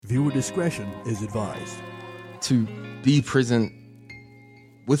Viewer discretion is advised. To be present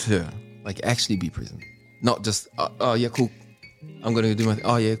with her, like actually be present, not just oh yeah, cool, I'm gonna do my thing.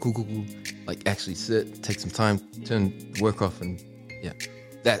 Oh yeah, cool. Like actually sit, take some time, turn work off, and yeah,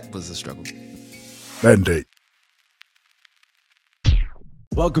 that was a struggle. Mandate.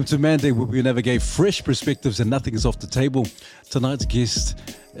 Welcome to Mandate, where we navigate fresh perspectives and nothing is off the table. Tonight's guest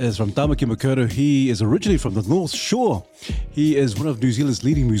is from Tamaki Makaurau. He is originally from the North Shore. He is one of New Zealand's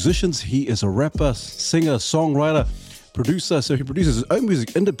leading musicians. He is a rapper, singer, songwriter, producer. So he produces his own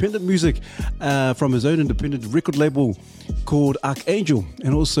music, independent music, from his own independent record label called Archangel.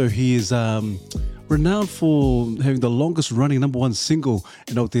 And also he is renowned for having the longest running number one single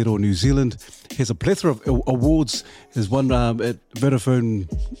in Aotearoa, New Zealand. He has a plethora of awards. He has won at Vodafone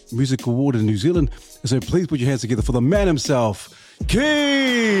Music Award in New Zealand. And so please put your hands together for the man himself,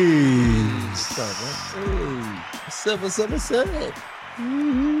 Kings. What's up?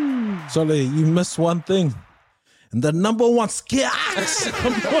 Sorry, you missed one thing. And the number one skacks.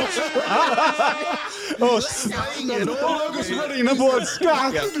 Longest running number one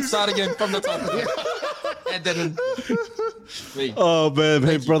skacks. Yeah, start again from the top. And then Oh man,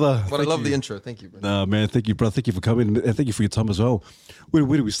 hey brother. But I love the intro. Thank you, bro. Nah, man, thank you, brother. Thank you for coming, and thank you for your time as well. Where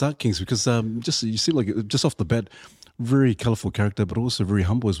do we start, Kings? Because just you seem like just off the bat, very colourful character, but also very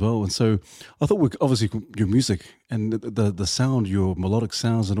humble as well. And so I thought, obviously, your music and the sound, your melodic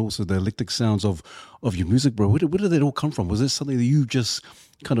sounds, and also the electric sounds of your music, bro. Where did that all come from? Was that something that you just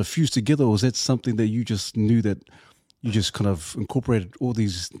kind of fused together, or was that something that you just knew that you just kind of incorporated all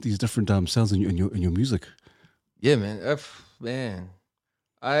these different sounds in your music? Yeah, man.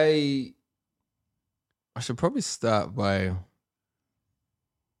 I should probably start by.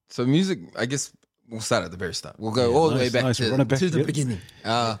 So music, I guess we'll start at the very start. We'll go all the way back to the beginning.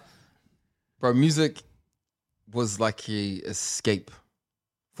 Bro, music was like a escape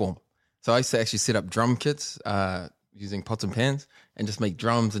form. So I used to actually set up drum kits using pots and pans and just make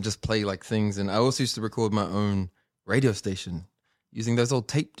drums and just play like things. And I also used to record my own radio station using those old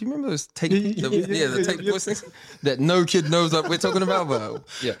tape. Do you remember those tape? The tape voice things that no kid knows what we're talking about. But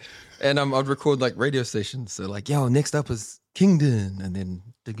yeah, and I'd record like radio stations. So like, yo, next up is Kingdon, and then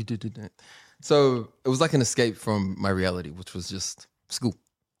so it was like an escape from my reality, which was just school.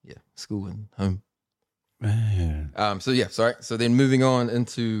 Yeah, school and home. Man. So then moving on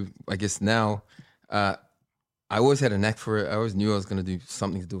into, I guess now, I always had a knack for it. I always knew I was going to do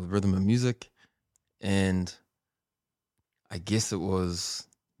something to do with rhythm and music, and I guess it was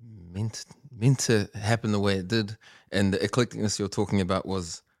meant to happen the way it did. And the eclecticness you're talking about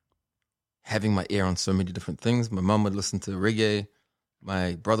was having my ear on so many different things. My mum would listen to reggae.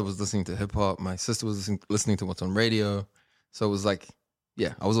 My brother was listening to hip hop. My sister was listening to what's on radio. So it was like,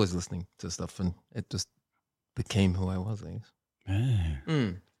 yeah, I was always listening to stuff, and it just became who I was, I guess.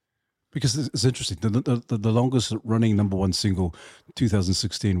 Man. Because it's interesting. The longest running number one single,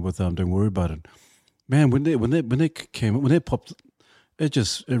 2016, with Don't Worry About It. Man, when they came, when they popped, it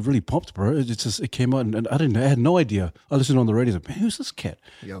really popped, bro. It came out, and I didn't know. I had no idea. I listened on the radio. Like, man, who's this cat?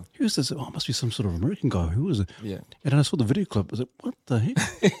 Yo. Who's this? Oh, it must be some sort of American guy. Who is it? Yeah. And then I saw the video clip. I was like, what the heck?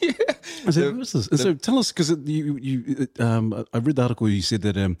 I said, who's this? And so tell us, because I read the article. You said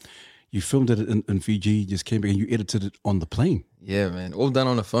that you filmed it in Fiji, you just came back and you edited it on the plane. Yeah, man, all done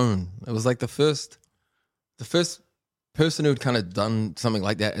on a phone. It was like the first person who'd kind of done something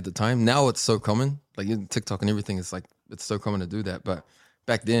like that at the time. Now it's so common, like TikTok and everything. It's like it's so common to do that. But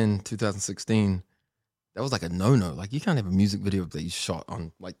back then, 2016, that was like a no-no. Like you can't have a music video that you shot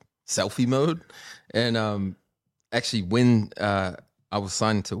on like selfie mode. And actually, when I was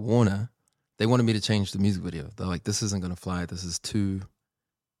signed to Warner, they wanted me to change the music video. They're like, "This isn't gonna fly. This is too."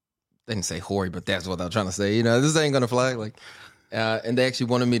 They didn't say hoary, but that's what they were trying to say. You know, this ain't gonna fly. Like, and they actually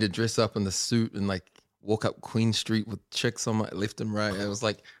wanted me to dress up in the suit and like walk up Queen Street with chicks on my left and right. It was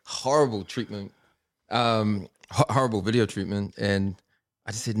like horrible treatment, horrible video treatment. And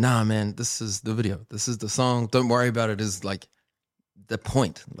I just said, nah, man, this is the video. This is the song. Don't worry about it is like the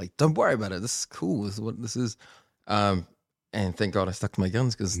point. Like, don't worry about it. This is cool. This is what this is. And thank God I stuck to my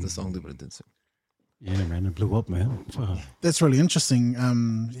guns because the song did what it did. So. Yeah, man, it blew up, man. Wow. That's really interesting,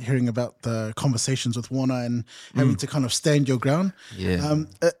 hearing about the conversations with Warner and having to kind of stand your ground. Yeah.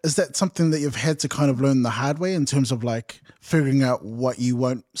 Is that something that you've had to kind of learn the hard way in terms of like figuring out what you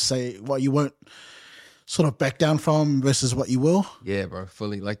won't say, what you won't sort of back down from versus what you will? Yeah, bro,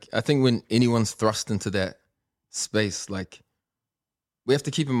 fully. Like, I think when anyone's thrust into that space, like, we have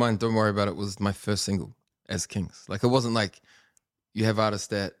to keep in mind, Don't Worry About It was my first single as Kings. Like, it wasn't like you have artists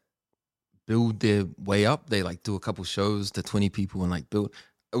that build their way up. They like do a couple shows to 20 people and like build.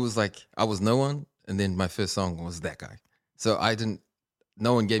 It was like I was no one, and then my first song was that guy. So I didn't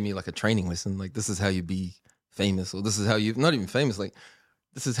no one gave me like a training lesson. Like, this is how you be famous, or this is how you, not even famous, like,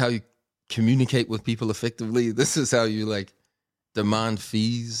 this is how you communicate with people effectively. This is how you like demand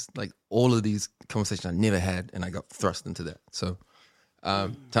fees. Like, all of these conversations I never had, and I got thrust into that. So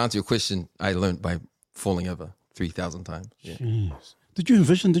to answer your question, I learned by falling over 3,000 times. Yeah. Jeez. Did you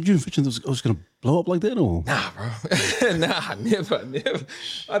envision this was going to blow up like that, or? Nah, bro. Nah, never.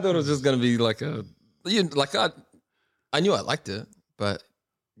 I thought it was just gonna be like I knew I liked it, but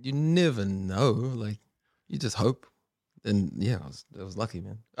you never know. Like, you just hope. And yeah, I was lucky,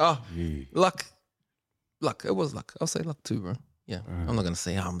 man. Oh, luck. It was luck. I'll say luck too, bro. Yeah, I'm not gonna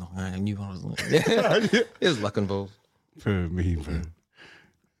say I knew what I was looking. Yeah, it was luck involved. For me, bro.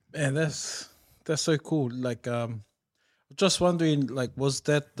 Man, that's so cool. Like, just wondering, like, was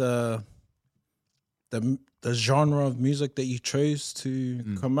that the genre of music that you chose to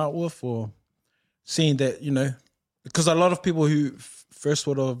come out with, or seeing that, you know, because a lot of people who first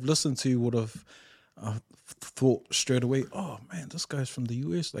would have listened to would have thought straight away, oh man, this guy's from the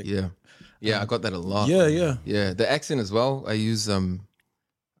US. Like, I got that a lot. Yeah. The accent as well. I use I've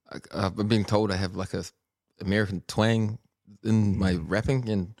been told I have like a American twang in my rapping,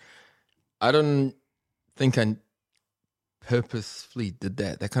 and I don't think I purposefully did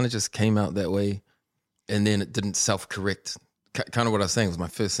that. That kind of just came out that way, and then it didn't self-correct. Kind of what I was saying was my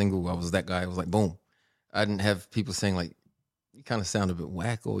first single. I was that guy. I was like, boom. I didn't have people saying like, you kind of sound a bit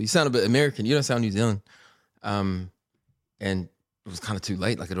whack, or you sound a bit American. You don't sound New Zealand. And it was kind of too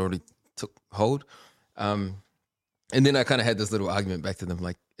late. Like, it already took hold. And then I kind of had this little argument back to them.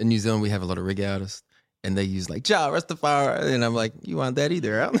 Like, in New Zealand, we have a lot of reggae artists, and they use like, Ja, Rastafari. And I'm like, you want that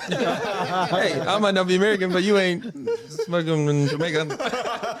either, huh? Hey, I might not be American, but you ain't smoking in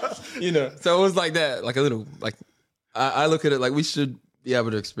Jamaica. You know? So it was like that, like a little, like, I look at it like we should be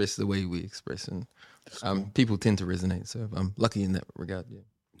able to express the way we express, and people tend to resonate. So I'm lucky in that regard. Yeah.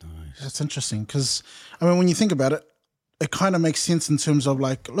 Nice. That's interesting because, I mean, when you think about it, it kind of makes sense in terms of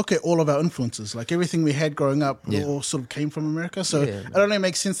like, look at all of our influences. Like, everything we had growing up all sort of came from America. So it only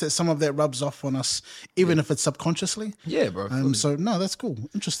makes sense that some of that rubs off on us, even if it's subconsciously. Yeah, bro. So no, that's cool.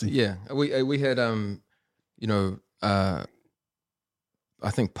 Interesting. Yeah, we had you know, I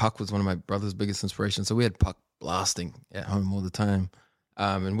think Puck was one of my brother's biggest inspirations. So we had Puck blasting at home all the time,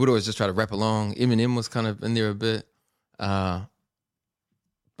 and we'd always just try to rap along. Eminem was kind of in there a bit.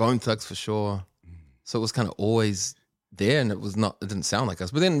 Bone Thugs for sure. So it was kind of always there, and it didn't sound like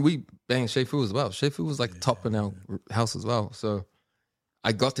us. But then we banged Shea Fu as well. Shea Fu was like top in our house as well. So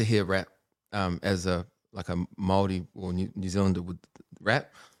I got to hear rap as a Māori or New Zealander would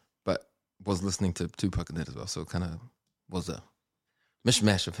rap, but was listening to Tupac and that as well. So it kind of was a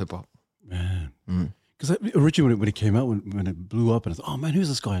mishmash of hip hop. Man. Because originally when it came out, when it blew up, and it's, oh man, who's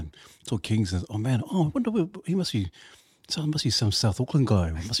this guy? And told King says, oh man, I wonder where he must be. So it must be some South Auckland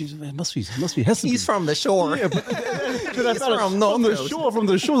guy. Must be. He's from the shore. Yeah, but I found from the shore. From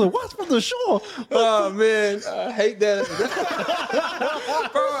the shore. Like, what? From the shore? Oh man, I hate that.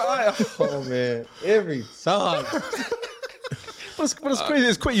 Bro, oh man, every time. But it's crazy.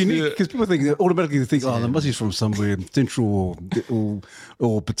 It's quite unique because people automatically think, oh, that must be from somewhere in Central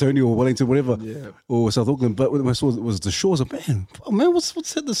or Petonia or Wellington, whatever, or South Auckland. But when I saw it was the shores, of man,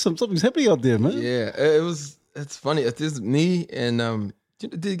 what's happening? Something's happening out there, man. Yeah, it's funny. It is me and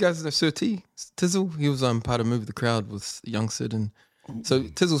did you guys know Sir T Tizzle? He was part of Move the Crowd with Young Sid, and so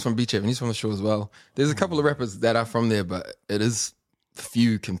Tizzle's from Beach Haven. He's from the shore as well. There's a couple of rappers that are from there, but it is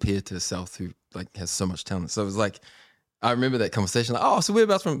few compared to South who like has so much talent. So it was like, I remember that conversation. Like, oh, so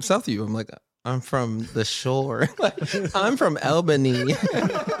whereabouts from South are you? I'm like, I'm from the shore. Like, I'm from Albany.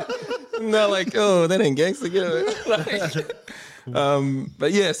 And they're like, oh, that ain't gangster.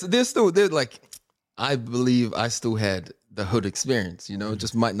 But yeah, so they're like, I believe I still had the hood experience, you know, it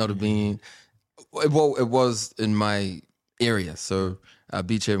just might not have been, well, it was in my area. So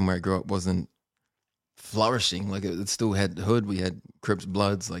Beach Haven, where I grew up, wasn't flourishing. Like, it still had hood. We had Crips,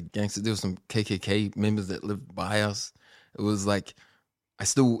 Bloods, like gangsters. There was some KKK members that lived by us. It was like, I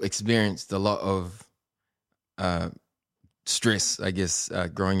still experienced a lot of stress, I guess,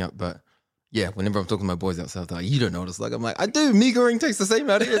 growing up. But yeah, whenever I'm talking to my boys outside, they're like, you don't know what it's like. I'm like, I do. Meagering tastes the same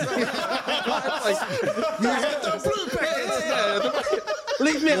out here.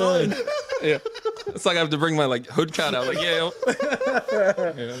 Leave me alone. Yeah. It's like I have to bring my like hood card out. Like, yeah.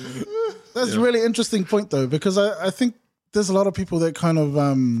 That's a really interesting point though, because I think there's a lot of people that kind of,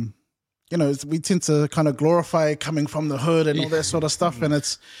 you know, we tend to kind of glorify coming from the hood and all that sort of stuff. And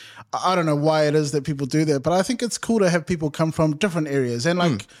it's, I don't know why it is that people do that, but I think it's cool to have people come from different areas and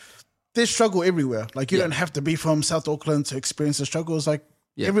like, there's struggle everywhere. Like, you don't have to be from South Auckland to experience the struggle. It's like,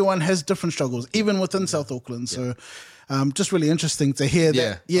 Yeah. Everyone has different struggles, even within South Auckland. So just really interesting to hear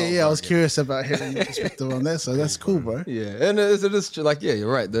that. Yeah. I was curious about hearing your perspective on that. So that's cool, bro. Yeah, and it is like, yeah,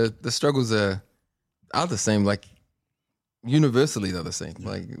 you're right. The struggles are the same. Like universally, they're the same.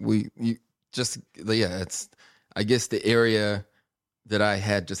 Like it's. I guess the area that I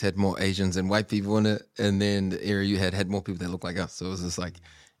had just had more Asians and white people in it, and then the area you had more people that look like us. So it was just like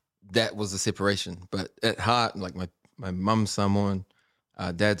that was the separation. But at heart, like my mum's Samoan,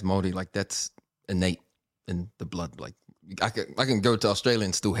 dad's Māori, like that's innate in the blood. Like I can go to Australia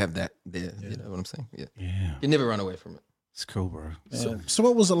and still have that there. You know what I'm saying? Yeah. You never run away from it. It's cool, bro. So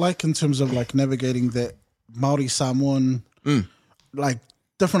what was it like in terms of like navigating that Māori Samoan, like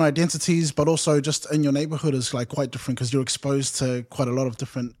different identities, but also just in your neighborhood is like quite different because you're exposed to quite a lot of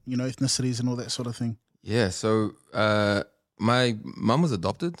different, ethnicities and all that sort of thing. Yeah. So my mum was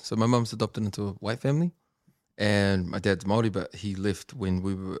adopted. So my mum's adopted into a white family, and my dad's Māori, but he left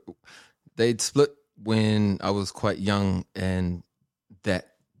when they'd split when I was quite young, and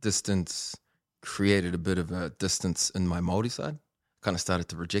that distance created a bit of a distance in my Māori side. Kind of started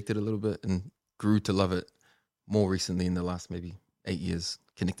to reject it a little bit and grew to love it more recently in the last maybe 8 years,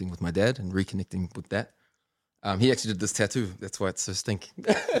 connecting with my dad and reconnecting with that. He actually did this tattoo. That's why it's so stinky.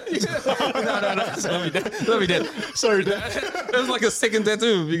 No. Love me, Dad. Sorry, Dad. It was like a second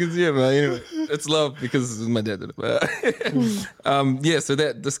tattoo because, but anyway, it's love because my dad did it. So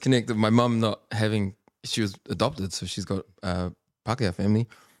that disconnect of my mum she was adopted, so she's got Pākehā family,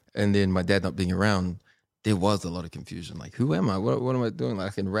 and then my dad not being around, there was a lot of confusion. Like, who am I? What am I doing?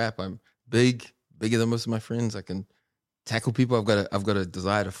 Like, I can rap. I'm bigger than most of my friends. I can tackle people. I've got a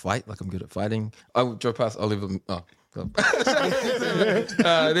desire to fight. Like I'm good at fighting. I would drove past Oliver. Oh, God.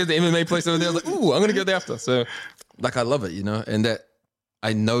 There's the MMA place over there. I was like, ooh, I'm gonna go there after. So, like, I love it, And that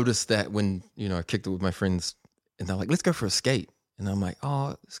I noticed that when I kicked it with my friends, and they're like, let's go for a skate, and I'm like,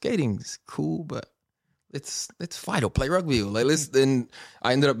 oh, skating's cool, but let's fight or play rugby or like let's. Then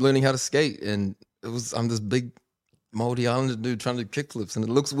I ended up learning how to skate, and I'm this big Māori Islander dude trying to do kickflips, and it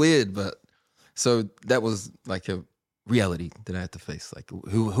looks weird, but so that was like a reality that I had to face. Like,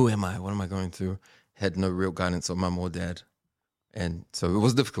 who am I? What am I going through? Had no real guidance on mum or dad, and so it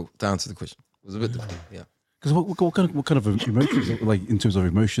was difficult to answer the question. It was a bit difficult, yeah. Because what kind of emotions, like in terms of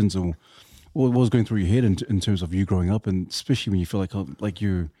emotions, or what was going through your head in terms of you growing up, and especially when you feel like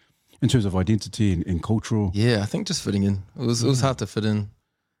you, in terms of identity and cultural. Yeah, I think just fitting in. It was hard to fit in.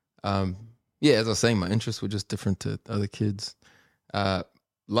 Yeah, as I was saying, my interests were just different to other kids.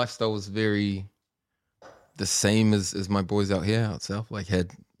 Lifestyle was very the same as my boys out south. Like, had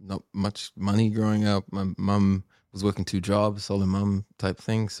not much money growing up. My mum was working 2 jobs, solo mum type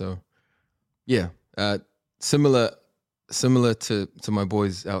thing. So, yeah, similar to my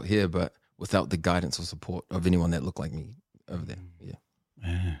boys out here, but without the guidance or support of anyone that looked like me over there.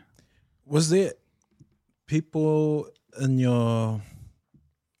 Yeah. Was there people in your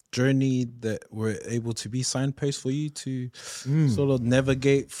journey that were able to be signposts for you to sort of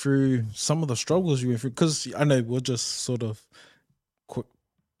navigate through some of the struggles you went through? Because I know we're just sort of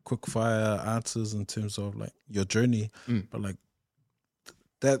quick fire answers in terms of like your journey, but like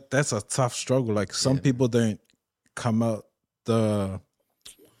that's a tough struggle. Like some people don't come out the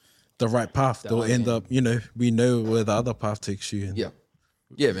right path. They'll end up, we know where the other path takes you.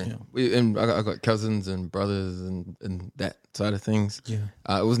 Yeah, man. I got cousins and brothers and that side of things. Yeah,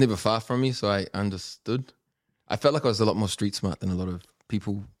 it was never far from me, so I understood. I felt like I was a lot more street smart than a lot of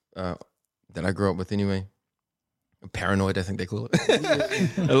people that I grew up with. Anyway, paranoid, I think they call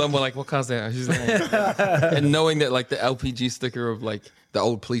it. A lot more like, what car's that? And knowing that, like the LPG sticker of like the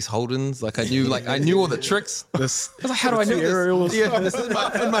old police Holdens, like I knew all the tricks. I was like, how do I know this? Yeah, this is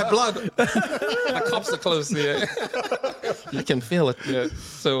in my blood. The cops are close. Yeah, you can feel it. Yeah.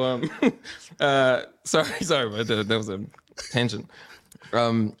 So sorry, but that was a tangent.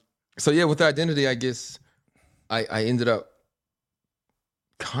 So yeah, with the identity, I guess I ended up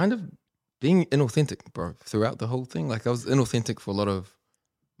kind of being inauthentic, bro, throughout the whole thing. Like I was inauthentic for a lot of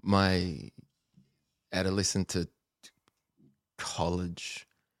my adolescent to college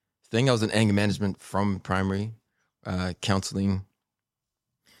thing. I was in anger management from primary, counseling.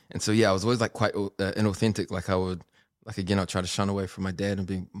 And so, yeah, I was always like quite inauthentic. Like I would, I'd try to shun away from my dad and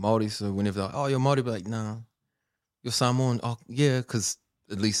be Māori. So whenever they're like, oh, you're Māori, I'd be like, nah, you're Samoan. Oh, yeah, because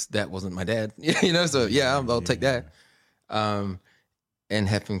at least that wasn't my dad. So yeah, I'll take that. And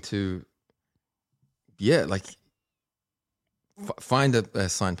having to, find a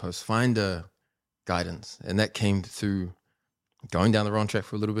signpost, find a guidance. And that came through going down the wrong track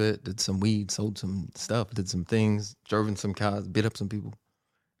for a little bit, did some weed, sold some stuff, did some things, drove in some cars, beat up some people.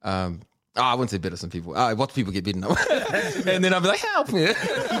 I wouldn't say better than people. I watch people get beaten up. And then I'd be like, help me.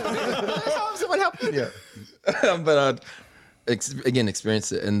 Someone help me. Yeah. But I'd, again,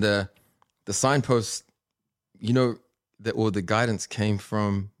 experience it. And the signpost, you know, the guidance came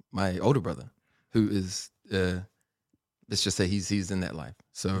from my older brother, who is, let's just say he's in that life.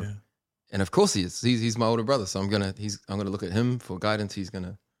 So, and of course he is. He's my older brother. So I'm gonna look at him for guidance. He's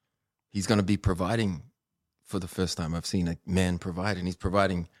gonna be providing for the first time I've seen a man provide, and he's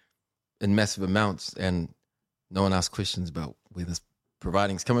providing in massive amounts, and no one asks questions about where this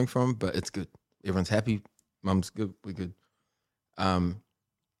providing's coming from, but it's good. Everyone's happy. Mum's good. We're good. And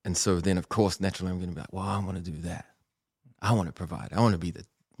so then, of course, naturally, I'm going to be like, well, I want to do that. I want to provide. I want to be the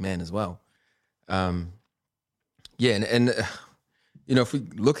man as well. And you know, if we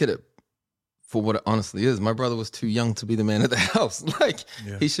look at it for what it honestly is, my brother was too young to be the man of the house. Like,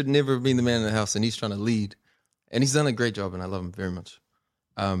 he should never have been the man of the house, and he's trying to lead. And he's done a great job, and I love him very much.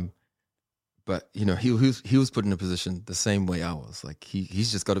 But, you know, he was put in a position the same way I was. Like,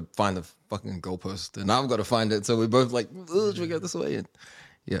 he's just got to find the fucking goalpost, and I've got to find it. So we're both like, should we go this way? And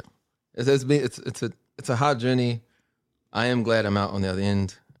yeah, it's a hard journey. I am glad I'm out on the other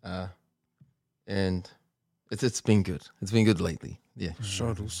end, and it's been good. It's been good lately. Yeah,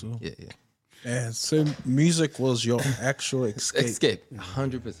 Sure, also. yeah. And so music was your actual escape. Escape,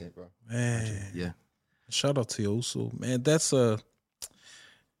 100%, bro. Man, Yeah, shout out to you also, man. That's the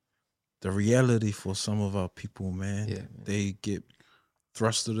reality for some of our people, man. Yeah, man. They get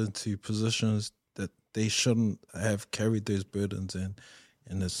thrusted into positions that they shouldn't have carried those burdens in,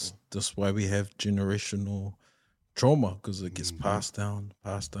 and that's why we have generational trauma, because it gets passed down,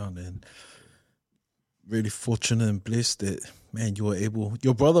 and really fortunate and blessed that, man, you were able.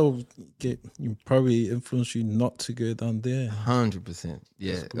 Your brother you probably influenced you not to go down there. 100%.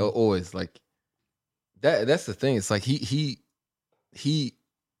 Yeah, always like that. That's the thing. It's like he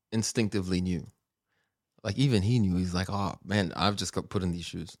instinctively knew. Like, even he knew. He's like, oh man, I've just got put in these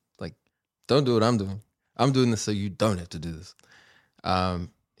shoes. Like, don't do what I'm doing. I'm doing this so you don't have to do this.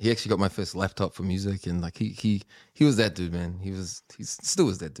 He actually got my first laptop for music, and like he was that dude, man. He still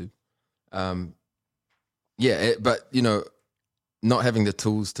was that dude. But you know, not having the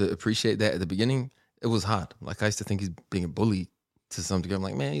tools to appreciate that at the beginning, it was hard. Like, I used to think he's being a bully to some degree. I'm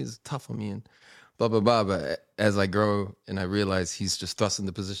like, man, he's tough on me and blah, blah, blah. But as I grow and I realize he's just thrust in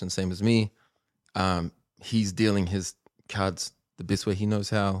the position same as me, he's dealing his cards the best way he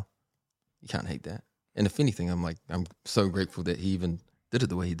knows how. You can't hate that. And if anything, I'm so grateful that he even did it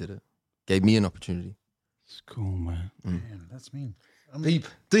the way he did it. Gave me an opportunity. It's cool, man. Man, that's mean. Deep.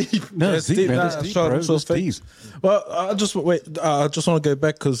 No, it's deep, man. Nah, That's deep, shout bro. out to That's Faith. deep. Well, I just want to go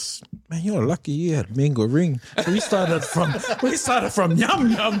back because, man, you're lucky you had mango ring. So we started from yum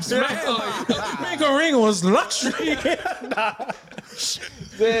yums, man. Mango ring was luxury.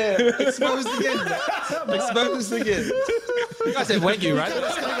 There. Exposed again. Exposed again. You guys have Wagyu, right? You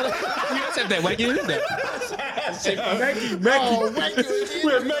guys have that Wagyu, isn't it? Maggie.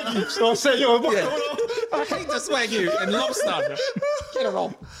 We're Maggie. So I'll say, yo, I hate this Wagyu and lobster. Get it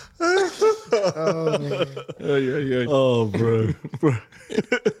on. Oh, bro.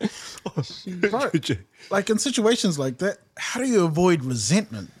 Like, in situations like that, how do you avoid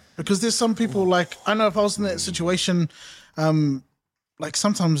resentment? Because there's some people, like, I know if I was in that situation, like,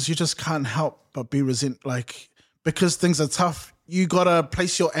 sometimes you just can't help but be like, because things are tough, you gotta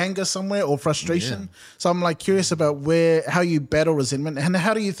place your anger somewhere or frustration. So I'm like curious about how you battle resentment, and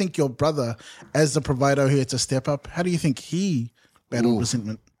how do you think your brother, as the provider who had to step up, how do you think he battled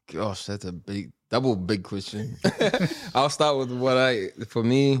resentment? Gosh, that's a big question. I'll start with for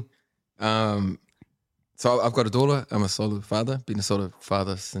me. So I've got a daughter. I'm a solo father. Been a solo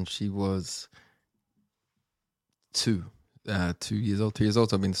father since she was 2 years old. 2 years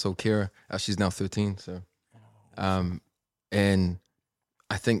old. So I've been the sole carer. She's now 13. So, and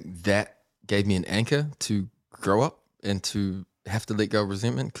I think that gave me an anchor to grow up and to have to let go of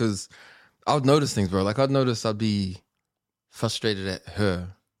resentment, because I would notice things, bro. Like, I'd be frustrated at her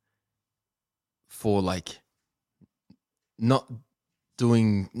for like not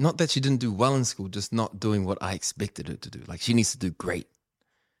that she didn't do well in school, just not doing what I expected her to do. Like, she needs to do great.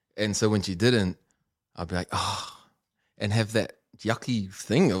 And so when she didn't, I'd be like, oh, and have that yucky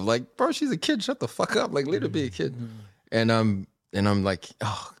thing of like, bro, she's a kid, shut the fuck up. Like, let her be a kid. And I'm like,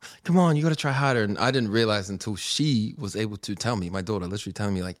 oh, come on, you got to try harder. And I didn't realize until she was able to tell me, my daughter literally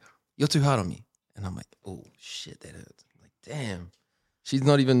telling me like, you're too hard on me. And I'm like, oh shit, that hurts. I'm like, damn, she's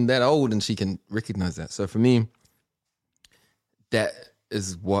not even that old and she can recognize that. So for me, that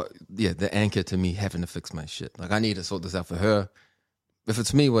is the anchor to me having to fix my shit. Like, I need to sort this out for her. If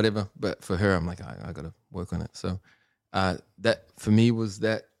it's me, whatever. But for her, I'm like, I got to work on it. So that for me was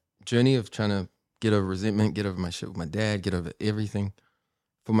that journey of trying to get over resentment, get over my shit with my dad, get over everything.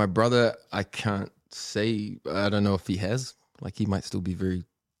 For my brother, I can't say, I don't know if he has. Like, he might still be very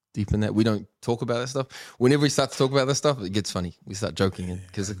deep in that. We don't talk about that stuff. Whenever we start to talk about that stuff, it gets funny. We start joking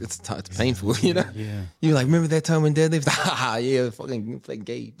because it's painful, you know? Yeah. You're like, remember that time when dad lived? Ha, yeah, fucking play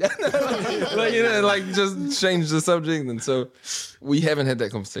gay. Like, you know, like just change the subject. And so we haven't had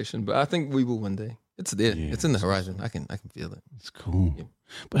that conversation, but I think we will one day. It's there. Yeah, it's in the horizon. I can feel it. It's cool. Yeah.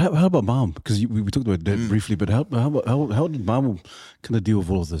 But how about mom? Because we talked about that briefly, but how did mom kind of deal with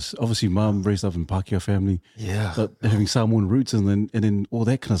all of this? Obviously, mom raised up in Pākehā family, Yeah. but having Samoan roots, and then all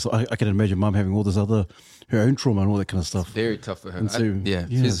that kind of stuff. I can imagine mom having all this her own trauma and all that kind of stuff. Very tough for her. And so,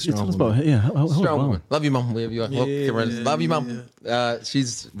 She's a strong tell us woman. about how Strong mom? woman. Love you, mom. Wherever you are. Well, Yeah, Cameron, yeah, love you, mom.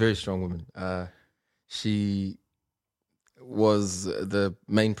 She's a very strong woman. She was the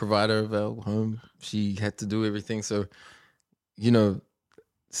main provider of our home. She had to do everything. So, you know,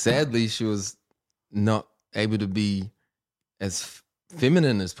 sadly, she was not able to be as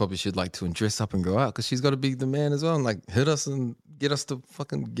feminine as probably she'd like to and dress up and go out because she's got to be the man as well and like hit us and get us to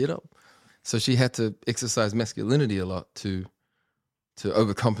fucking get up. So she had to exercise masculinity a lot to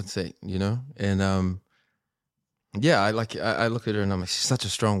overcompensate, you know? And yeah, I look at her and I'm like, she's such a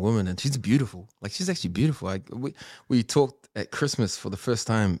strong woman and she's beautiful. Like, she's actually beautiful. Like, we talked at Christmas for the first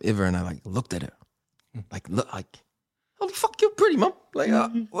time ever and I like looked at her. Like, look, like, holy fuck, you're pretty, mom. Like,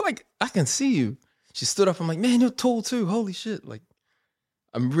 well, like, I can see you. She stood up. I'm like, man, you're tall too. Holy shit. Like,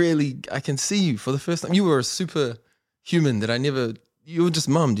 I can see you for the first time. You were a super human that you were just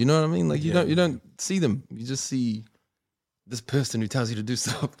mum. Do you know what I mean? Like, you don't see them. You just see this person who tells you to do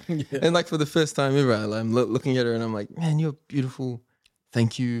stuff. And like, for the first time ever, I'm looking at her and I'm like, man, you're beautiful.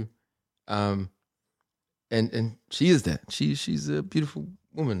 Thank you. And she is that. She's a beautiful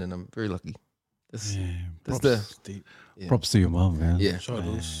woman and I'm very lucky. That's Deep. Props to your mom, man. Yeah.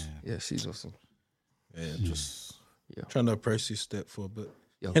 Shadows. Yeah, she's awesome. Yeah, just Yeah. trying to process that for a bit.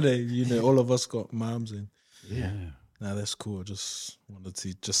 Yeah. And you know, all of us got moms and Yeah. nah, that's cool. I just wanted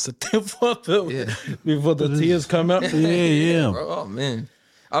to just sit there for a bit Yeah. before the tears come out. Yeah. Bro, oh man,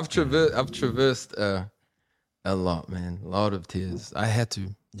 I've traversed a lot, man. A lot of tears. I had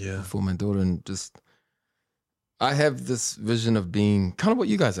to Yeah. for my daughter, and just I have this vision of being kind of what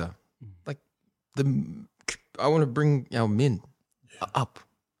you guys are. Like I want to bring our men up.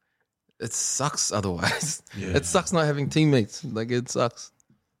 It sucks otherwise. Yeah. It sucks not having teammates. Like, it sucks.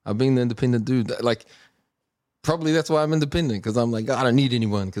 I've been the independent dude. Like, probably that's why I'm independent, because I'm like, I don't need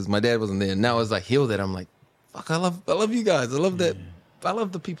anyone because my dad wasn't there. Now as I heal that, I'm like, fuck, I love you guys. I love that. I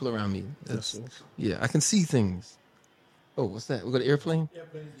love the people around me. That's awesome. Yeah, I can see things. Oh, what's that? We got an airplane?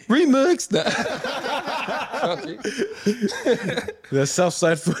 Remix. That's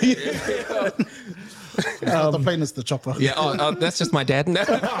Southside for you. The plane is the chopper. Yeah, that's just my dad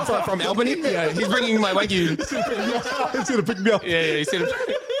from Albany. Yeah, he's bringing my wagyu. He's gonna pick me up. Yeah, he's gonna.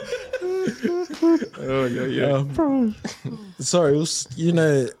 Sorry, it was, you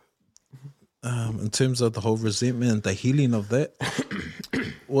know, in terms of the whole resentment and the healing of that,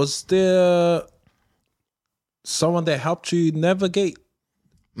 was there someone that helped you navigate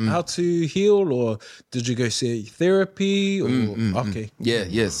how to heal, or did you go see therapy? Or okay,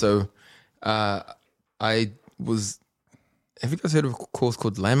 Yeah. So, I was. Have you guys heard of a course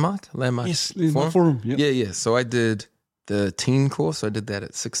called Landmark? Yes, Forum? forum. Yep. Yeah. So I did the teen course. I did that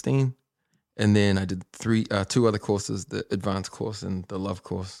at 16, and then I did two other courses: the advanced course and the love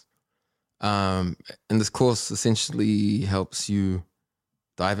course. And this course essentially helps you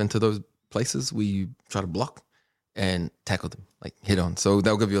dive into those places where you try to block and tackle them, like head on. So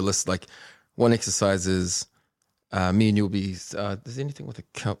they'll give you a list. Like, one exercise is me and you'll be. There's anything with a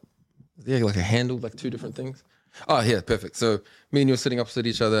cup? Yeah, like a handle, like two different things. Oh, yeah, perfect. So me and you are sitting opposite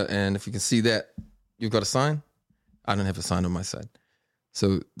each other, and if you can see that, you've got a sign. I don't have a sign on my side.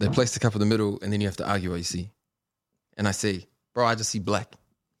 So they place the cup in the middle, and then you have to argue what you see. And I say, bro, I just see black.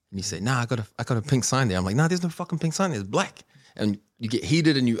 And you say, nah, I got a pink sign there. I'm like, nah, there's no fucking pink sign there. It's black. And you get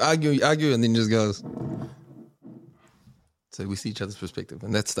heated, and you argue, and then it just goes. So we see each other's perspective.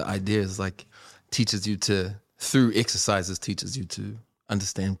 And that's the idea, is like, through exercises, teaches you to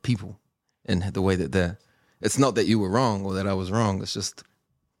understand people and the way that it's not that you were wrong or that I was wrong. It's just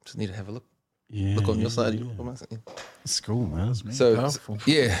need to have a look. Yeah. Look on your side. You look on my side. Yeah. It's cool, man.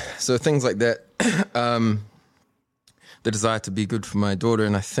 So things like that. The desire to be good for my daughter.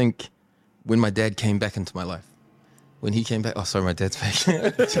 And I think when my dad came back into my life, when he came back, oh, sorry, my dad's back.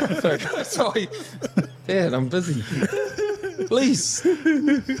 sorry. Dad, I'm busy. Please. I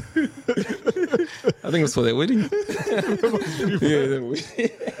think it was for their wedding. Yeah, their wedding.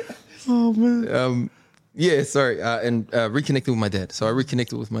 Oh man. Yeah, sorry. And reconnected with my dad. So I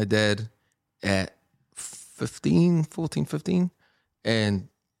reconnected with my dad at 15. And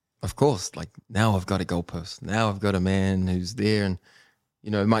of course, like now I've got a goalpost. Now I've got a man who's there, and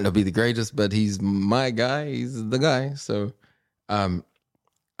you know, it might not be the greatest, but he's my guy. He's the guy. So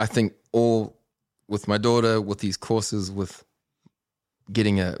I think all with my daughter, with these courses, with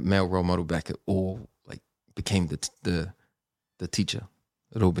getting a male role model back, it all like became the teacher.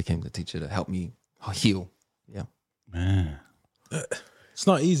 It all became the teacher to help me heal. Yeah. Man. It's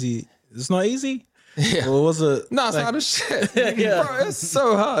not easy. It's not easy. Yeah. Or was it? No, it's hard as shit. Bro, it's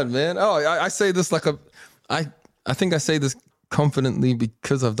so hard, man. Oh, I say this like I think I say this confidently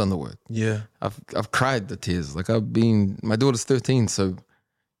because I've done the work. Yeah. I've cried the tears. Like my daughter's 13, so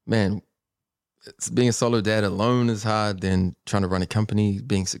man, it's being a solo dad alone is hard. Then trying to run a company,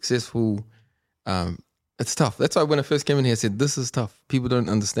 being successful, it's tough. That's why when I first came in here, I said, this is tough. People don't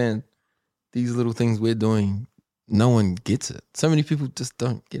understand these little things we're doing. No one gets it. So many people just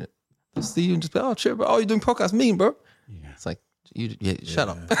don't get it. Just see you and just be, oh, sure, bro. Oh, you're doing podcast mean, bro. Yeah. It's like, shut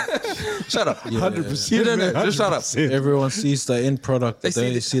up. Shut up. 100%. You don't know. Just shut up. Everyone sees the end product. They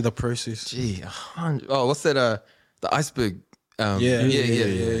see see the process. Gee, 100. Oh, what's that? The iceberg. Yeah.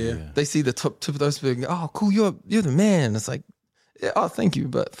 They see the tip of the iceberg and go, oh, cool, you're the man. It's like, yeah, oh, thank you,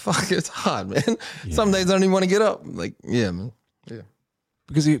 but fuck, it's hard, man. Yeah. Some days I don't even want to get up. Like, yeah, man. Yeah.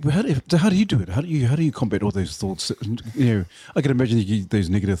 Because how do you do it? How do you combat all those thoughts? You know, I can imagine you get those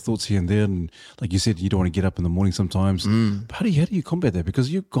negative thoughts here and there, and like you said, you don't want to get up in the morning sometimes. But how do you combat that?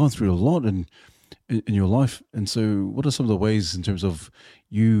 Because you've gone through a lot in your life, and so what are some of the ways in terms of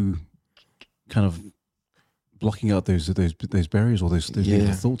you kind of blocking out those barriers or those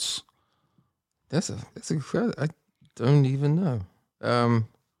negative thoughts? That's a I don't even know.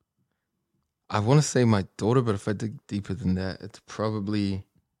 I want to say my daughter, but if I dig deeper than that, it's probably.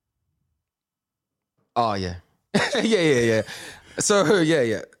 Oh yeah, yeah. So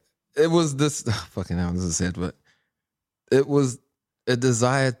yeah. It was this fucking hell. This is sad, but it was a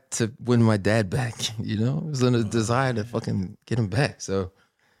desire to win my dad back. You know, it was a desire to fucking get him back. So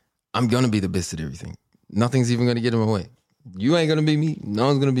I'm gonna be the best at everything. Nothing's even gonna get him away. You ain't gonna be me. No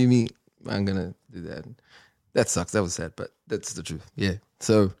one's gonna be me. I'm gonna do that. That sucks. That was sad, but that's the truth. Yeah.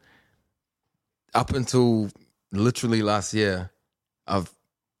 So. Up until literally last year, I've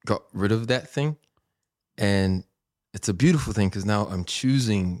got rid of that thing. And it's a beautiful thing because now I'm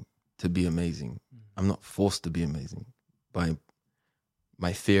choosing to be amazing. I'm not forced to be amazing by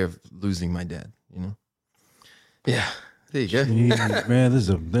my fear of losing my dad, you know? Yeah, there you go. Jeez, man,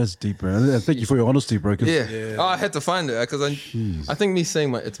 that's deep, man. Thank you for your honesty, bro. Yeah. Oh, I had to find it because I think me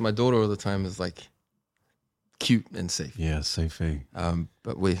saying it's my daughter all the time is like cute and safe. Yeah, safe, eh?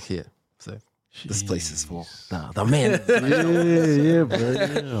 But we're here, so. Jeez. This place is for the man. yeah, bro.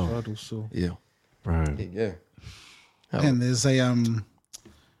 Yeah, bro. Yeah. And there's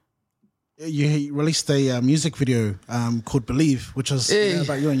you released a music video called "Believe," which was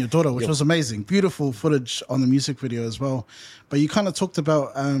about you and your daughter, which was amazing. Beautiful footage on the music video as well. But you kind of talked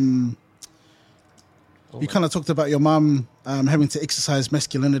about your mum having to exercise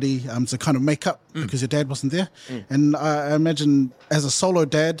masculinity to kind of make up because your dad wasn't there. And I imagine as a solo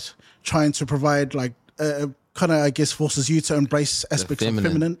dad, trying to provide like kind of, I guess, forces you to embrace aspects of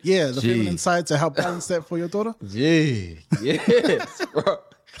feminine. Yeah, the feminine side to help balance that for your daughter. Yeah, yes, bro.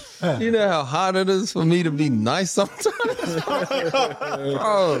 You know how hard it is for me to be nice sometimes,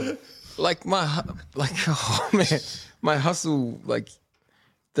 bro. Like my hustle, like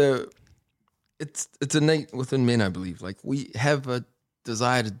it's innate within men, I believe. Like we have a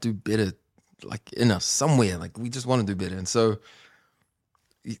desire to do better, like in us somewhere. Like we just want to do better, and so.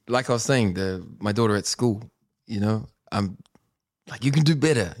 Like I was saying, my daughter at school, you know, I'm like, you can do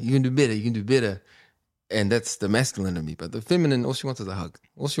better, and that's the masculine in me. But the feminine, all she wants is a hug.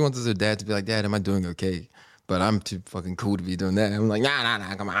 All she wants is her dad to be like, Dad, am I doing okay? But I'm too fucking cool to be doing that. I'm like, nah,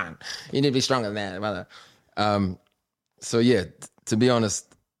 come on, you need to be stronger than that. So yeah, to be honest,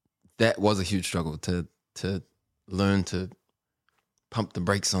 that was a huge struggle to learn to pump the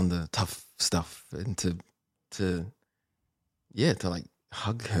brakes on the tough stuff and to like.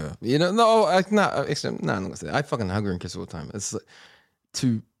 Hug her, you know? No, I'm not gonna say that. I fucking hug her and kiss her all the time. It's like,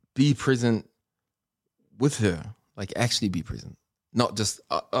 to be present with her, like actually be present, not just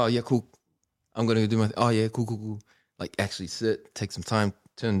oh yeah, cool. I'm gonna do my oh yeah, cool. Like actually sit, take some time,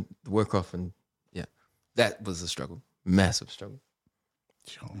 turn the work off, and yeah, that was a struggle, massive struggle.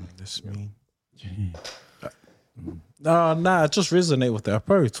 This mean. Nah, I just resonate with that. I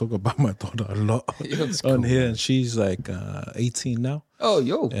probably talk about my daughter a lot on here, and she's like 18 now. Oh,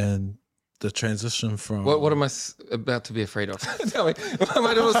 yo. And the transition from What am I about to be afraid of? Tell me.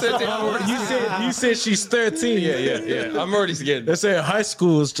 My daughter's 13. you said she's 13. Yeah. I'm already scared. They say high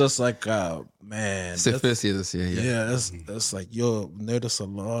school is just like man. It's the first year this year. Yeah, it's like you'll notice a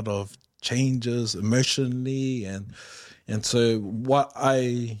lot of changes emotionally, and so what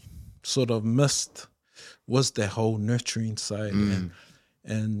I sort of missed was the whole nurturing side,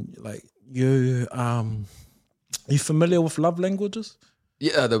 and like you familiar with love languages?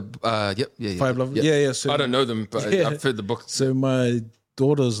 Yeah. Yeah. 5 love. Yep. Yeah. So I don't know them, but Yeah. I've heard the book. So my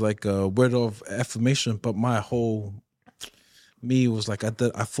daughter's like a word of affirmation, but my whole me was like I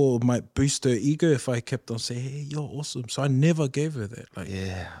thought it might boost her ego if I kept on saying, "Hey, you're awesome." So I never gave her that. Like,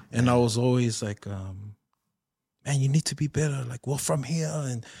 and I was always like, "Man, you need to be better. Like, well, from here,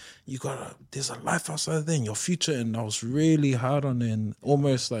 and there's a life outside there in your future." And I was really hard on it, and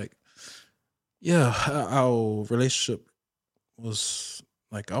almost like, our relationship was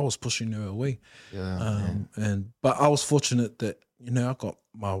like I was pushing her away. But I was fortunate that I got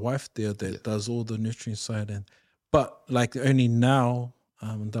my wife there that does all the nurturing side, but like only now,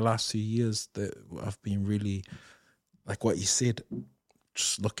 in the last few years, that I've been really, like what you said,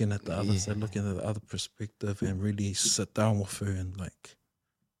 just looking at the other side, looking at the other perspective, and really sit down with her and like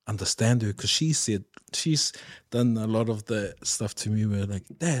understand her, because she's done a lot of the stuff to me where like,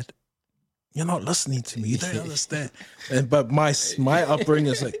 Dad, you're not listening to me. You don't understand. But my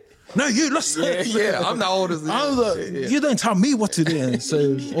upbringing is like, no, you listen. I'm the oldest. You don't tell me what to do. And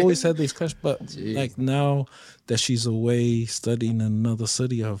so always had these clashes. But like now that she's away studying in another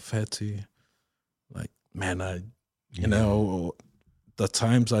city, I've had to like, man, the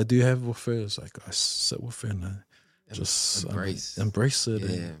times I do have with her is like I sit with her and I just embrace it.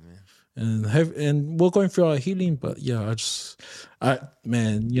 And we're going through our healing, but the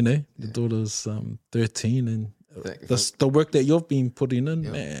daughter's 13, and the work that you've been putting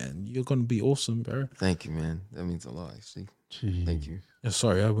in, man, you're gonna be awesome, bro. Thank you, man. That means a lot, actually. Thank you.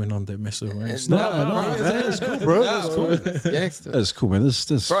 Sorry, I went on that mess of rant. No, that's cool, bro. That's cool. Gangster. That's cool, man.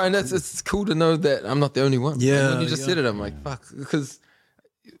 This Bro, and it's cool to know that I'm not the only one. Yeah, Like, when you just said it, I'm like, fuck, because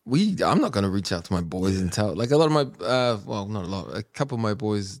I'm not gonna reach out to my boys and tell, like, a lot of my well, not a lot, a couple of my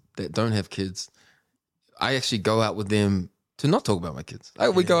boys that don't have kids, I actually go out with them to not talk about my kids.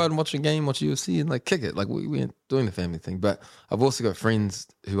 Like, we go out and watch a game, watch UFC, and like kick it. Like we ain't doing the family thing. But I've also got friends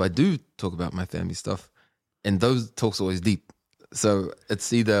who I do talk about my family stuff, and those talks are always deep. So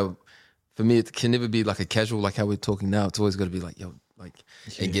it's either, for me, it can never be like a casual, like how we're talking now. It's always got to be like,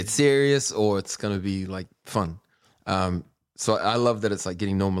 it gets serious, or it's gonna be like fun. So I love that it's like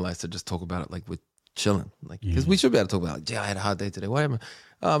getting normalized to just talk about it like we're chilling. Like, because we should be able to talk about, like, I had a hard day today. Why am I?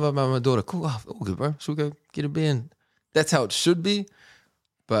 Oh, my daughter. Cool. Oh, all good, bro. Should we go get a beer? And that's how it should be.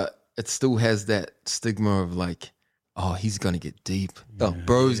 But it still has that stigma of like, oh, he's going to get deep. Oh,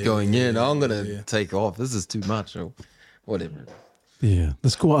 bro's going in. I'm going to take off. This is too much or whatever. Yeah,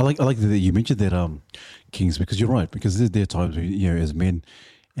 that's cool. I like that you mentioned that, Kings, because you're right. Because there are times when, as men,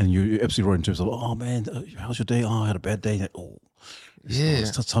 and you're absolutely right in terms of, oh man, how's your day? Oh, I had a bad day. Like,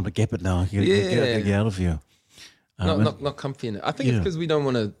 it's time to gap it now. Get out of here. Not comfy in it. I think it's because we don't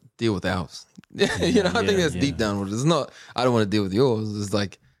want to deal with ours. I think that's deep down what it is. It's not, I don't want to deal with yours. It's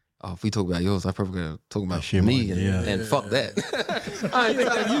like, oh, if we talk about yours, I probably got to talk about me and fuck that. I ain't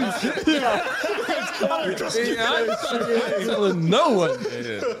telling no one.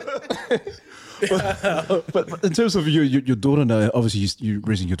 But in terms of your daughter now, obviously you're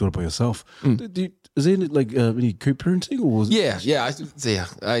raising your daughter by yourself. Is there any, like any co-parenting or?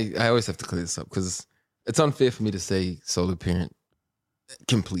 I always have to clear this up because it's unfair for me to say solo parent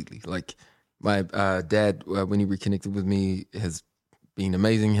completely. Like my dad, when he reconnected with me, has been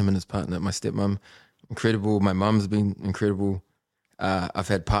amazing. Him and his partner, my stepmom, incredible. My mom's been incredible. I've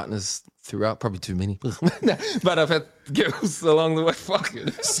had partners throughout, probably too many, but I've had girls along the way. Fuck it.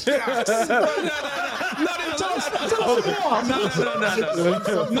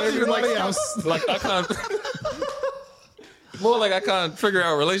 Not even like I can't. More like I can't figure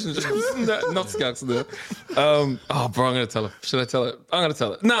out relationships. Not skunks though. Bro, I'm gonna tell her. Should I tell her? I'm gonna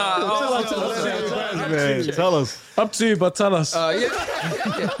tell her. Nah, Tell us. Up to you, but tell us.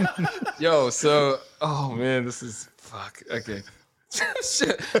 Yo, so man, this is fuck. Okay.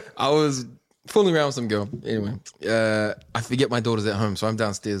 Shit. I was fooling around with some girl. Anyway, I forget my daughter's at home, so I'm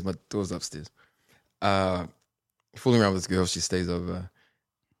downstairs. My daughter's upstairs. Fooling around with this girl. She stays over.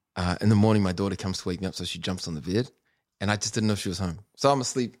 In the morning, my daughter comes to wake me up, so she jumps on the bed, and I just didn't know she was home. So I'm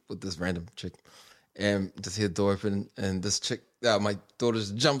asleep with this random chick, and just hear the door open, and this chick, my daughter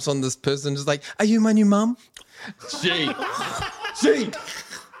just jumps on this person, just like, "Are you my new mom?" Gee,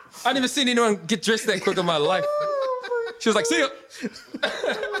 I never seen anyone get dressed that quick in my life. She was like, "See ya."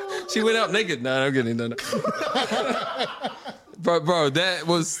 She went out naked. No, I'm kidding. No. Bro, that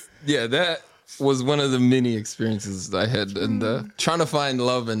was one of the many experiences I had, and trying to find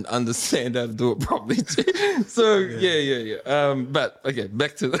love and understand how to do it properly. So yeah. But okay,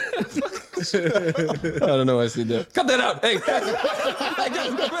 back to the. I don't know why I said that. Cut that out. Hey,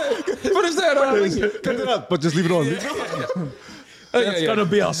 finish that out. Cut it out, but just leave it on. That's gonna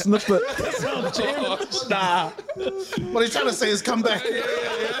be our snippet. Nah. What he's trying to say is come back.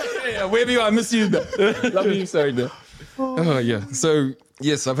 Yeah. Wherever you are, I miss you. Love you. Sorry, no. Oh yeah. So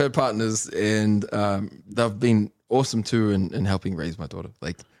yes, I've had partners, and they've been awesome too in helping raise my daughter.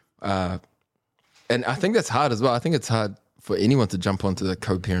 Like, and I think that's hard as well. I think it's hard for anyone to jump onto the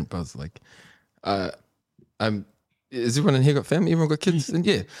co-parent buzz. Like, is everyone in here got family? Everyone got kids? And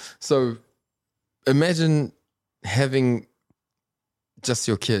yeah. So imagine having just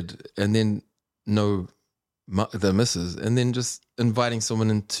your kid, and then the missus, and then just inviting someone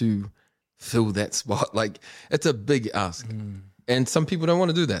in to fill that spot. Like, it's a big ask. And some people don't want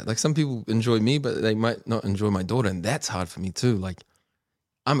to do that. Like, some people enjoy me, but they might not enjoy my daughter, and that's hard for me too. Like,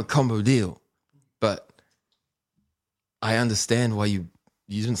 I'm a combo deal, but I understand why you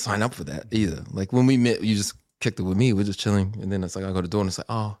didn't sign up for that either. Like, when we met, you just kicked it with me. We're just chilling, and then it's like I got a daughter, and it's like,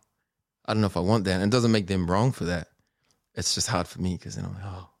 oh, I don't know if I want that. And it doesn't make them wrong for that. It's just hard for me because then I'm like,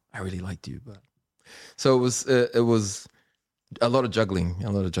 oh, I really liked you, but so it was a lot of juggling.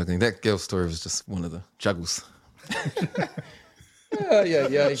 That girl story was just one of the juggles.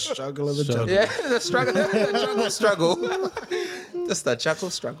 Yeah. Struggle of the juggle. Yeah, the struggle. Just the juggle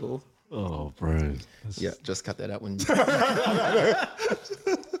struggle. Oh, bro. Yeah, just cut that out when.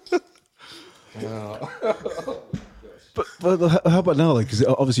 But how about now? Like, because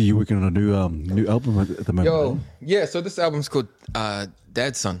obviously you're working on a new album at the moment. Yo, yeah. So this album's called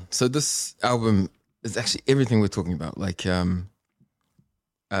Dad's Son. So this album is actually everything we're talking about. Like, I'll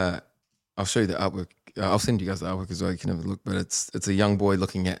show you the artwork. I'll send you guys the artwork as well. You can have a look. But it's a young boy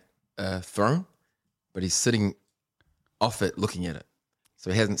looking at a throne, but he's sitting off it, looking at it.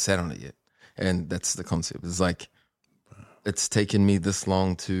 So he hasn't sat on it yet, and that's the concept. It's like it's taken me this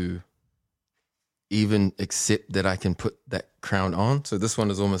long to even accept that I can put that crown on. So this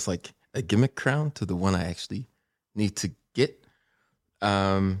one is almost like a gimmick crown to the one I actually need to get.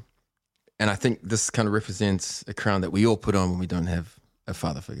 And I think this kind of represents a crown that we all put on when we don't have a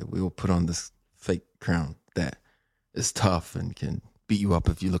father figure. We all put on this fake crown that is tough and can beat you up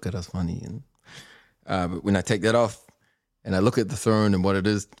if you look at us funny. And but when I take that off and I look at the throne and what it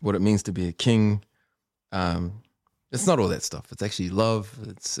is, what it means to be a king, it's not all that stuff. It's actually love.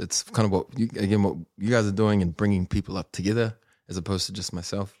 It's kind of what you guys are doing and bringing people up together as opposed to just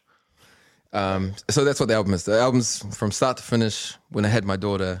myself. So that's what the album is. The album's from start to finish. When I had my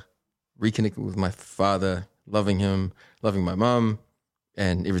daughter, reconnected with my father, loving him, loving my mom,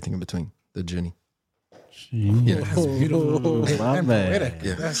 and everything in between. The journey. Yeah, That's beautiful. My man.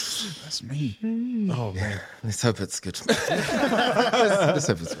 yeah. That's me. Oh man. Let's hope it's good. Let's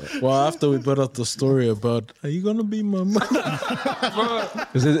hope it's good. Well, after we put out the story about, are you gonna be my mom?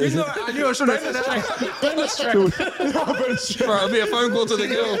 Is it, I knew I should have said that. Bro, it'll be a phone call to the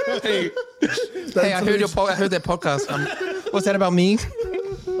girl. Hey, I heard that podcast. What's that about me?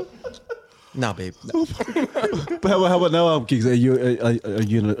 Nah, babe. No. but how about now, Gigs? Are you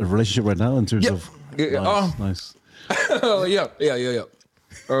in a relationship right now in terms Yep. of? Yeah, Nice. Oh, yeah.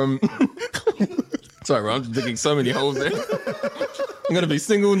 Sorry, bro. I'm just digging so many holes there. I'm gonna be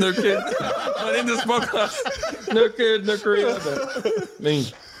single, no kid. But in this podcast, no kid, no career.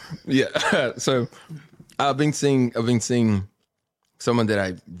 Yeah. So I've been seeing someone that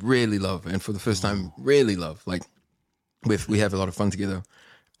I really love, and for the first time, really love. Like, we have a lot of fun together,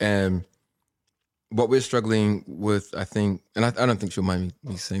 and what we're struggling with, I think, and I don't think she'll mind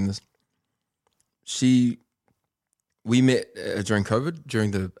me saying this. We met during COVID,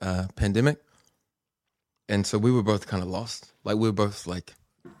 during the pandemic. And so we were both kind of lost. Like, we were both like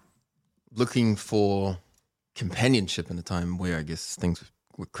looking for companionship in a time where I guess things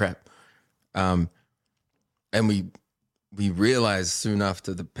were crap. And we realized soon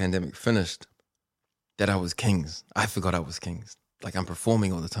after the pandemic finished that I was Kings. I forgot I was Kings. Like, I'm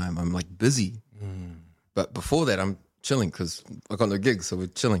performing all the time. I'm like busy. But before that, I'm chilling because I got no gigs, so we're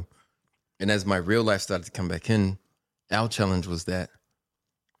chilling. And as my real life started to come back in, our challenge was that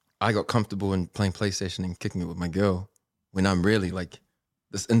I got comfortable in playing PlayStation and kicking it with my girl when I'm really like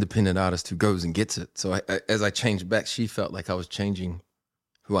this independent artist who goes and gets it. So as I changed back, she felt like I was changing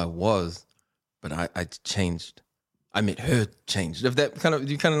who I was, but I changed. I met her changed. If that kind of,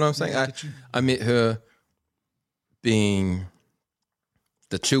 you kind of know what I'm saying? I met her being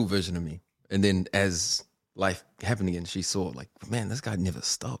the chill version of me. And then as life happened again, she saw like, man, this guy never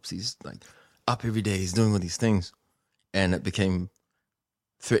stops. He's like up every day. He's doing all these things, and it became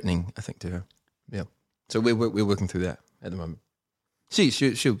threatening, I think, to her. Yeah. So we're working through that at the moment. She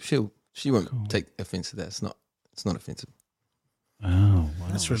won't take offense to that. It's not offensive. Oh, wow.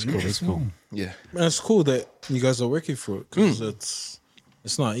 That's really cool. That's cool. Yeah. Man, it's cool that you guys are working for it because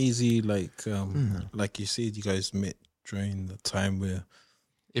it's not easy. Like like you said, you guys met during the time where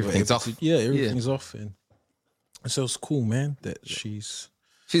Everything's off. Everything's off, and so it's cool, man. That she's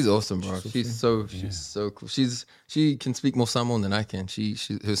awesome, bro. She's so cool. She can speak more Samoan than I can.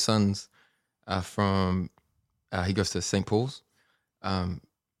 Her sons are from he goes to St. Paul's.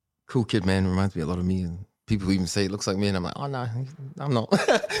 Cool kid, man. Reminds me a lot of me, and people even say it looks like me, and I'm like, oh no, I'm not.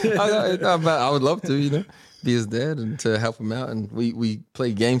 But I would love to, be his dad and to help him out, and we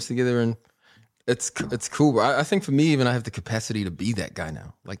play games together, and it's cool. Bro. I think for me, even I have the capacity to be that guy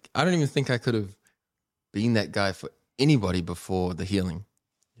now. Like I don't even think I could have been that guy for anybody before the healing.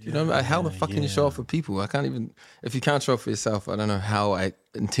 How the fuck can you show up for people? I can't even. If you can't show up for yourself, I don't know how I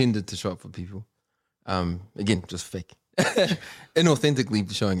intended to show up for people. Again, just fake.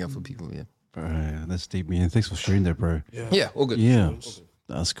 Inauthentically showing up for people, yeah. Bro, that's deep, man. Thanks for sharing that, bro. Yeah, all good. Yeah,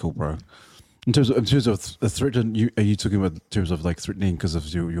 that's cool, bro. In terms of a threat, are you talking about in terms of like threatening because of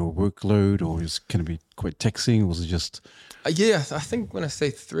your workload, or can it be quite taxing, or was it just? Yeah, I think when I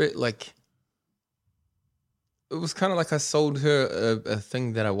say threat, like it was kind of like I sold her a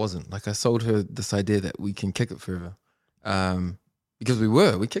thing that I wasn't. Like I sold her this idea that we can kick it further, because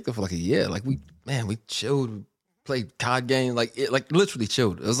we kicked it for like a year. Like we chilled. Played card game, like literally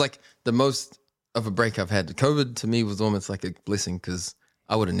chilled. It was like the most of a break I've had. COVID to me was almost like a blessing because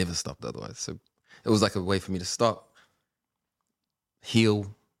I would have never stopped otherwise. So it was like a way for me to stop,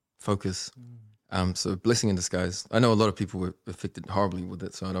 heal, focus. So blessing in disguise. I know a lot of people were affected horribly with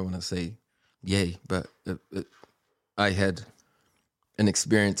it, so I don't want to say yay, but I had an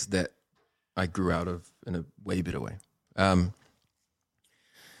experience that I grew out of in a way better way.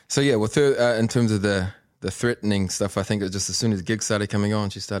 So yeah, with her, in terms of the threatening stuff, I think it was just as soon as gigs started coming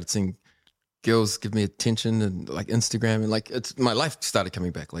on, she started seeing girls give me attention and like Instagram, and like my life started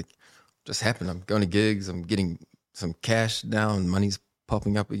coming back. Like just happened. I'm going to gigs, I'm getting some cash now, and money's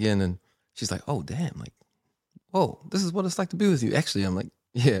popping up again. And she's like, "Oh damn, like, whoa, this is what it's like to be with you." Actually, I'm like,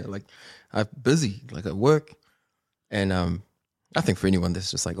 yeah, like I'm busy, like at work, and I think for anyone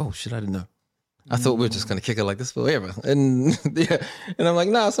that's just like, "Oh shit, I didn't know." I thought we were just gonna kick it like this forever, and and I'm like,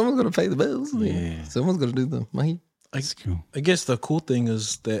 nah, someone's gonna pay the bills. Yeah. Someone's gonna do the money. That's cool. I guess the cool thing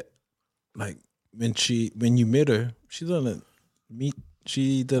is that, like, when you met her, she didn't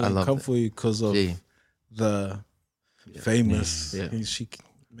come for you because of the famous. Yeah. She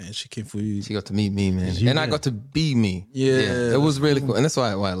came for you. She got to meet me, man, and I got to be me. Yeah, it was really cool, and that's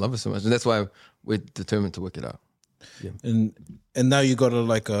why I love her so much, and that's why we're determined to work it out. Yeah, and now you got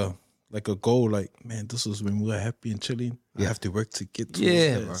a goal, like, man, this was when we were happy and chilling. I have to work to get to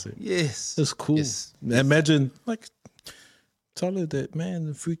that. Bro. So yes. That's cool. Yes. Imagine, like, tell her that, man,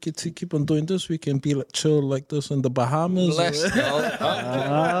 if we get to keep on doing this, we can be like chill like this in the Bahamas. Let's go.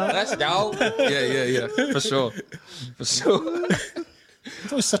 Let's go. Yeah. For sure. It's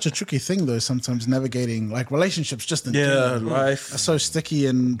always such a tricky thing, though, sometimes navigating, like, relationships just in general life are so sticky,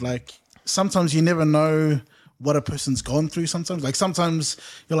 and, like, sometimes you never know what a person's gone through sometimes. Like, sometimes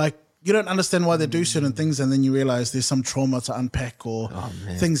you're like, you don't understand why they do certain things, and then you realize there's some trauma to unpack or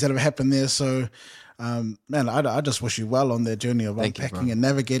things that have happened there. So, man, I just wish you well on that journey of unpacking and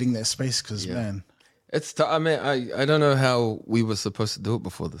navigating that space, because, man. It's I mean, I don't know how we were supposed to do it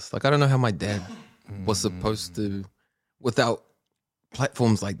before this. Like, I don't know how my dad was supposed to, without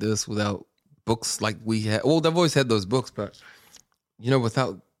platforms like this, without books like we had. Well, they've always had those books, but,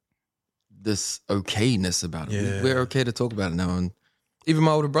 without this okayness about it. We're okay to talk about it now. And even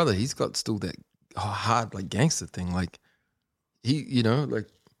my older brother, he's got still that hard, like, gangster thing. Like, he, like,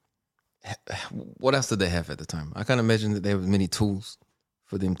 what else did they have at the time? I can't imagine that there were many tools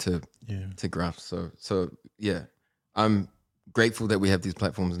for them to grasp. So yeah, I'm grateful that we have these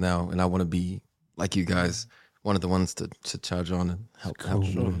platforms now, and I want to be, like you guys, one of the ones to charge on and help.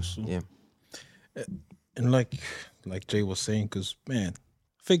 Cool. Yeah. And like Jay was saying, because, man,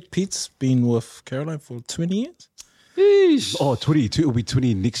 I think Pete's been with Caroline for 20 years. Eesh. Oh, 22. It'll be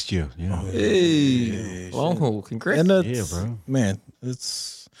 20 next year. Yeah. Hey. Long haul. Congrats. And bro. Man,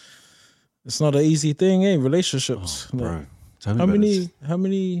 it's not an easy thing, relationships. Oh, bro. Like, how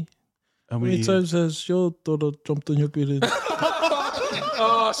many times has your daughter jumped on your bed?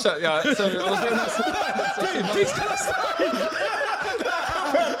 Oh, shut yeah. So it was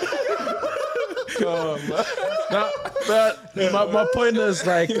But my point is,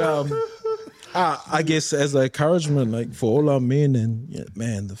 like, I guess as an encouragement, like for all our men, and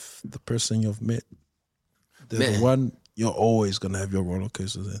man, the person you've met, the one you're always gonna have your roller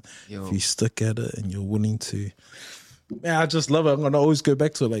coasters, and if you stick at it and you're willing to, man, I just love it. I'm gonna always go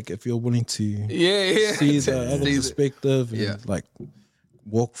back to it, like if you're willing to, see the other perspective, and like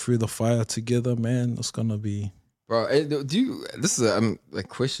walk through the fire together, man, it's gonna be. Bro, do you? This is a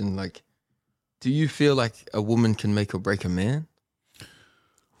question. Like, do you feel like a woman can make or break a man?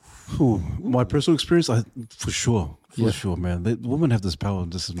 Ooh, my personal experience, for sure, man. Women have this power,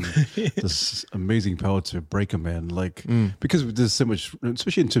 this amazing power to break a man. Like because there's so much,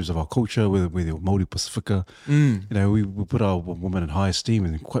 especially in terms of our culture, with the Māori Pacifica. You know, we put our women in high esteem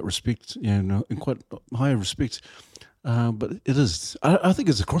and in quite respect. You know, in quite high respect. But it is. I think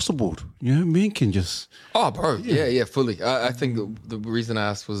it's across the board. You know, men can just. Oh, bro, yeah, fully. I think the reason I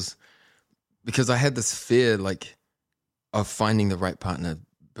asked was because I had this fear, like, of finding the right partner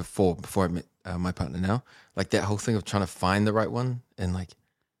before I met my partner now. Like that whole thing of trying to find the right one and like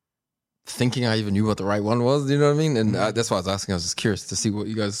thinking I even knew what the right one was. You know what I mean? And that's why I was asking. I was just curious to see what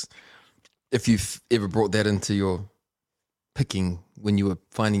you guys, if you've ever brought that into your picking when you were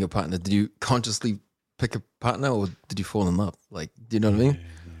finding a partner. Did you consciously pick a partner or did you fall in love? Like, do you know what I mean?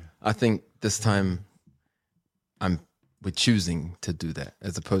 I think this time we're choosing to do that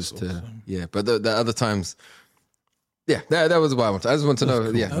as opposed to but the other times, that was what I wanted. I just want to know.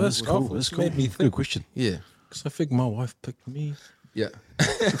 Cool. Yeah, that's cool. That's cool. Made me think. Good question. Yeah, because I think my wife picked me. Yeah.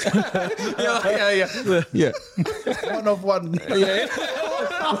 Yeah. One of one. Yeah.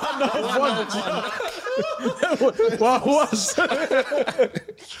 One of one. What was? That's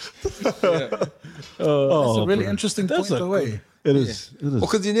a really interesting point the way. It is. It is. Well,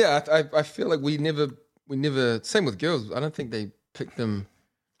 because I feel like we never. Same with girls. I don't think they pick them.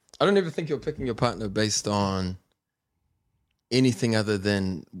 I don't ever think you're picking your partner based on anything other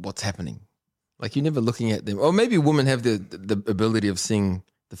than what's happening. Like you're never looking at them. Or maybe women have the ability of seeing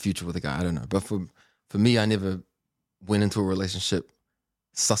the future with a guy. I don't know. But for me, I never went into a relationship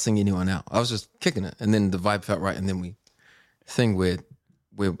sussing anyone out. I was just kicking it. And then the vibe felt right. And then where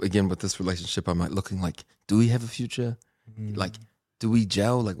again with this relationship, I'm like looking like, do we have a future? Like, do we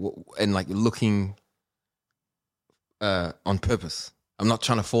gel? Like, and like looking on purpose. I'm not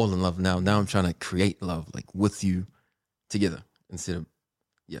trying to fall in love now. Now I'm trying to create love, like with you together instead of,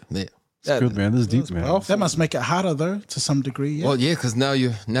 It's good, man. This is deep, man. That must make it harder, though, to some degree. Yeah. Well, yeah, because now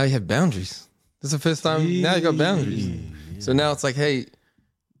you have boundaries. This is the first time. Now you got boundaries. So now it's like, hey,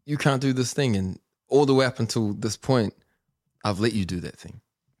 you can't do this thing, and all the way up until this point, I've let you do that thing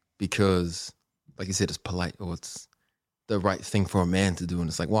because, like you said, it's polite or it's the right thing for a man to do. And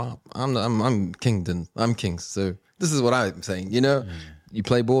it's like, wow, I'm king, then I'm king. So this is what I'm saying. You know, you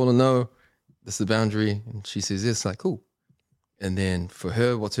play ball and no, this is the boundary, and she says yes. Like, cool. And then for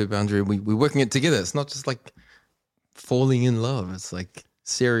her, what's her boundary? We're working it together. It's not just like falling in love. It's like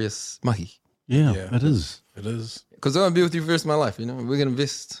serious mahi. Yeah, it is. It is. Because I want to be with you for the rest of my life. You know, we're going to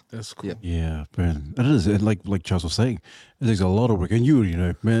invest. That's cool. Yeah, man. It is. And like Charles was saying, it takes a lot of work. And you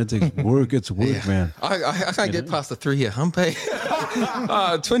know, man, it takes work. It's work, man. I can't get past the 3-year hump.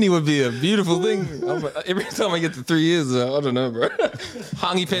 20 would be a beautiful thing. Every time I get to 3 years, I don't know, bro.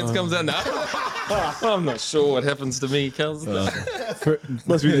 Hangi pants comes out now. I'm not sure what happens to me, Kels.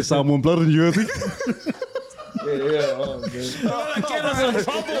 Must be there's someone blood in you, I think. Oh, man. Get us in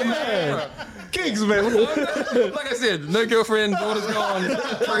trouble, man. Gigs, man. Like I said, no girlfriend, daughter's gone,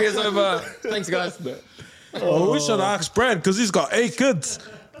 3 years over. Thanks, guys. Oh, we should ask Brad because he's got 8 kids.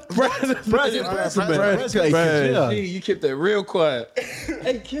 Brad's Gee, you kept that real quiet.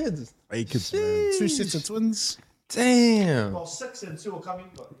 8 kids. 8 kids, man. 2 sets of twins. Damn. Well, 6 and 2 are coming,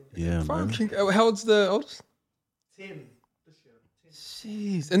 but Yeah, man. How old's the oldest? 10 this year. 10.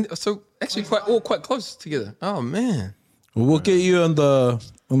 Jeez. And so actually quite close together. Oh, man. Well, we'll get you on the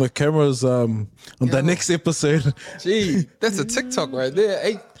cameras on the next episode. Gee, that's a TikTok right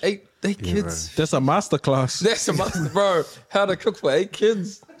there. Eight kids. That's a masterclass. That's a master, bro. How to cook for 8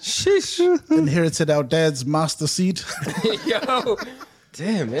 kids. Sheesh. Inherited our dad's master seed. Yo.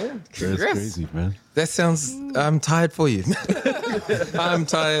 Damn, man. Congrats. That's crazy, man. That sounds, I'm tired for you. I'm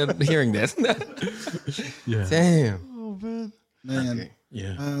tired hearing that. Yeah. Damn. Oh, man. Man. Okay.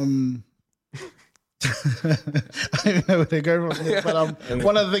 Yeah. I don't know where to go from here, but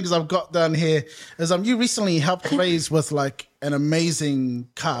one of the things I've got down here is you recently helped raise with like an amazing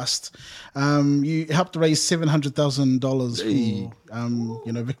cast. You helped raise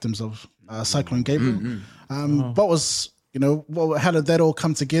 $700,000 for victims of Cyclone Gabriel. What was how did that all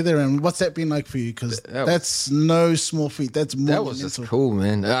come together, and what's that been like for you? Because that's no small feat. That's more. That was just cool,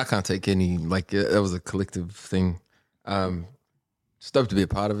 man. I can't take any that was a collective thing. stoked to be a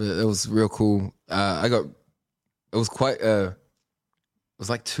part of it. It was real cool. It was quite, it was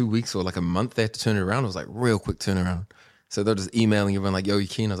like 2 weeks or like a month they had to turn it around. It was like real quick turnaround. So they're just emailing everyone like, yo, you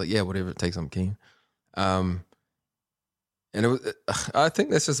keen? I was like, yeah, whatever it takes, I'm keen. And it was, I think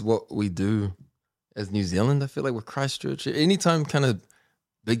that's just what we do as New Zealand. I feel like with Christchurch, anytime kind of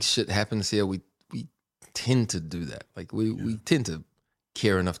big shit happens here, we tend to do that. Like we tend to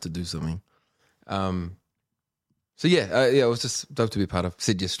care enough to do something. So yeah, it was just dope to be a part of.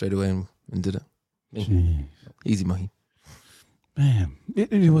 Said yes straight away and did it. Jeez. Easy mahi. Man,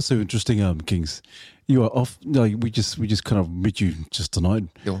 it was so interesting, Kings. You are off. No, we just kind of met you just tonight.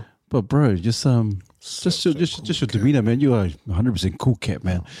 Yo. But bro, just your demeanor, man. You are 100% cool cat,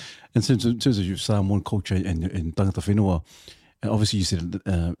 man. And in terms of your Samoan culture and tangata whenua, and obviously you said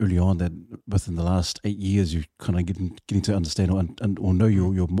early on that within the last 8 years you're kind of getting to understand or know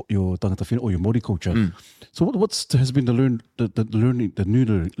your tangata whenua or your Māori culture. So what's has been the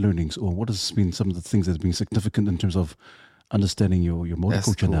new learnings, or what has been some of the things that's been significant in terms of understanding your Māori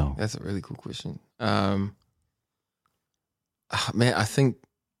culture cool. now? That's a really cool question. Man, I think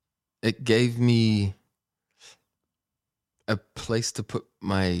it gave me a place to put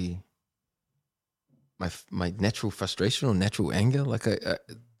my natural frustration or natural anger. Like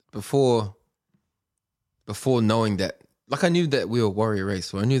before knowing that, like I knew that we were a warrior race,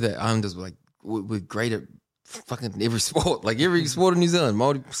 so I knew that Islanders were like we're great at fucking every sport, like every sport in New Zealand,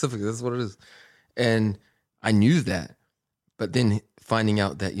 Māori Pacific. That's what it is, and I knew that. But then finding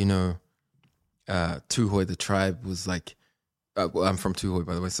out that Tuhoi, the tribe, was like, well, I'm from Tuhoi,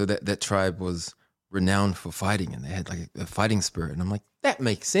 by the way, so that tribe was renowned for fighting, and they had like a fighting spirit, and I'm like, that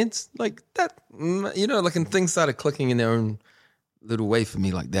makes sense, like that, like, and things started clicking in their own little way for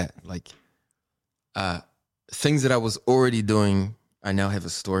me, like that, like things that I was already doing, I now have a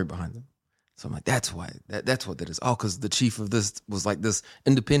story behind them. So I'm like, that's why, that's what that is. Oh, because the chief of this was like this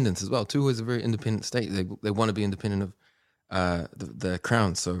independence as well. Tuhoi is a very independent state. They want to be independent of the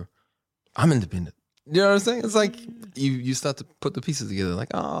crown, so I'm independent. You know what I'm saying? It's like you start to put the pieces together. Like,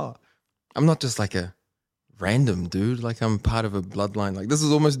 oh, I'm not just like a random dude. Like I'm part of a bloodline. Like this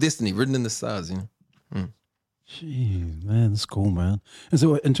is almost destiny written in the stars. Jeez, man, that's cool, man. And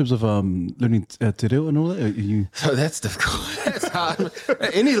so, in terms of learning te reo and all that, you So that's difficult. That's hard.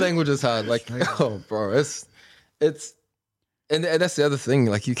 Any language is hard. Like, oh, bro, it's and that's the other thing.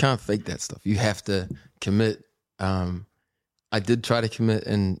 Like, you can't fake that stuff. You have to commit. I did try to commit,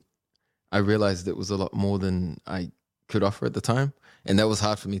 and I realized it was a lot more than I could offer at the time. And that was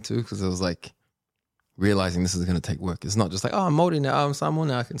hard for me too, because it was like realizing this is going to take work. It's not just like, oh, I'm Māori now, I'm Samoan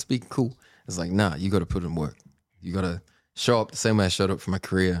now, I can speak cool. It's like, nah, you got to put in work. You got to show up the same way I showed up for my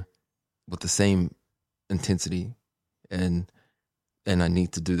career, with the same intensity, and I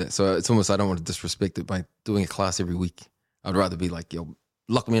need to do that. So it's almost, I don't want to disrespect it by doing a class every week. I'd rather be like, yo,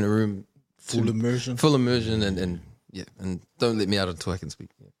 lock me in a room, Full immersion. and yeah, and don't let me out until I can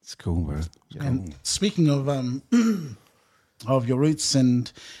speak. Yeah. it's cool, bro. And speaking of of your roots and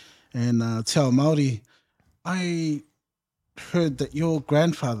Te Ao Māori, I heard that your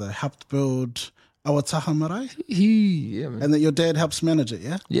grandfather helped build Awataha Marae, Yeah, man. and that your dad helps manage it.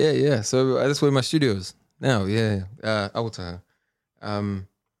 Yeah. Yeah. So that's where my studio is now. Yeah, Awataha.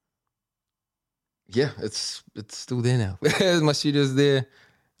 Yeah, it's still there now. My studio's there.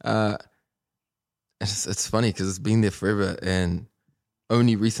 It's funny because it's been there forever, and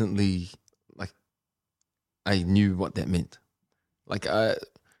only recently, like, I knew what that meant. Like, how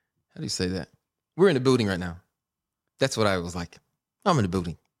do you say that? We're in a building right now. That's what I was like. I'm in a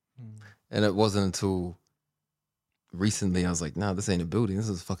building. And it wasn't until recently I was like, nah, this ain't a building. This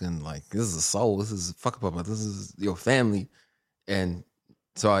is fucking like, this is a soul. This is fuck papa. This is your family. And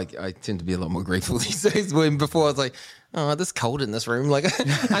so I tend to be a lot more grateful these days. When before I was like, oh, this cold in this room. Like,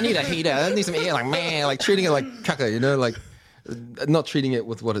 I need a heater. I need some air. Like, man, like treating it like caca, like not treating it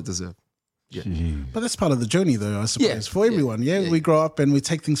with what it deserved. Yeah. But that's part of the journey, though, I suppose, Yeah, for everyone. Yeah, we grow up and we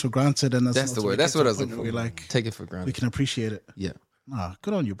take things for granted, and That's the word. That's what I was looking for. We like, take it for granted. we can appreciate it. Yeah. Ah,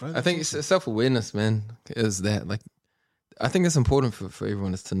 good on you, bro. I think it's self-awareness, man, is that. Like, I think it's important for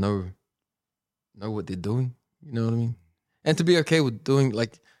everyone is to know what they're doing. You know what I mean? And to be okay with doing,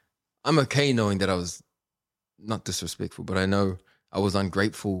 like, I'm okay knowing that I was not disrespectful, but I know I was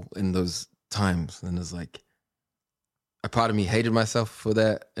ungrateful in those times. And it's like, a part of me hated myself for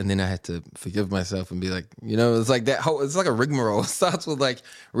that. And then I had to forgive myself and be like, it's like that whole, it's like a rigmarole. It starts with like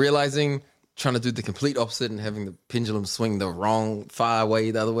realizing, trying to do the complete opposite and having the pendulum swing the wrong, far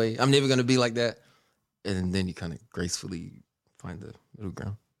away, the other way. I'm never going to be like that. And then you kind of gracefully find the middle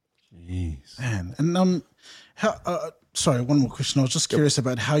ground. Jeez. Man, and sorry, one more question. I was just curious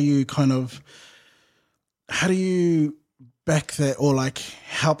about how do you back that, or like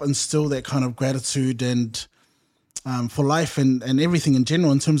help instill that kind of gratitude and for life and everything in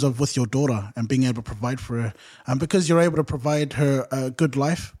general in terms of with your daughter and being able to provide for her, because you're able to provide her a good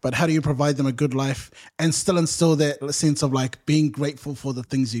life, but how do you provide them a good life and still instill that sense of like being grateful for the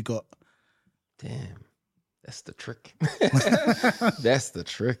things you got? Damn, that's the trick. That's the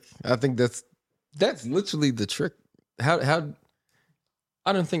trick. I think that's literally the trick. How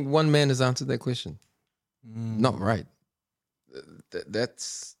I don't think one man has answered that question. Not right.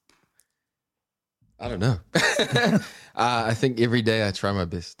 That's, I don't know. I think every day I try my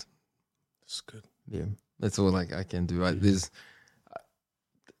best. That's good. Yeah, that's all like I can do.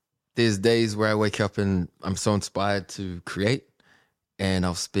 There's days where I wake up and I'm so inspired to create, and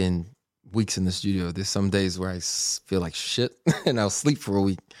I'll spend weeks in the studio. There's some days where I feel like shit, and I'll sleep for a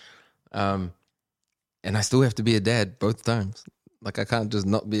week. And I still have to be a dad both times. Like I can't just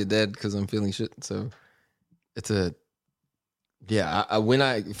not be a dad because I'm feeling shit. So it's I when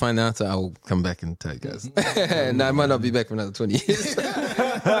I find the answer, I'll come back and tell you guys. And I might not be back for another 20 years.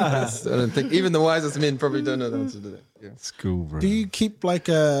 I don't think even the wisest men probably don't know the answer to that. Yeah. It's cool, bro. Do you keep like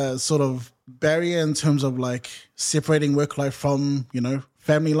a sort of barrier in terms of like separating work life from,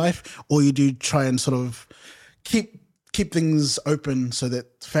 family life, or you do try and sort of keep things open so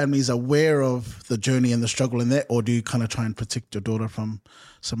that families are aware of the journey and the struggle in that, or do you kind of try and protect your daughter from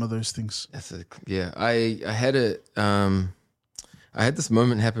some of those things? I had this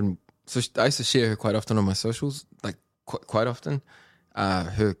moment happen. So I used to share her quite often on my socials, like quite often.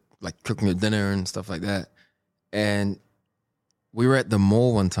 Her like cooking her dinner and stuff like that. And we were at the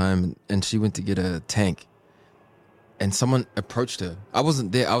mall one time, and she went to get a tank, and someone approached her. I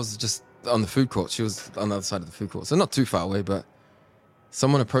wasn't there. I was just on the food court. She was on the other side of the food court, so not too far away. But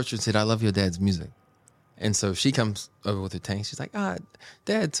someone approached her and said, "I love your dad's music." And so she comes over with her tank. She's like,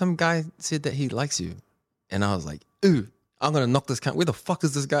 Dad, some guy said that he likes you. And I was like, ooh, I'm going to knock this cunt. Where the fuck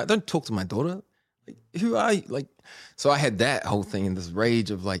is this guy? Don't talk to my daughter. Like, who are you? Like, so I had that whole thing in this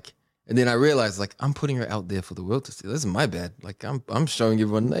rage of like, and then I realized like, I'm putting her out there for the world to see. This is my bad. Like I'm showing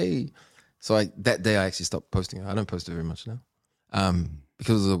everyone, hey. So that day I actually stopped posting her. I don't post her very much now.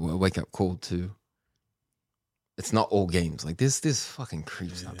 Because of a wake up call to, it's not all games. Like there's fucking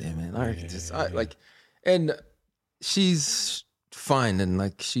creeps out there, man. And she's fine, and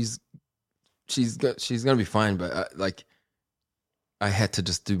like she's gonna be fine. But I had to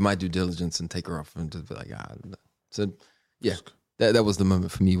just do my due diligence and take her off and just be like, So yeah, that was the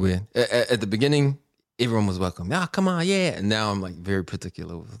moment for me where at the beginning everyone was welcome. Come on, yeah. And now I'm like very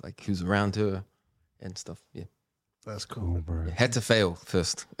particular with like who's around her and stuff. Yeah, that's cool, bro. Yeah, had to fail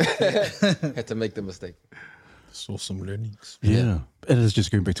first. Had to make the mistake. Saw some learnings. Yeah. And it's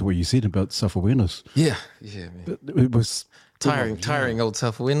just going back to what you said about self-awareness. Yeah, man. But it was tiring old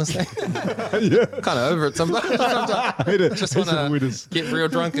self-awareness. Yeah. Kind of over it sometimes. I hate it. Just want to get real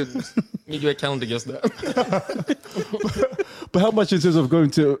drunk and need your calendar just that. But how much in terms of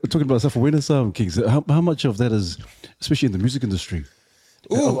talking about self-awareness, Kings, how much of that is, especially in the music industry?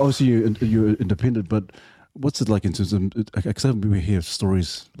 Ooh. Obviously you're independent, but what's it like in terms of, because we hear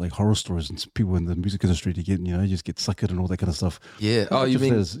stories, like horror stories, and people in the music industry to get, just get suckered and all that kind of stuff. Yeah. How much You of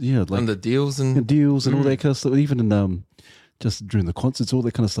mean that is, like on the deals and all that kind of stuff, even in just during the concerts, all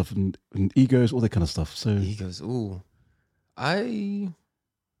that kind of stuff, and egos, all that kind of stuff. So egos. Ooh, I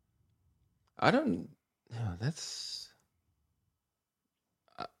don't. No, that's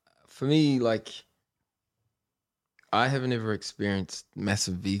for me. Like, I haven't ever experienced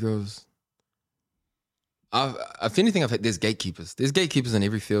massive egos. If anything, there's gatekeepers. There's gatekeepers in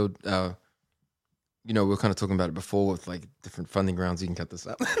every field. We were kind of talking about it before with like different funding rounds. You can cut this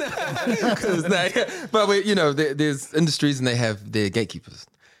up. But there's industries and they have their gatekeepers.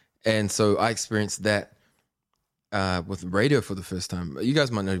 And so I experienced that with radio for the first time. You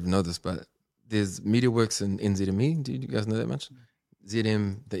guys might not even know this, but there's MediaWorks and NZME. Do you guys know that much?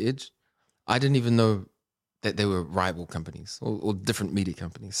 ZM, The Edge. I didn't even know that they were rival companies or different media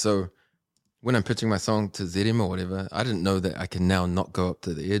companies. So when I'm pitching my song to ZM or whatever, I didn't know that I can now not go up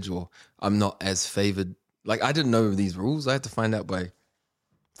to the Edge, or I'm not as favored. Like, I didn't know these rules. I had to find out by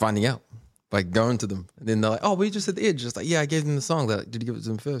finding out, by going to them. And then they're like, oh, we just at the Edge. It's like, yeah, I gave them the song. They're like, did you give it to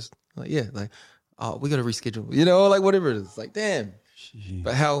them first? I'm like, yeah. Like, oh, we got to reschedule. Like whatever it is. Like, damn. Jeez.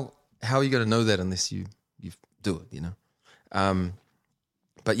 But how are you going to know that unless you do it,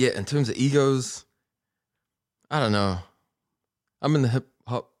 But yeah, in terms of egos, I don't know. I'm in the hip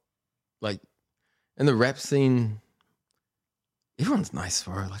hop, like, in the rap scene, everyone's nice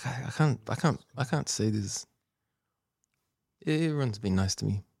for her. Like I can't say this. Everyone's been nice to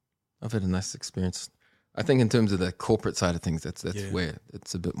me. I've had a nice experience. I think in terms of the corporate side of things, that's where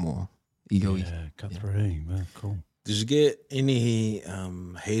it's a bit more ego-y. Yeah, cutthroat, man, cool. Did you get any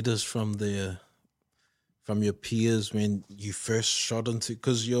haters from your peers when you first shot into?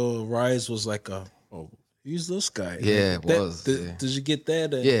 Because your rise was like who's this guy? Yeah, Like, it was. Did you get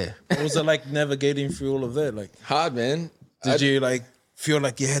that? And Yeah. what was it like navigating through all of that? Like, Hard, man. did you like feel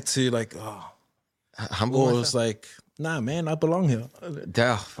like you had to like, Humble or it myself? was like, nah, man, I belong here.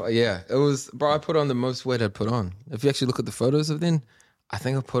 Yeah, it was, bro. I put on the most weight I'd put on. If you actually look at the photos of then, I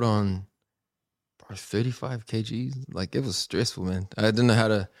think I put on, bro, 35 kgs. Like, it was stressful, man. I didn't know how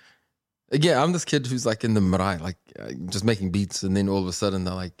to. Again, I'm this kid who's like in the marae, like just making beats, and then all of a sudden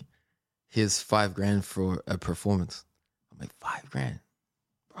they're like, "Here's $5,000 for a performance." I'm like, $5,000.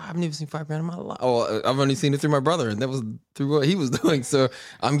 Bro, I've never seen $5,000 in my life. Oh, I've only seen it through my brother, and that was through what he was doing. So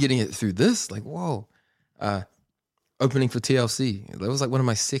I'm getting it through this. Like, whoa. Opening for TLC. That was like one of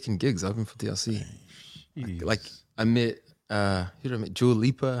my second gigs. I opened for TLC. Like I met who did I meet? Dua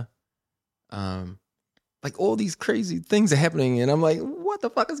Lipa. Like all these crazy things are happening, and I'm like, what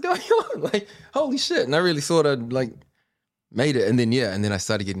the fuck is going on? Like, holy shit. And I really thought I'd like made it. And then I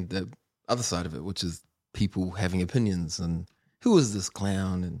started getting the other side of it, which is people having opinions and who is this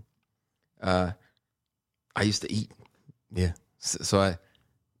clown? And I used to eat. Yeah. So I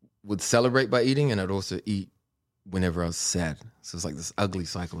would celebrate by eating, and I'd also eat whenever I was sad. So it's like this ugly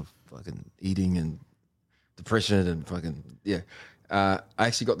cycle of fucking eating and depression and fucking, yeah. I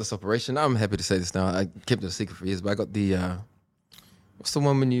actually got this operation. I'm happy to say this now. I kept it a secret for years, but I got the, what's the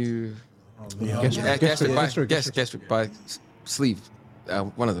one when you, gastric by sleeve,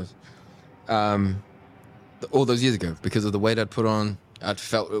 one of those. All those years ago, because of the weight I'd put on, I'd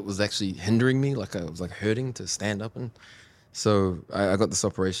felt it was actually hindering me, like I was like hurting to stand up. And so I got this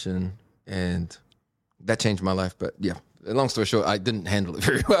operation, and that changed my life. But yeah, long story short, I didn't handle it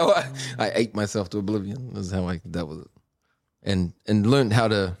very well. I ate myself to oblivion. That's how I dealt with it. And learned how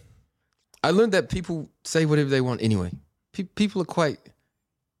to, I learned that people say whatever they want anyway. People are quite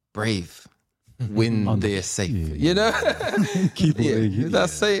brave when they're safe, you know? I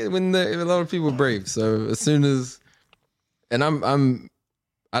say it when a lot of people are brave. So as soon as, and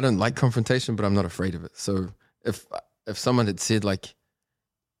I don't like confrontation, but I'm not afraid of it. So if someone had said like,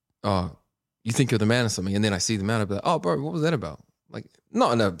 oh, you think you're the man or something, and then I see them out, I'd be like, oh, bro, what was that about? Like,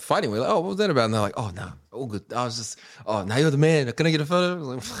 not in a fighting way. Like, oh, what was that about? And they're like, oh, no, all good. I was just, oh, now you're the man. Can I get a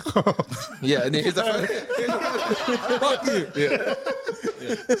photo? I was like, yeah, and then here's a photo. Fuck you. Yeah.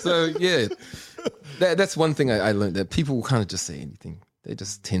 So, yeah, that's one thing I learned, that people will kind of just say anything. They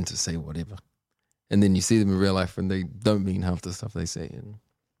just tend to say whatever. And then you see them in real life, and they don't mean half the stuff they say. And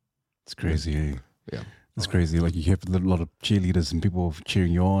it's crazy, eh? Yeah. It's crazy. Like you have a lot of cheerleaders and people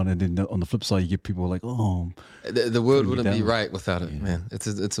cheering you on, and then on the flip side, you get people like, "Oh, the world wouldn't be right without it, man."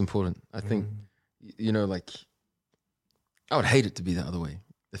 It's important. I think, you know, like I would hate it to be the other way.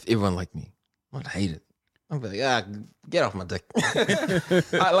 If everyone liked me, I'd hate it. I'd be like, get off my dick.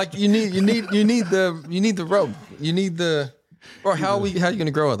 Like you need the rope. You need the, or how are you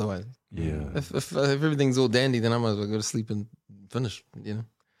gonna grow otherwise? Yeah. If everything's all dandy, then I might as well go to sleep and finish. You know,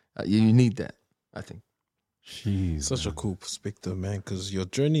 you need that. I think. Jeez, Such a cool perspective, man, because your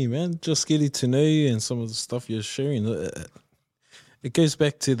journey, man, just getting to know you and some of the stuff you're sharing, it goes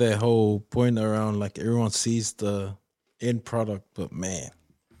back to that whole point around like everyone sees the end product, but man,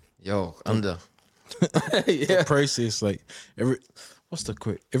 under the process, like what's the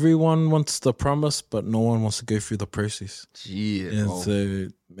quote? Everyone wants the promise, but no one wants to go through the process. Yeah. And so,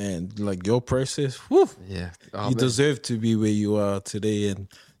 man, like your process, whew, yeah, you deserve to be where you are today, and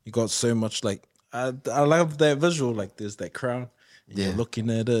you got so much like. I love that visual. Like there's that crown. You're looking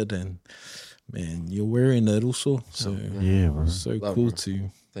at it, and man, you're wearing it also. So yeah, bro. So Love, cool bro.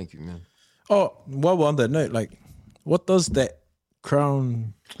 too. Thank you, man. Oh, while we're on that note, like, what does that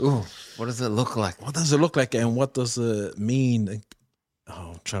crown? Ooh, what does it look like? What does it look like, and what does it mean?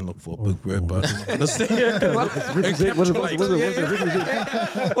 Oh, I'm trying to look for a big word, but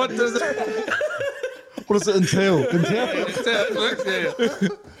What does it entail?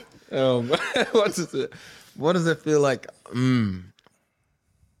 What does it feel like?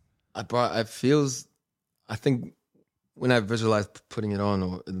 I think when I visualize putting it on,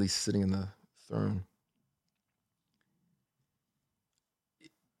 or at least sitting in the throne,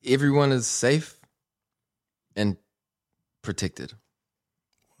 everyone is safe and protected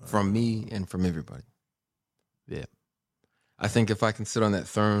from me and from everybody. Yeah. I think if I can sit on that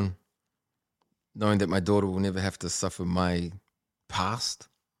throne, knowing that my daughter will never have to suffer my past,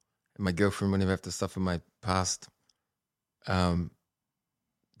 and my girlfriend will never have to suffer my past, then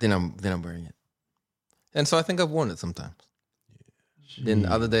I'm wearing it. And so I think I've worn it sometimes. Then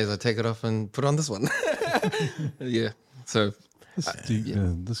other days I take it off and put on this one. Yeah. So That's deep,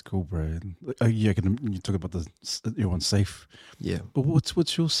 man. That's cool, bro. You talk about you're unsafe. Yeah. But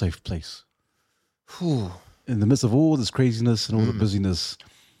what's your safe place? Whew. In the midst of all this craziness and all the busyness,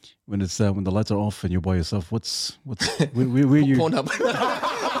 when it's when the lights are off and you're by yourself, what's where you? Pornhub.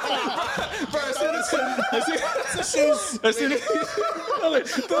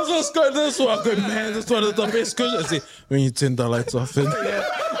 That's what I go, man. That's one of the best questions. I say, when you turn the lights off. And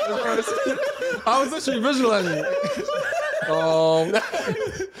I was literally visualizing. Oh,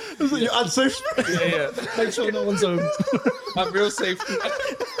 You're unsafe. yeah. Make sure no one's home. I'm real safe.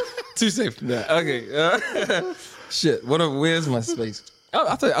 Too safe. No. Okay. Shit. Where's my space?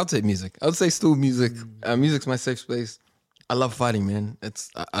 I'll take music. I would say still music. Music's my safe space. I love fighting, man.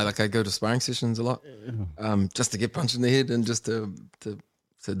 I go to sparring sessions a lot, just to get punched in the head and just to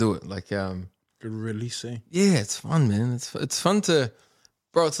do it. Like, good release, eh? yeah, it's fun, man. It's fun to,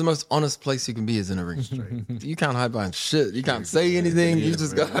 bro. It's the most honest place you can be is in a ring. You can't hide behind shit. You can't say anything. You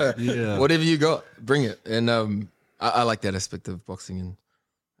just got whatever you got, bring it. And I like that aspect of boxing.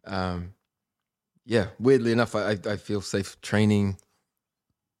 And yeah, weirdly enough, I feel safe training.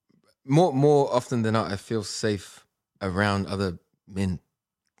 More often than not, I feel safe around other men,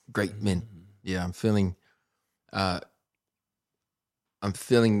 great men. Yeah, I'm feeling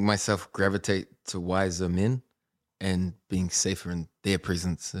myself gravitate to wiser men and being safer in their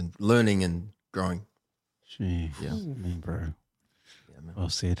presence and learning and growing. Gee, Yeah. bro. Yeah, man. Well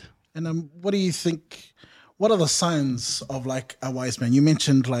said. And what do you think? What are the signs of like a wise man? You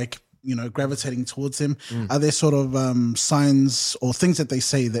mentioned like gravitating towards him. Are there sort of signs or things that they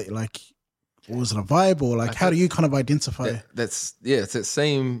say that like, was it a vibe or like how do you kind of identify? It's that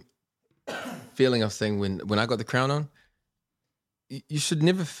same feeling I was saying when I got the crown on. You should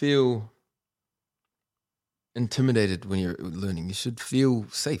never feel intimidated when you're learning. You should feel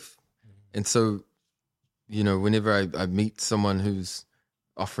safe. And so, whenever I meet someone who's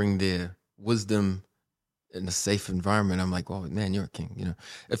offering their wisdom in a safe environment, I'm like, oh man, you're a king.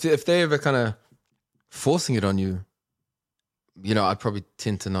 If they ever kind of forcing it on you, I probably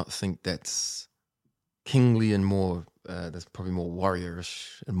tend to not think that's kingly and more. That's probably more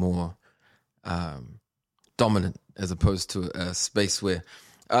warriorish and more dominant, as opposed to a space where,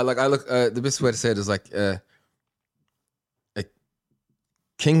 the best way to say it is like a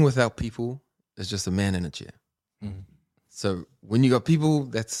king without people is just a man in a chair. Mhm. So when you got people,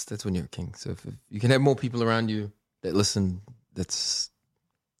 that's when you're a king. So if you can have more people around you that listen,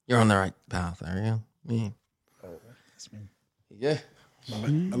 you're on the right path. There you go. Yeah. I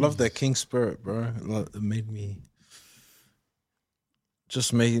love that king spirit, bro. It made me.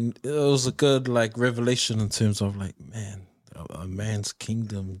 It was a good like revelation in terms of like, man, a man's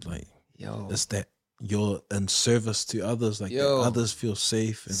kingdom, like, is that you're in service to others, like that others feel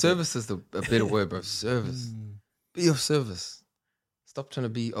safe. And service is a better word, bro. Service. Be of service. Stop trying to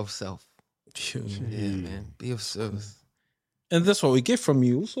be of self. Sure. Yeah, man. Be of service. And that's what we get from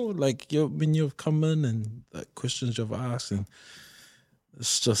you also, like when you've come in and like, questions you've asked, and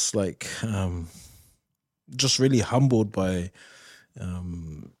it's just like just really humbled by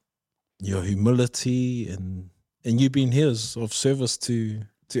your humility and you being here is of service to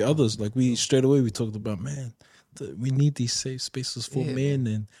others. Like we straight away we talked about, man, we need these safe spaces for men,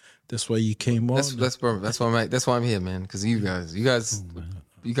 and that's why you came on. That's why I'm here, man. Because you guys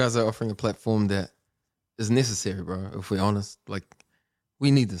are offering a platform that is necessary, bro. If we're honest, like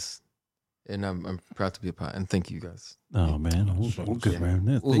we need this, and I'm proud to be a part. And thank you guys. Oh man, all good, man.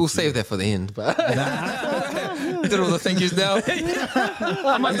 Yeah, We'll save that for the end, but did all the thank yous now.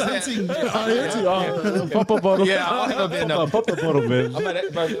 I might just Pop a bottle. Yeah, I'll have a bit now. Pop a bottle, man. I'm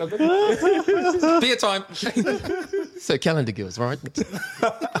at beer time. So calendar girls, right?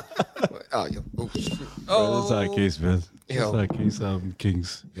 Oh, yo. That's our case, man. That's Yo. our case,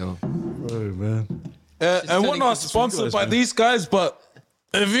 Kings. Yo. Oh man. And we're not sponsored by these guys, but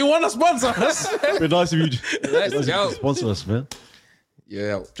if you want to sponsor us, It'd be nice if you Let's go. sponsor us, man.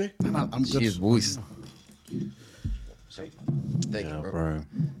 Yeah. I'm good. Cheers, boys. Thank you, Yeah, bro. bro.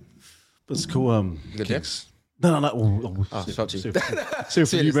 But it's cool. You good there? No. shot you. Same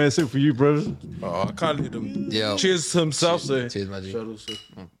for you, man. Same for you, bro. oh, I can't leave them. Yo. Cheers to himself, so. Cheers, my G.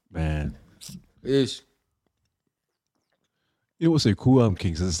 Man. Ish. You know what's so cool,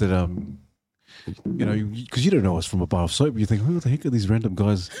 Kings, is that because you don't know us from a bar of soap, you think, who the heck are these random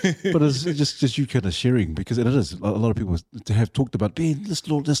guys? But it's just you kind of sharing, because it is a lot of people to have talked about, man, let's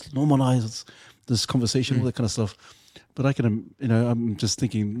normalize this conversation, all that kind of stuff. But I can, I'm just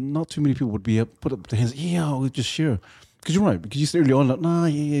thinking, not too many people would be put up their hands. Yeah, I'll just share. Because you're right. Because you said early on, like, nah,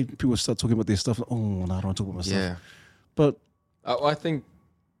 yeah. People start talking about their stuff. Oh, no, I don't want to talk about my stuff. Yeah. But I think.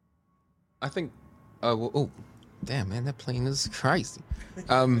 Damn, man, that plane is crazy.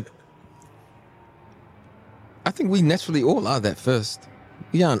 I think we naturally all are that first.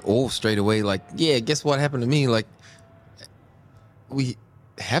 We aren't all straight away like, yeah, guess what happened to me? Like, we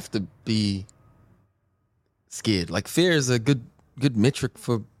have to be scared. Like, fear is a good metric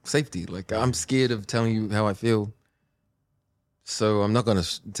for safety. Like, I'm scared of telling you how I feel, so I'm not gonna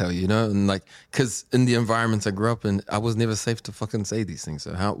tell you, you know. And like, because in the environments I grew up in, I was never safe to fucking say these things.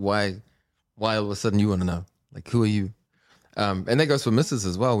 So why all of a sudden you want to know? Like, who are you? And that goes for misses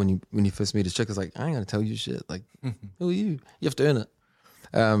as well. When you first meet a chick, it's like, I ain't gonna tell you shit. Like, who are you? You have to earn it.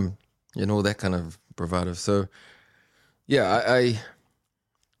 And all that kind of bravado. So yeah,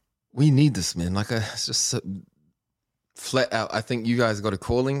 we need this, man. Like, it's just so flat out. I think you guys got a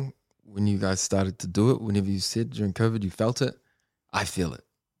calling when you guys started to do it. Whenever you said during COVID, you felt it. I feel it.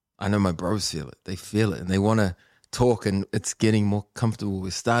 I know my bros feel it. They feel it, and they want to talk, and it's getting more comfortable.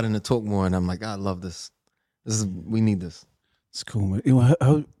 We're starting to talk more, and I'm like, I love this. We need this. It's cool, man. You know,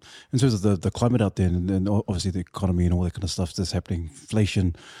 how in terms of the climate out there, and obviously the economy and all that kind of stuff that's happening,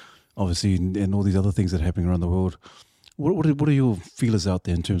 inflation, obviously, and all these other things that are happening around the world. What are your feelers out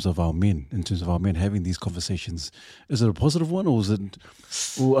there in terms of our men? In terms of our men having these conversations, is it a positive one, or is it?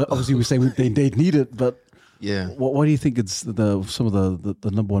 Well, obviously, we say they need it, but yeah, why do you think it's some of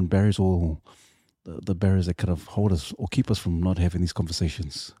the number one barriers, or the barriers that kind of hold us or keep us from not having these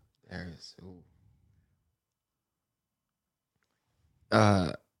conversations? Barriers.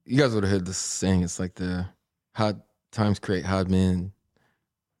 You guys would have heard this saying. It's like the hard times create hard men.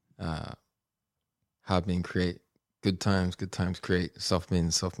 Hard men create good times create soft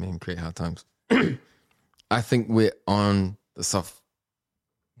men create hard times. I think we're on the soft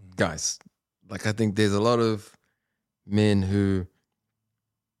guys. Like, I think there's a lot of men who,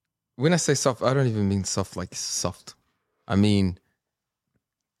 when I say soft, I don't even mean soft like soft. I mean,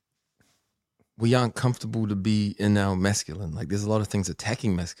 we aren't comfortable to be in our masculine. Like, there's a lot of things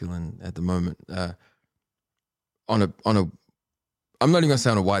attacking masculine at the moment. On a, I'm not even gonna say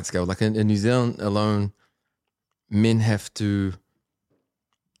on a wide scale. Like in New Zealand alone, men have to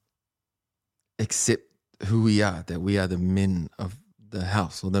accept who we are, that we are the men of the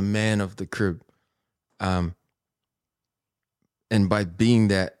house or the man of the crib. And by being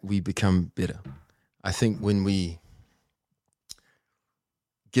that, we become better. I think when we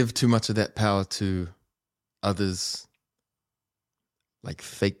give too much of that power to others, like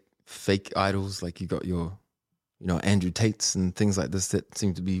fake idols, like you got your, Andrew Tates and things like this that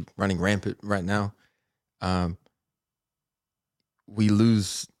seem to be running rampant right now. We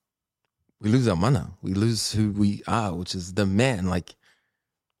lose our mana. We lose who we are, which is the man. Like,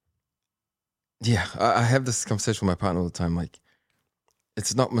 yeah, I have this conversation with my partner all the time. Like,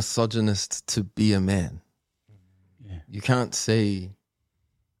 it's not misogynist to be a man. Yeah. You can't say,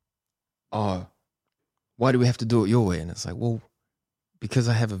 oh, why do we have to do it your way? And it's like, well, because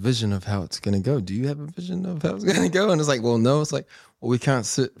I have a vision of how it's going to go. Do you have a vision of how it's going to go? And it's like, well, no. It's like, well, we can't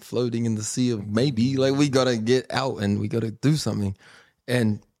sit floating in the sea of maybe. Like, we got to get out and we got to do something.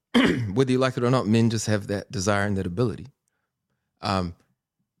 And whether you like it or not, men just have that desire and that ability.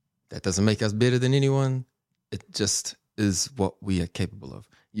 That doesn't make us better than anyone. It just is what we are capable of.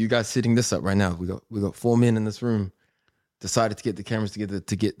 You guys sitting this up right now. We got 4 men in this room. Decided to get the cameras together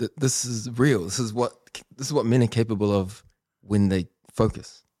to get this is real. This is what men are capable of when they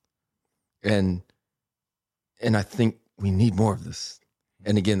focus. And I think we need more of this.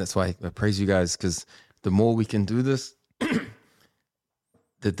 And again, that's why I praise you guys, because the more we can do this,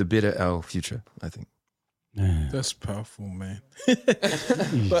 the better our future, I think. Yeah. That's powerful, man.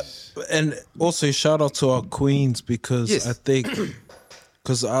 And also shout out to our queens, because Yes. I think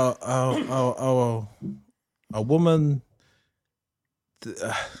because our woman,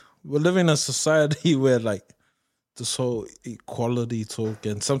 we're living in a society where like this whole equality talk,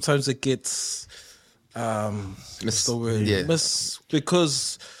 and sometimes it gets what's the word? Yeah.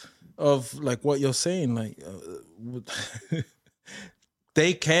 Because of like what you're saying, like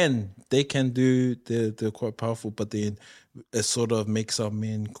they can do, they're quite powerful, but then it sort of makes our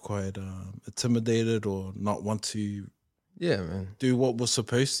men quite intimidated or not want to do what we're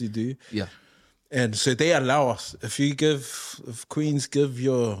supposed to do. Yeah. And so they allow us. If queens give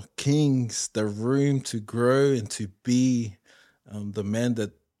your kings the room to grow and to be the man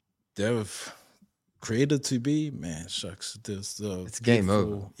that they've created to be, man, shucks. It's game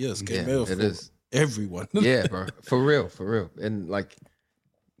over. Yeah, it's game over. It is. Everyone. Yeah, bro. For real. And like,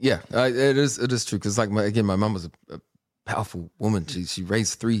 yeah, it is true. Because like, my mom was a powerful woman. She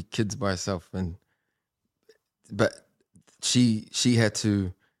raised 3 kids by herself, but she had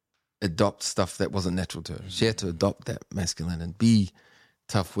to adopt stuff that wasn't natural to her. She had to adopt that masculine and be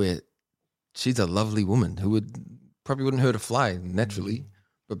tough, where she's a lovely woman who probably wouldn't hurt a fly naturally,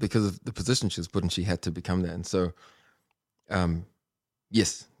 but because of the position she was put in, she had to become that. And so,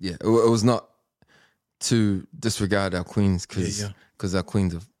 yes, yeah, it was not to disregard our queens because our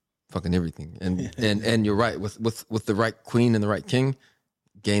queens are fucking everything. And you're right, with the right queen and the right king,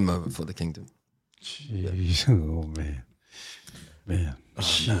 game over for the kingdom. Jeez. Oh man. Man.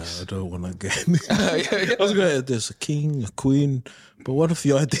 No, I don't want to get. I was going to add there's a king, a queen, but what if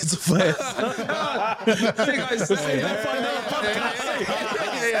you identify as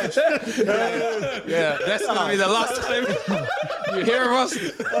Yeah, that's gonna be the last time you hear of us.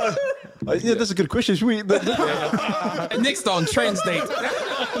 Yeah, that's a good question. Should we? And next on Transdate.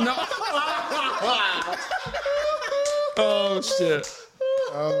 No. Oh shit.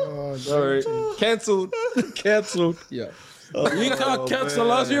 Oh, Sorry. Cancelled. Yeah. You can't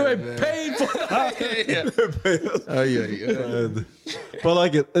cancel us. You ain't paid for that. Oh yeah. But I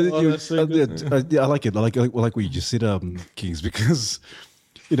like it. that's so good. I like it. I like what you just said, Kings, because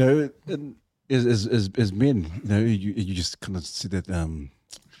you know, as men, you know, you just kind of see that you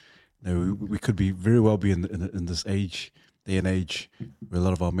know, we could be very well be in this day and age where a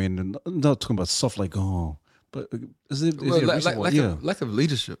lot of our men, and I'm not talking about soft like but is there a reason why? Lack of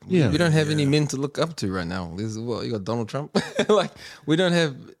leadership. Yeah. We don't have any men to look up to right now. This is what you got, Donald Trump. Like we don't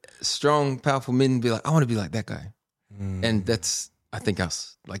have strong, powerful men be like, I want to be like that guy. And that's, I think,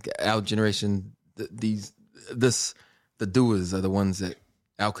 us. Like our generation, the doers are the ones that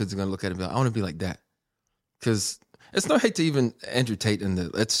our kids are going to look at and be like, I want to be like that. Because it's no hate to even Andrew Tate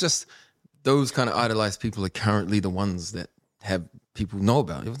it's just those kind of idolized people are currently the ones that have people know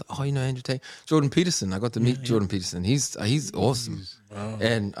about. It was like, oh, you know Andrew Tate, Jordan Peterson. I got to meet Jordan Peterson. He's awesome,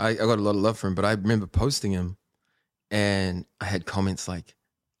 and I got a lot of love for him. But I remember posting him, and I had comments like,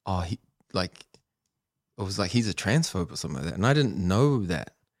 oh, it was like he's a transphobe or something like that, and I didn't know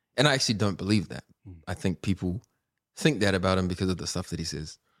that, and I actually don't believe that. I think people think that about him because of the stuff that he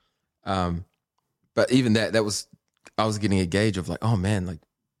says. But even that was, I was getting a gauge of like, oh man, like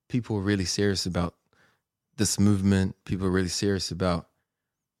people are really serious about this movement. People are really serious about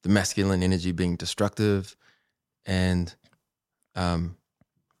the masculine energy being destructive. And I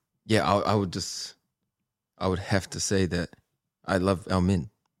would have to say that I love our men.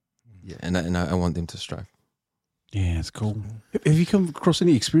 Yeah, and I want them to strive. Yeah, it's cool. Have you come across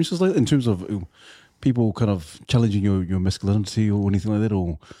any experiences like that in terms of people kind of challenging your masculinity or anything like that,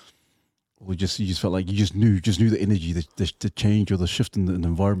 or you just felt like you just knew the energy, the change or the shift in the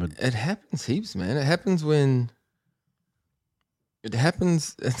environment? It happens heaps, man. It happens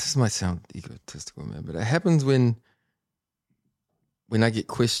this might sound egotistical, man, but it happens when I get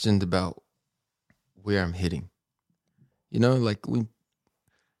questioned about where I'm heading. You know, like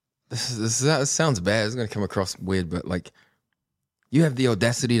this sounds bad. It's going to come across weird, but like you have the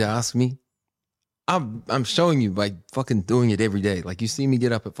audacity to ask me. I'm showing you by fucking doing it every day. Like you see me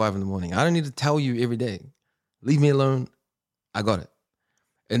get up at 5 a.m. I don't need to tell you every day. Leave me alone. I got it.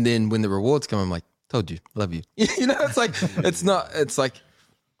 And then when the rewards come, I'm like, told you, love you. You know, it's like,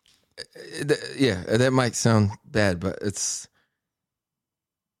 that might sound bad, but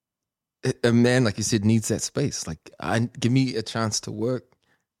a man, like you said, needs that space. Like give me a chance to work.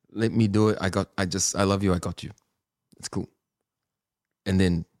 Let me do it. I love you. I got you. It's cool. And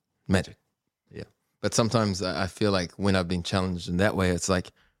then magic. But sometimes I feel like when I've been challenged in that way, it's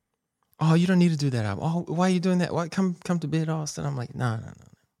like, oh, you don't need to do that. Oh, why are you doing that? Why come to bed, Austin? I'm like, no.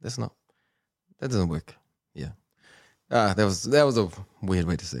 That doesn't work. Yeah. That was a weird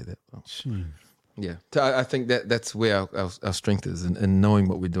way to say that. Yeah. I think that's where our strength is in knowing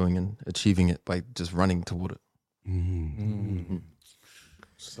what we're doing and achieving it by just running toward it. Mm-hmm.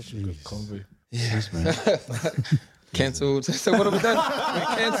 Such a good convo. Yes, man. Cancelled. So what have we done? We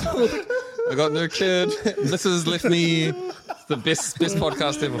cancelled. I got no kid. This has left me the best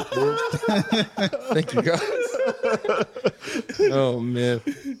podcast ever. Thank you, guys. Oh man,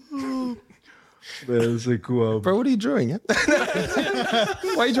 That's so cool. bro, what are you drawing?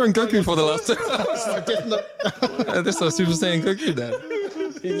 Why are you drawing Goku for the last 2 hours? That's not Super Saiyan Goku, Dad.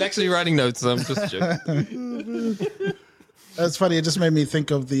 He's actually writing notes. So I'm just joking. It's funny. It just made me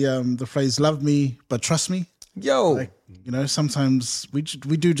think of the phrase "love me but trust me." Yo, Like, you know, sometimes we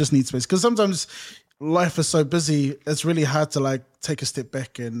do just need space, because sometimes life is so busy. It's really hard to like take a step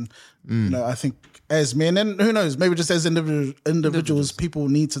back, and you know, I think as men, and who knows, maybe just as individuals, people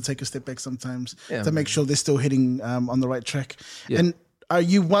need to take a step back sometimes to make sure they're still heading on the right track. Yeah. And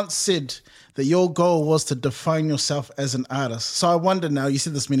you once said that your goal was to define yourself as an artist. So I wonder now, you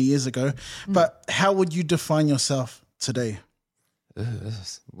said this many years ago, but how would you define yourself today?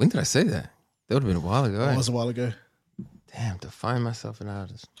 when did I say that? That would have been a while ago. It was a while ago. Damn, define myself an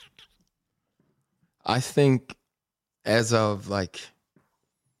artist. I think as of like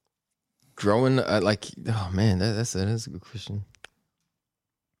growing, oh man, that's a good question.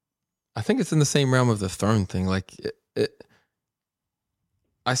 I think it's in the same realm of the throne thing. Like,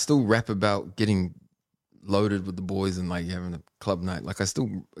 I still rap about getting loaded with the boys and like having a club night. Like,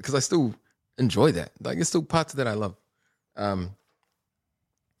 because I still enjoy that. Like, it's still parts of that I love.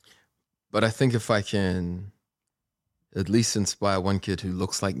 But I think if I can at least inspire one kid who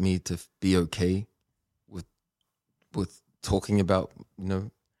looks like me to be okay with talking about,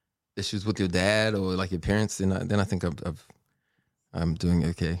 issues with your dad or like your parents, then I think I'm doing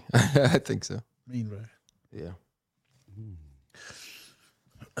okay. I think so. Mean, bro. Yeah.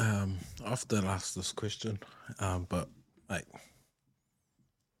 I often ask this question, but like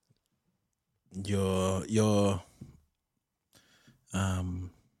your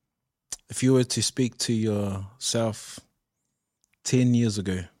if you were to speak to yourself 10 years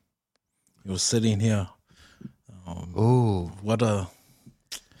ago, you were sitting here. What are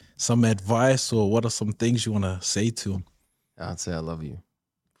some advice or what are some things you want to say to him? I'd say I love you.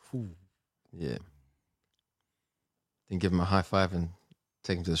 Yeah. Then give him a high five and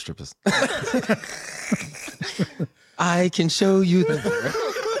take him to the strippers. I can show you the.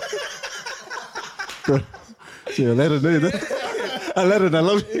 See, I let her know that. I let her. I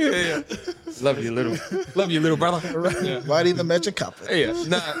love you. Yeah. Love you, little brother. Yeah. Riding the magic carpet. Yeah.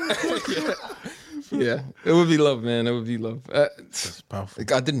 Nah. Yeah. It would be love, man. It would be love. That's powerful.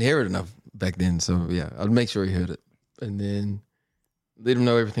 I didn't hear it enough back then, so yeah, I'd make sure he heard it, and then let him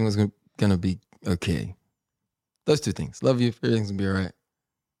know everything was gonna be okay. Those two things. Love you. Everything's gonna be all right.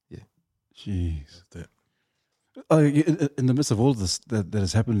 Yeah. Jeez. In the midst of all this that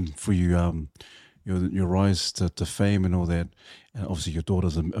has happened for you, your rise to fame and all that, and obviously your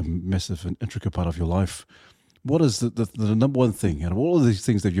daughter's a massive and intricate part of your life. What is the number one thing out of all of these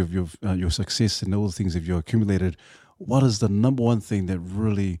things that you've your success and all the things that you've accumulated? What is the number one thing that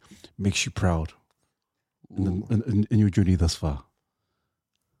really makes you proud in your journey thus far?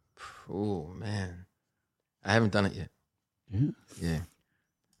 Oh man, I haven't done it yet. Yeah.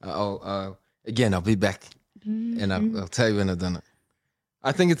 Again, I'll be back, and I'll tell you when I've done it.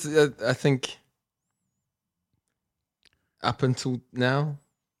 I think it's. I think up until now,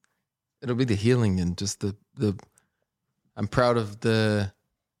 it'll be the healing and just the. I'm proud of the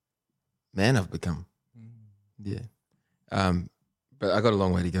man I've become. Yeah. But I got a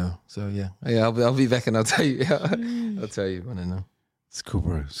long way to go. So yeah. I'll be back and I'll tell you. I'll tell you when I know. It's cool,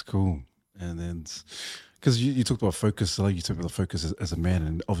 bro. It's cool. And then, because you talked about focus, like you talked about the focus as a man,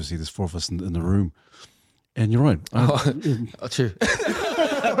 and obviously there's four of us in the room. And you're right. True.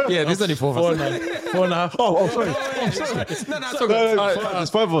 Yeah, there's only four of us. 4.5. Oh, sorry. No, There's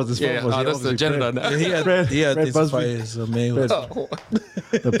five of us. There's five of us. that's the gender. He identifies as a male.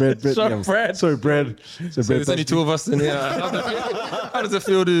 Brad. Sorry, Brad. So there's only two of us in here. How does it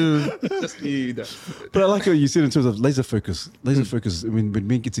feel to just be that? But I like what you said in terms of laser focus. Laser focus. I mean, when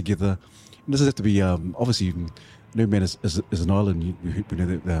men get together, it doesn't have to be, obviously, no man is an island, we know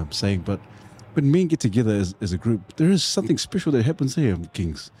that saying, but when men get together as a group, there is something special that happens here,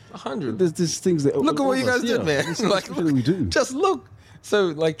 Kings. 100. There's things that look at what you guys did, man. Like, look what we do. Just look. So,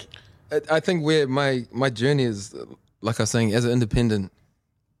 like, I think where my journey is, like I was saying, as an independent,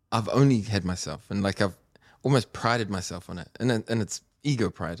 I've only had myself, and like I've almost prided myself on it, and it's ego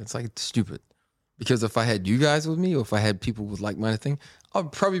pride. It's like it's stupid, because if I had you guys with me, or if I had people with like-minded thing,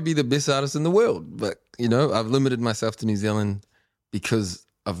 I'd probably be the best artist in the world. But I've limited myself to New Zealand because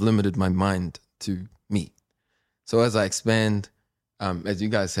I've limited my mind to me. So as I expand, as you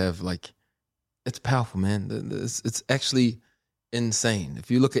guys have, like, it's powerful, man. It's actually insane. If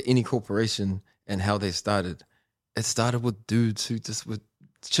you look at any corporation and how they started, it started with dudes who just were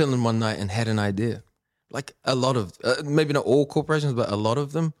chilling one night and had an idea. Like a lot of, maybe not all corporations, but a lot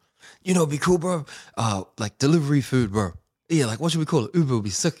of them, it'd be cool, bro. Like delivery food, bro. Yeah, like what should we call it? Uber would be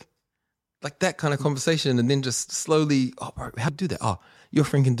sick. Like that kind of conversation, and then just slowly, bro, how do that? Oh, your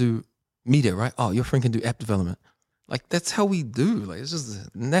friend can do media, right? Oh, your friend can do app development. Like that's how we do. Like it's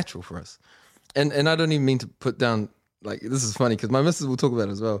just natural for us. And I don't even mean to put down, like, this is funny because my missus will talk about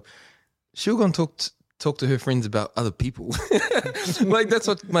it as well. She'll go and talk to her friends about other people. Like that's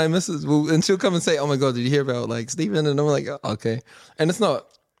what my missus will, and she'll come and say, "Oh my God, did you hear about like Stephen?" And I'm like, oh, okay. And it's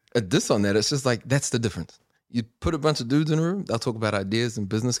not a diss on that. It's just like that's the difference. You put a bunch of dudes in a room, they'll talk about ideas and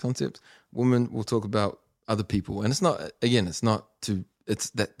business concepts. Women will talk about other people, and it's not. Again, it's not to. It's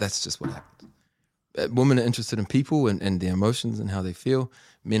that's just what happens. Women are interested in people and their emotions and how they feel.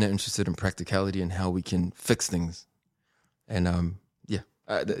 Men are interested in practicality and how we can fix things. And yeah.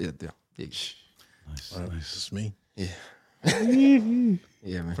 Nice. This is me. Yeah.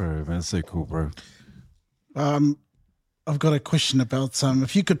 Yeah, man. Bro, man, that's so cool, bro. I've got a question about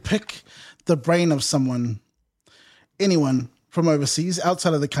if you could pick the brain of anyone from overseas,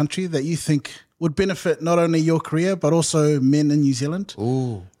 outside of the country, that you think would benefit not only your career but also men in New Zealand.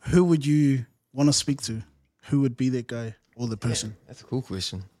 Ooh, Who would you want to speak to? Who would be that guy or the person? that's a cool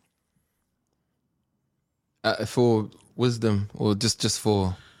question. For wisdom, or just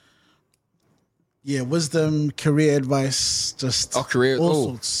for Yeah, wisdom, career advice, just career, all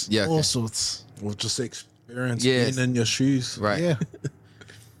sorts. yeah, all okay. sorts. Or just experience Yes. being in your shoes. right. Yeah.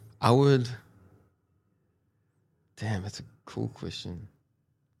 I would. Damn, that's a cool question.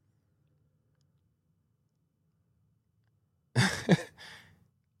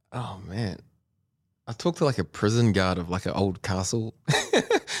 Oh man, I talked to like a prison guard of like an old castle,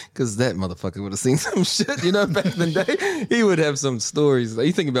 because that motherfucker would have seen some shit, you know, back in the day. He would have some stories. Like,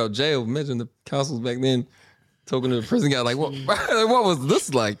 you think about jail? Imagine the castles back then. Talking to the prison guy, like what? What was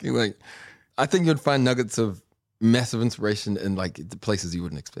this like? Like, I think you'd find nuggets of massive inspiration in like the places you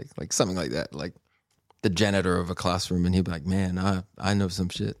wouldn't expect, like something like that, like the janitor of a classroom, and he'd be like, "Man, I know some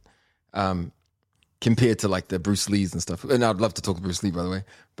shit." Compared to like the Bruce Lees and stuff, and I'd love to talk to Bruce Lee, by the way.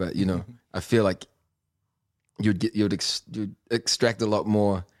 But you know, I feel like you'd extract a lot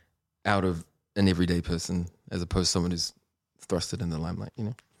more out of an everyday person as opposed to someone who's thrusted in the limelight. You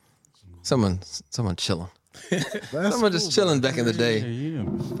know, someone chilling, someone just chilling back in the day. Yeah.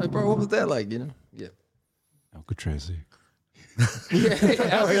 Like, bro, what was that like? You know, yeah. Alcatraz.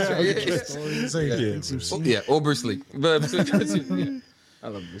 Yeah, or Bruce Lee. But yeah. I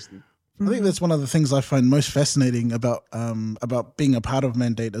love Bruce Lee. I think that's one of the things I find most fascinating about being a part of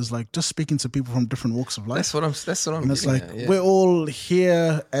Mandate is like just speaking to people from different walks of life. That's what I'm. And it's getting like at, yeah. we're all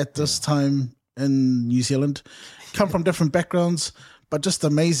here at this time in New Zealand, come from different backgrounds, but just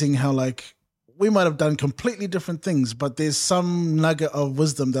amazing how like we might have done completely different things, but there's some nugget of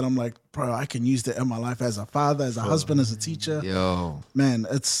wisdom that I'm like, bro, I can use that in my life as a father, as a husband, as a teacher. Yo, Man,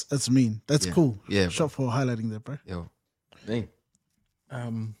 it's mean. That's Yeah. cool. Yeah, Shot for highlighting that, bro. yo, dang.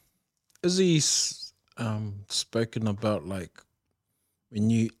 Izzy's spoken about like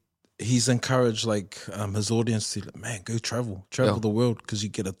when he's encouraged like his audience to man go travel Yeah. the world because you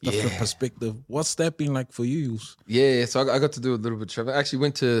get a different Yeah. perspective. What's that been like for you? Yeah, so I got to do a little bit of travel. I actually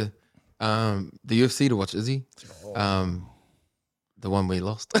went to the UFC to watch Izzy. The one we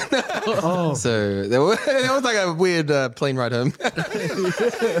lost. So there was like a weird plane ride home.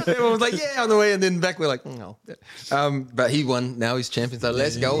 Everyone was like, yeah, on the way, and then back we're like, no. But he won. Now he's champion. So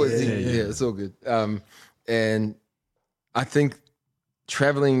let's go. Yeah, it's all good. And I think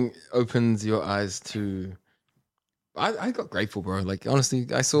traveling opens your eyes to. I got grateful, bro. Like honestly,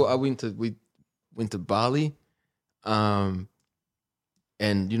 we went to Bali.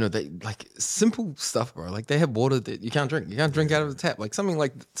 And you know, they like simple stuff, bro. Like they have water that you can't drink. You can't drink out of the tap. Like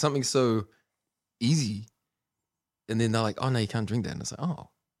something so easy. And then they're like, oh no, you can't drink that. And it's like, oh.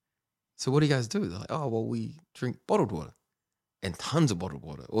 So what do you guys do? They're like, oh well, we drink bottled water. And tons of bottled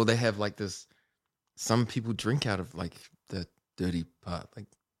water. Or they have like this, some people drink out of like the dirty part.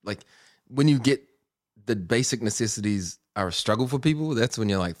 Like when you get the basic necessities are a struggle for people, that's when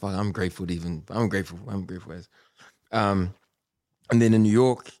you're like, fuck, I'm grateful. As and then in New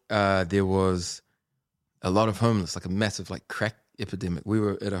York, there was a lot of homeless, like a massive like crack epidemic. We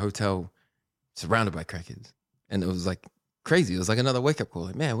were at a hotel surrounded by crackheads, and it was like crazy. It was like another wake up call.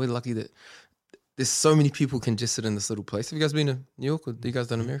 Like, man, we're lucky that there's so many people can just sit in this little place. Have you guys been to New York, or you guys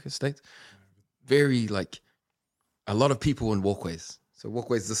done America, States? Very like a lot of people in walkways. So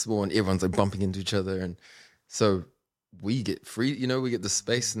walkways this small, and everyone's like bumping into each other, and so we get free. You know, we get the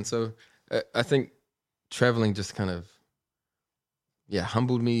space, and so I think traveling just kind of. Yeah,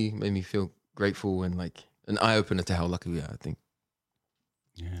 humbled me, made me feel grateful, and like an eye opener to how lucky we are. I think.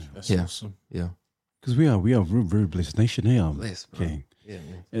 Yeah. That's Yeah. awesome. Yeah, Because we are a very, very blessed nation here. blessed, bro. King. Yeah,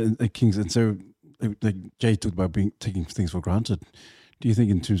 man. And Kings, and so like Jay talked about taking things for granted. Do you think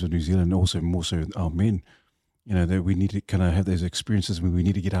in terms of New Zealand, also more so our men, you know, that we need to kind of have those experiences where we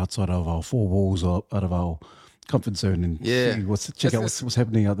need to get outside of our four walls or out of our comfort zone and Yeah. see check out what's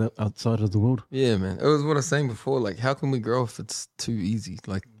happening outside of the world? Yeah, man. It was what I was saying before. Like, how can we grow if it's too easy?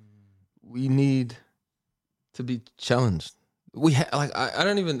 Like, we need to be challenged. I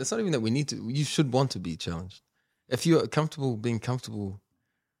don't even. It's not even that we need to. You should want to be challenged. If you're comfortable being comfortable,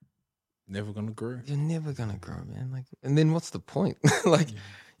 Never gonna grow. you're never gonna grow, man. Like, and then what's the point? Like,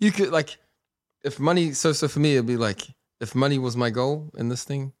 you could like, if money. So for me, it'd be like, if money was my goal in this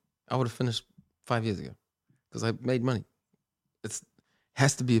thing, I would have finished 5 years ago because I made money. It's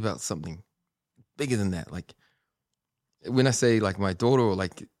has to be about something bigger than that. Like, when I say like my daughter, or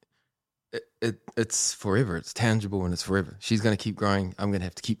like, it's forever. It's tangible and it's forever. She's gonna keep growing. I'm gonna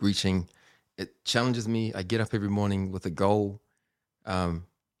have to keep reaching, It challenges me. I get up every morning with a goal. I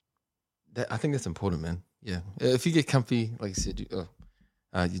think that's important, man. Yeah. If you get comfy, like I said,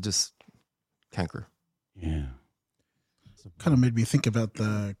 you just can't grow. Yeah. Kind of made me think about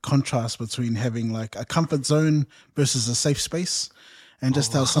the contrast between having like a comfort zone versus a safe space. And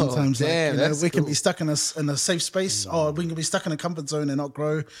just how sometimes damn, that's we can cool. be stuck in a safe space, or we can be stuck in a comfort zone and not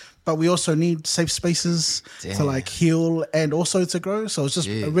grow. But we also need safe spaces to like heal and also to grow. So it's just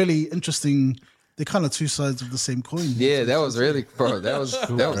a really interesting. They're kind of two sides of the same coin. Yeah, that was really, bro. That was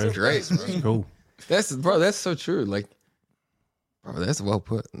great, bro. That's cool. That's so true. Like, bro, that's well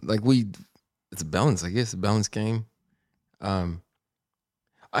put. Like it's a balance, I guess, a balance game. I'm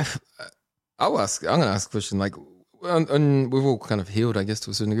gonna ask a question. Like, and we've all kind of healed, I guess,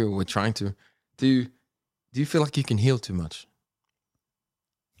 to a certain degree. We're trying to. Do you feel like you can heal too much?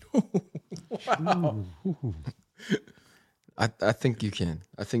 Wow. I think you can.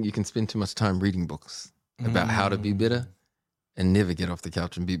 I think you can spend too much time reading books about how to be better and never get off the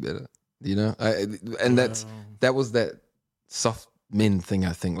couch and be better. You know? That was that soft men thing,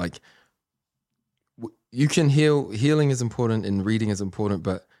 I think. Like, you can heal. Healing is important and reading is important,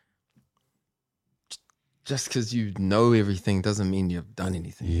 but just because you know everything doesn't mean you've done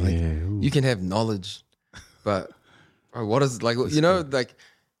anything. Yeah. Like, you can have knowledge, but bro, what is, like, you know, like,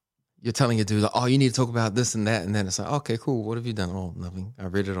 you're telling a dude, like, oh, you need to talk about this and that, and then it's like, okay, cool. What have you done? Oh, nothing. I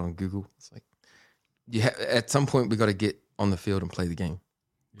read it on Google. It's like, at some point we got to get on the field and play the game.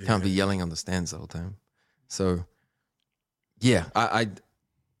 You can't be yelling on the stands the whole time. So, yeah,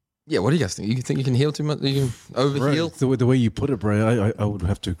 yeah. What do you guys think? You think you can heal too much? You can over heal? Right. The way you put it, bro, I would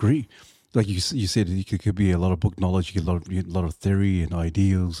have to agree. Like you said, it could be a lot of book knowledge, you get a lot of theory and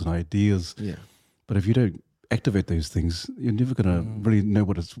ideals. Yeah. But if you don't activate those things, you're never gonna really know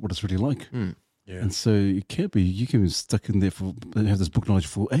what it's really like. Yeah. And so you can be stuck in there and have this book knowledge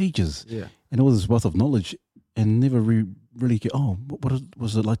for ages, Yeah. and all this wealth of knowledge, and never really get, oh, what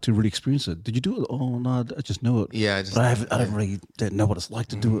was it like to really experience it? Did you do it? Oh no, I just know it. Yeah. But I don't really know what it's like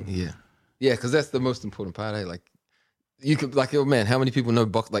to do it. Yeah. Yeah, because that's the most important part. Eh? Like, you could, like, oh man, how many people know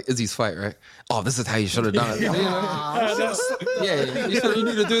like Izzy's fight, right? Oh, this is how you should have done it. You know? You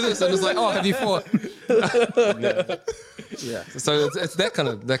need to do this, and it's like, oh, have you fought? yeah. So it's that kind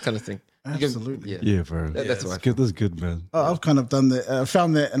of thing. You can- Absolutely. Yeah, bro. That's why. Good. That's good, man. I've kind of done that. I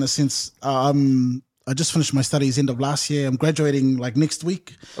found that in a sense. I just finished my studies end of last year. I'm graduating like next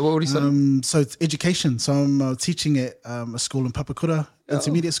week. What would you say? So it's education. So I'm teaching at a school in Papakura,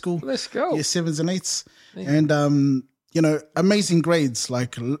 intermediate school. Let's go. Year 7s and 8s. And, you know, amazing grades,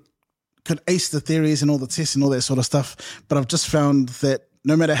 like could ace the theories and all the tests and all that sort of stuff. But I've just found that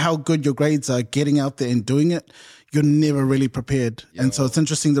no matter how good your grades are, getting out there and doing it, you're never really prepared. And so it's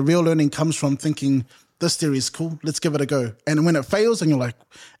interesting. The real learning comes from thinking, this theory is cool, let's give it a go. And when it fails and you're like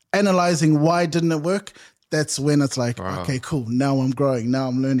analyzing why didn't it work, that's when it's like, okay, cool, now I'm growing, now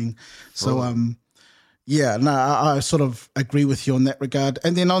I'm learning. So yeah, no, I sort of agree with you on that regard.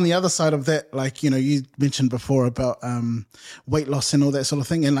 And then on the other side of that, like, you know, you mentioned before about weight loss and all that sort of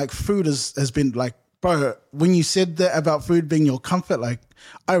thing. And like food has been like, bro, when you said that about food being your comfort, like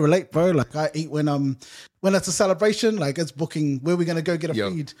I relate, bro. Like I eat when it's a celebration, like it's booking where we're going to go get a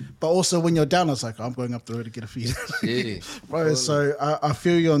feed. But also when you're down, it's like, I'm going up the road to get a feed. Bro, totally. So I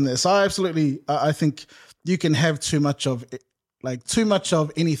feel you on this. I absolutely, I think you can have too much of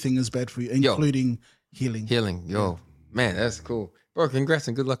anything is bad for you, including healing. Yo, man, that's cool, bro. Congrats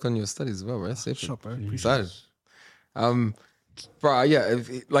and good luck on your studies as well, bro. That's Sure, bro. Excited. Bro, yeah,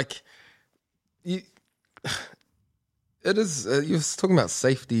 like you, it is. You're talking about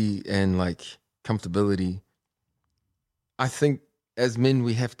safety and like comfortability. I think as men,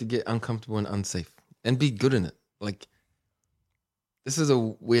 we have to get uncomfortable and unsafe and be good in it. Like, this is a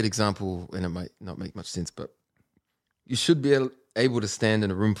weird example, and it might not make much sense, but you should be able to stand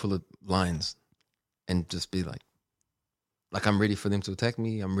in a room full of lions and just be like I'm ready for them to attack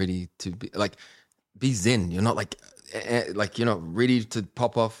me. I'm ready to be zen. You're not like you're not ready to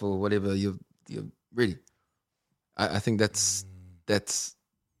pop off or whatever. You're ready. I think that's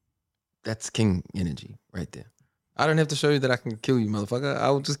king energy right there. I don't have to show you that I can kill you, motherfucker. I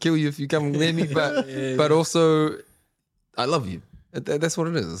will just kill you if you come near me. But also, I love you. That's what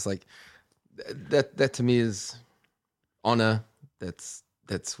it is. It's like that to me is honor. That's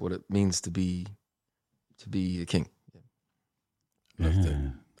what it means to be a king. Yeah. Love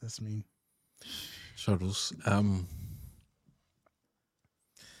that. That's me. Shuttles.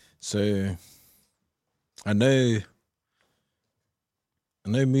 So I know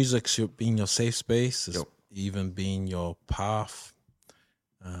music's being your safe space. It's even being your path,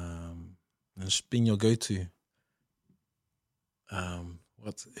 and it's being your go-to.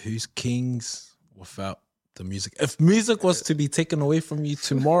 who's kings without the music? If music was to be taken away from you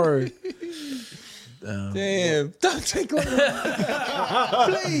tomorrow, Damn, don't take one.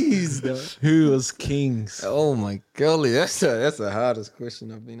 Please, no. who was kings? Oh my golly, that's the hardest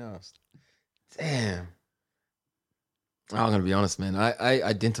question I've been asked. Damn. I'm gonna be honest, man. I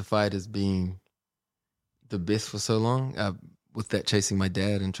identified as being the best for so long. With that chasing my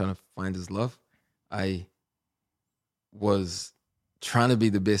dad and trying to find his love, I was trying to be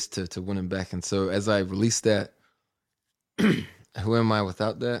the best to win him back. And so as I released that, who am I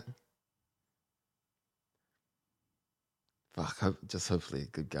without that? Fuck, hopefully a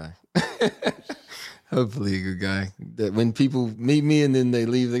good guy. Hopefully a good guy. That when people meet me and then they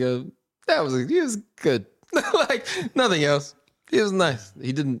leave, they go, he was good. Like nothing else. He was nice.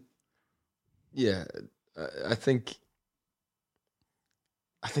 He didn't. Yeah, I think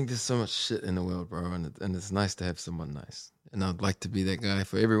there's so much shit in the world, bro, and it's nice to have someone nice. And I'd like to be that guy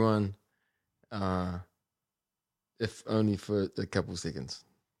for everyone, if only for a couple seconds.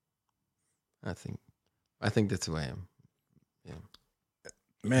 I think that's who I am. Yeah.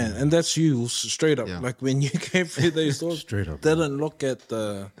 Man, and that's you straight up. Yeah. Like when you came through those doors, Straight up. didn't look at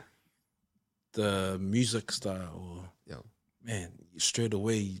the music style or Yeah. man, straight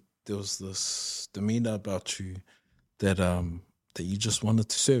away there was this demeanor about you that that you just wanted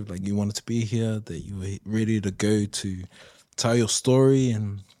to serve. Like you wanted to be here, that you were ready to go to tell your story,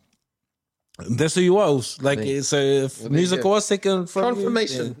 and that's who you was. Like Thanks. so, if music was taken from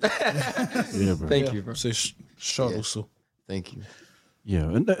Confirmation. Yeah, bro. Thank you, bro. so shot Yeah. also. Thank you. Yeah,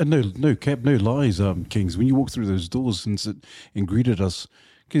 and no cap, no lies, Kings. When you walk through those doors and greeted us,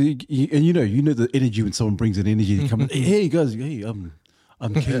 cause you know the energy when someone brings an energy to come. Hey guys, hey, I'm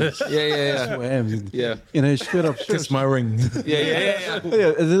King. Yeah. That's who I am. Yeah. You know, straight up. Kiss my ring. Yeah. Yeah,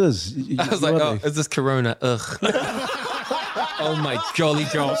 it is. I was like, oh, is this Corona? Ugh. Oh my jolly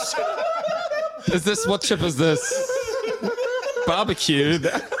gosh. Is this, what chip is this? Barbecue.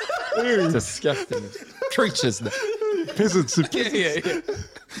 Disgusting. Creatures. peasants. Yeah.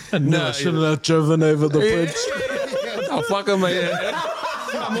 No, I shouldn't have driven over the bridge. Oh, fuck him, man.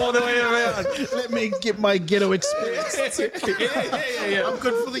 I'm all the way around. Let me get my ghetto experience. Yeah. I'm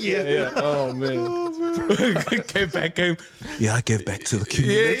good for the year. Yeah. Oh, man. Came back home. Yeah, I gave back to the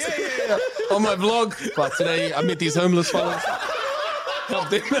community. Yeah. On my vlog. But today I met these homeless fellas.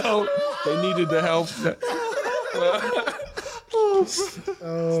 Helped them out. They needed the help. Just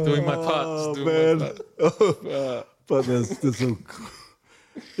doing my part. Just doing my part. But that's so cool.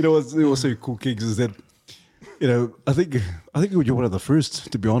 You know what's so cool, Kings, is that I think you're one of the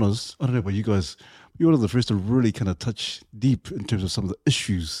first, to be honest. I don't know about you guys. You're one of the first to really kind of touch deep in terms of some of the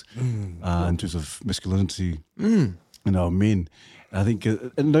issues in terms of masculinity in our men. I think,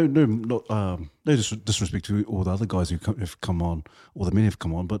 and no disrespect to all the other guys who have come on, or the men have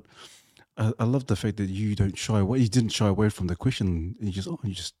come on, but I love the fact that you don't shy away. You didn't shy away from the question. You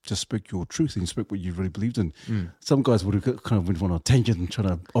just spoke your truth and you spoke what you really believed in. Some guys would have kind of went on a tangent and trying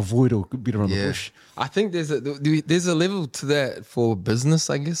to avoid or beat around the bush. I think there's a level to that for business,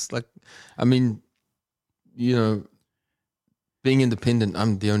 I guess. Like, I mean, being independent,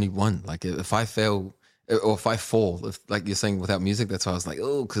 I'm the only one. Like, if I fail or if I fall, if like you're saying without music, that's why I was like,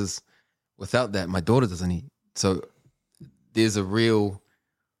 oh, because without that, my daughter doesn't eat. So there's a real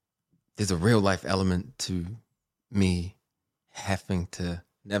life element to me having to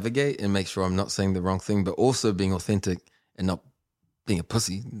navigate and make sure I'm not saying the wrong thing, but also being authentic and not being a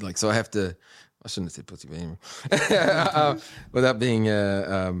pussy. Like, so I shouldn't have said pussy, but anyway, without being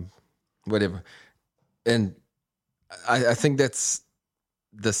whatever. And I think that's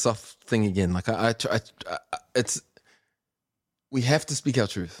the soft thing again. Like we have to speak our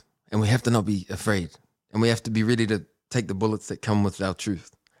truth, and we have to not be afraid, and we have to be ready to take the bullets that come with our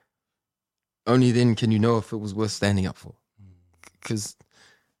truth. Only then can you know if it was worth standing up for. Because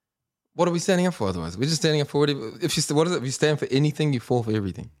what are we standing up for otherwise? We're just standing up for whatever. What is it? If you stand for anything, you fall for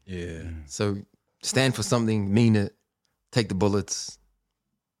everything. Yeah. So stand for something, mean it, take the bullets.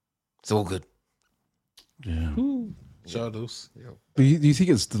 It's all good. Yeah. Shadows. But do you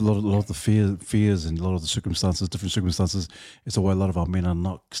think it's a lot of the fears and a lot of the circumstances, different circumstances, it's why a lot of our men are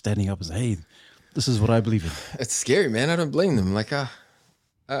not standing up and say, hey, this is what I believe in. It's scary, man. I don't blame them. Like,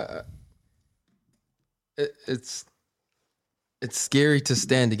 it's scary to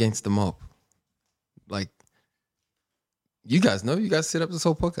stand against the mob. Like, you guys set up this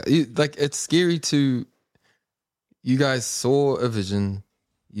whole podcast. It's scary to, you guys saw a vision,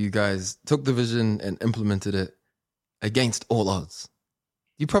 you guys took the vision and implemented it against all odds.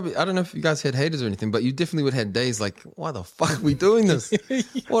 You probably, I don't know if you guys had haters or anything, but you definitely would have had days like, why the fuck are we doing this?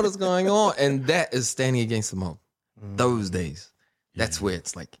 What is going on? And that is standing against the mob. Those days. That's where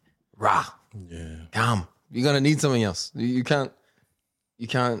it's like, rah, Yeah. calm. You're gonna need something else. You can't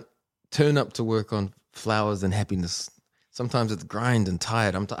turn up to work on flowers and happiness. Sometimes it's grind and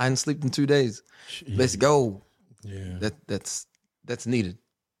tired. I didn't sleep in 2 days. Let's go. Yeah. That's needed.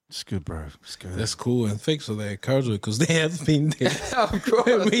 It's good, bro. It's good. That's cool, and thanks for that encouragement because they have been there. Of course.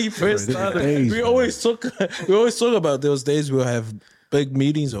 When we first started, Days, we man. always talk about those days we'll have big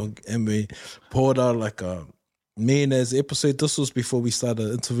meetings and we poured out like a millionaires episode. This was before we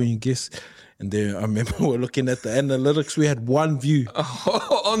started interviewing guests. And then I remember we're looking at the analytics. We had one view,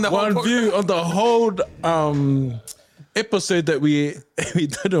 On the one whole view on the whole episode that we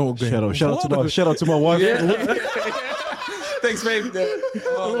did. Shout out to my wife. Thanks, babe.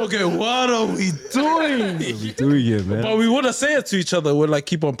 Okay, what are we doing? We doing it, man. But we wouldn't say it to each other. We'll like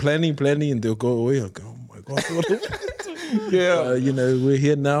keep on planning, and they'll go away. I'll go, oh my God. Yeah. We're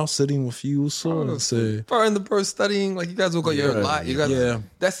here now sitting with you also. And so, Bro, and the bro studying, like you guys all got your own life. You guys, Yeah.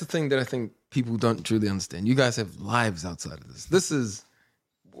 That's the thing that I think people don't truly understand. You guys have lives outside of this. This is,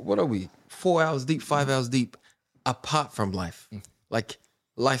 what are we? 4 hours deep, 5 hours deep, apart from life. Like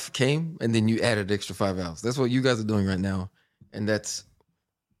life came and then you added extra 5 hours. That's what you guys are doing right now. And that's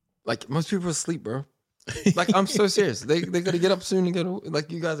like most people are asleep, bro. Like I'm so serious. They gotta get up soon and go to,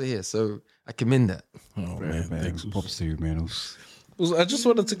 like you guys are here. So I commend that. oh Man, thanks. props to you, man. I just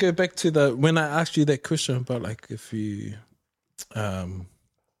wanted to go back to when I asked you that question about like if you,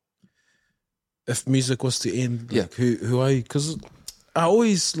 if music was to end, like who are you? Because I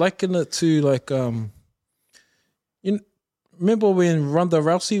always liken it to like, remember when Ronda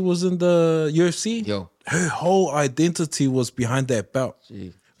Rousey was in the UFC? Yo. Her whole identity was behind that belt.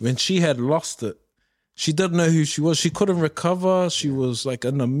 Gee. When she had lost it, she didn't know who she was. She couldn't recover. She was like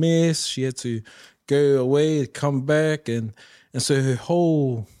in a mess. She had to go away, come back, and so her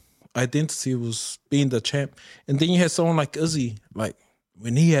whole identity was being the champ. And then you had someone like Izzy, like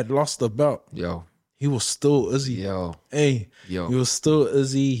when he had lost the belt, Yo. he was still Izzy. Yo. Hey, Yo. he was still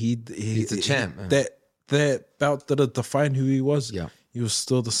Izzy. He's a champ, man. That belt didn't define who he was. Yeah. He was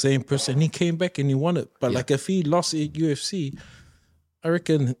still the same person. He came back and he won it. But like if he lost at UFC, I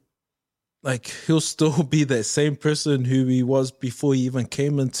reckon like he'll still be that same person who he was before he even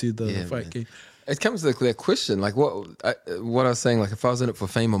came into the fight man. game. It comes to that question, like what I was saying, like if I was in it for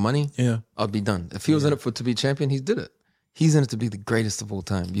fame or money, Yeah. I'd be done. If he was in it to be champion, he did it. He's in it to be the greatest of all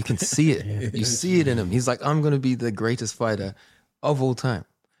time. You can see it. You see it in him. He's like, I'm going to be the greatest fighter of all time.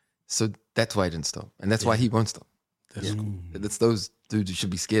 So that's why he didn't stop. And that's why he won't stop. That's cool. It's those dudes you should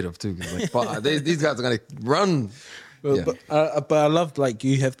be scared of too. 'Cause like, fuck, these guys are going to run. But I love like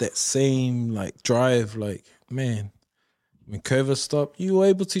you have that same like drive. Like man, when COVID stopped, you were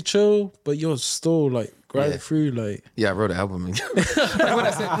able to chill, but you're still like grinding through. Like Yeah, I wrote an album.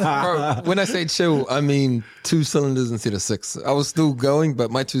 When I say chill, I mean 2 cylinders instead of 6. I was still going, but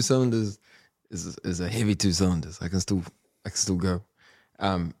my 2 cylinders is a heavy 2 cylinders. I can still go.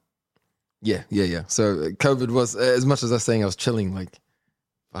 Yeah. So COVID was, as much as I was saying I was chilling, like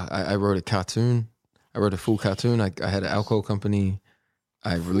I wrote a cartoon. I wrote a full cartoon. I had an alcohol company.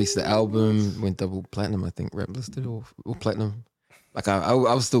 I released the album, went double platinum, I think, rap listed or platinum. Like I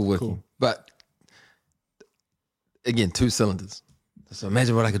was still working. But again, 2 cylinders. So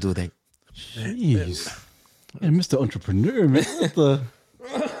imagine what I could do with 8. Jeez. Man, Mr. Entrepreneur, man. What the...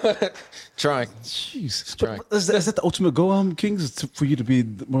 Trying. Jeez. Trying. Is that the ultimate goal, Kings? For you to be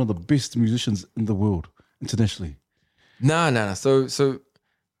one of the best musicians in the world, internationally? No. So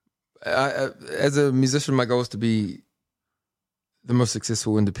I, as a musician, my goal is to be the most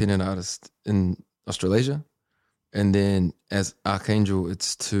successful independent artist in Australasia. And then as Archangel,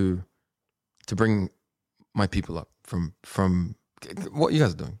 it's to bring my people up from what you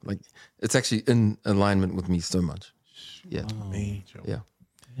guys are doing. Like it's actually in alignment with me so much. Yeah. Yeah.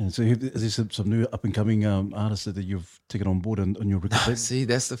 Yeah, so is there some new up and coming artists that you've taken on board on your record label? See,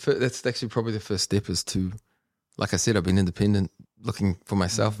 that's actually probably the first step is to, like I said, I've been independent, looking for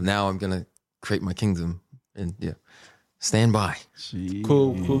myself. Now I'm gonna create my kingdom, and stand by.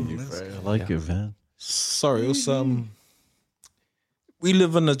 cool. I like it, man. Sorry, it was we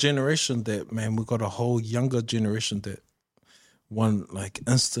live in a generation that man, we got a whole younger generation that want like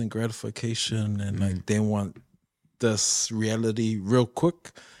instant gratification and like they want this reality real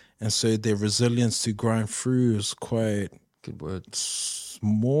quick, and so their resilience to grind through is quite Good word.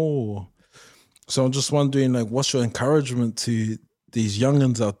 small. So I'm just wondering, like, what's your encouragement to these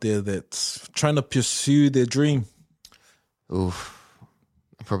youngins out there that's trying to pursue their dream? Oof.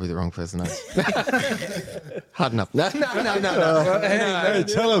 I'm probably the wrong person. Harden up. No. Hey,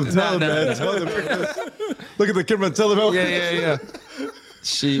 tell him, man. Tell him. Look at the camera and tell him. Yeah.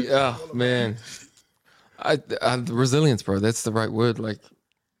 Oh man. The resilience, bro. That's the right word. Like,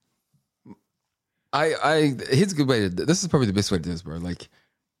 here's a good way to. This is probably the best way to do this, bro. Like,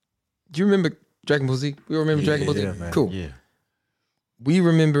 do you remember Dragon Ball Z? We all remember Dragon Ball Z. man. Cool. Yeah. We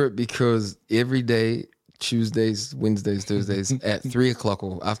remember it because every day, Tuesdays, Wednesdays, Thursdays, at 3:00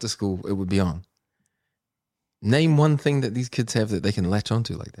 or after school, it would be on. Name one thing that these kids have that they can latch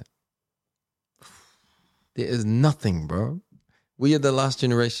onto like that. There is nothing, bro. We are the last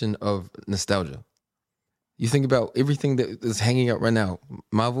generation of nostalgia. You think about everything that is hanging out right now.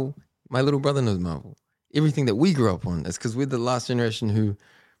 Marvel, my little brother knows Marvel. Everything that we grew up on is because we're the last generation who,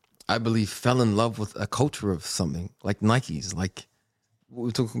 I believe, fell in love with a culture of something like Nikes. Like, we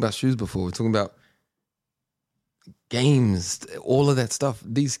were talking about shoes before. We're talking about games, all of that stuff.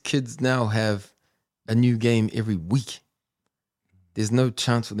 These kids now have a new game every week. There's no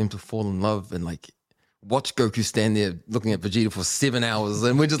chance for them to fall in love and like watch Goku stand there looking at Vegeta for 7 hours,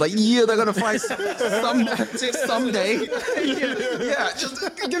 and we're just like, yeah, they're gonna fight someday. yeah, just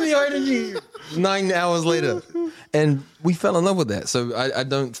give me your energy. 9 hours later, and we fell in love with that. So I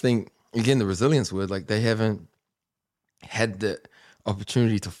don't think, again, the resilience word, like they haven't had the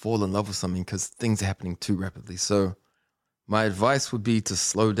opportunity to fall in love with something because things are happening too rapidly. So my advice would be to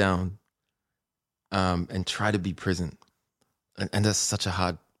slow down and try to be present. And that's such a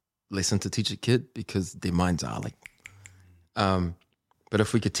hard lesson to teach a kid because their minds are like, but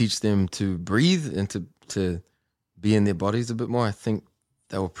if we could teach them to breathe and to be in their bodies a bit more, I think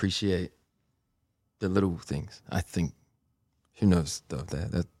they'll appreciate the little things. I think, who knows though,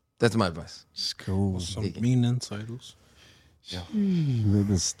 that's my advice. It's cool. Some meaning titles.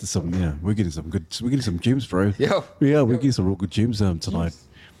 There's some, we're getting some gems, bro. Yeah. Yeah, we're getting some real good gems tonight.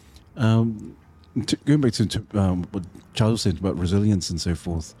 Going back to what Charles said about resilience and so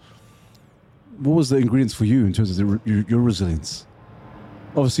forth, what was the ingredients for you in terms of your resilience?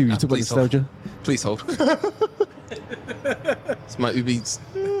 Obviously, you talk about nostalgia. Please hold. It's my Ubeats.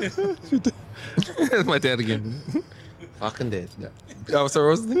 It's my dad again. Fucking dead. Yeah. Oh, sorry,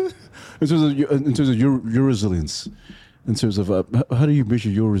 what was the thing? In terms of your resilience, in terms of how do you measure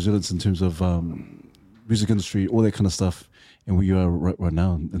your resilience in terms of music industry, all that kind of stuff, and where you are right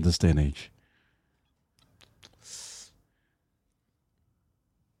now in this day and age?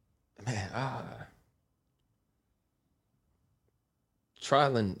 Man,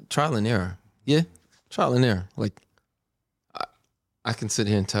 trial and error. Yeah, trial and error. Like, I can sit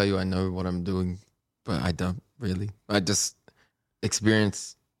here and tell you I know what I'm doing, but I don't really. I just,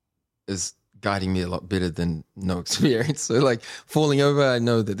 experience is guiding me a lot better than no experience. So like falling over, I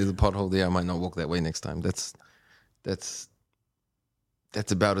know that there's a pothole there. I might not walk that way next time. That's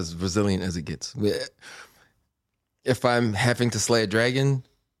about as resilient as it gets. If I'm having to slay a dragon,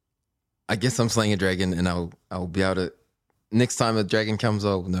 I guess I'm slaying a dragon, and I'll be able to. Next time a dragon comes,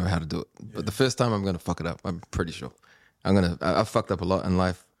 I'll know how to do it. But the first time, I'm gonna fuck it up. I'm pretty sure. I've fucked up a lot in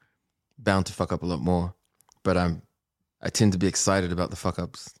life. Bound to fuck up a lot more. But I tend to be excited about the fuck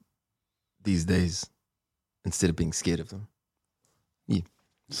ups these days instead of being scared of them. Yeah,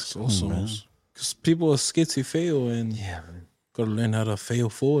 It's awesome. Because people are scared to fail, and got to learn how to fail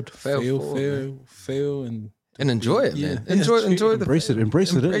forward. Fail, and enjoy it, man. Enjoy the Embrace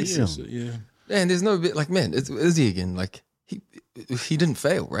it. yeah. And there's no bit like, man, it's Izzy again. Like he didn't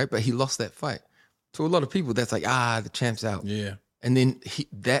fail, right? But he lost that fight. To a lot of people, that's like, the champ's out. Yeah. And then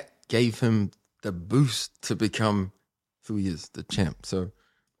that gave him the boost to become who he is, the champ. So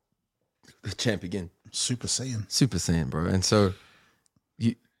the champ again. Super Saiyan. Super Saiyan, bro. And so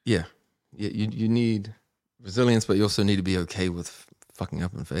you need resilience, but you also need to be okay with fucking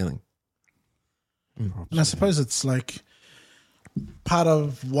up and failing. And I suppose it's like part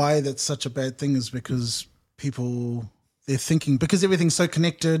of why that's such a bad thing is because they're thinking, because everything's so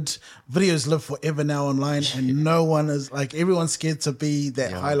connected, videos live forever now online, and no one is like, everyone's scared to be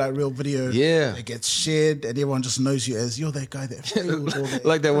that highlight reel video that gets shared, and everyone just knows you as you're that guy that failed.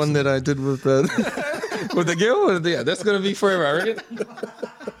 Like that one that I did with with the girl. Yeah, that's gonna be forever, I reckon.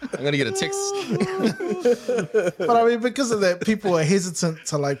 I'm gonna get a text. But I mean, because of that, people are hesitant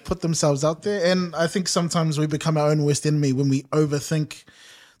to like put themselves out there, and I think sometimes we become our own worst enemy when we overthink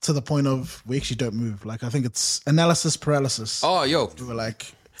to the point of we actually don't move. Like, I think it's analysis paralysis. Oh, yo. We're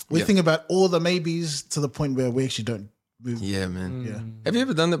like, we think about all the maybes to the point where we actually don't move. Yeah, man. Yeah. Have you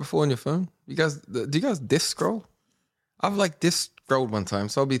ever done that before on your phone? Do you guys death scroll? I've like death scrolled one time,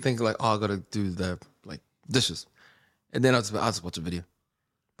 so I'll be thinking like, I gotta do the like dishes, and then I'll just watch a video.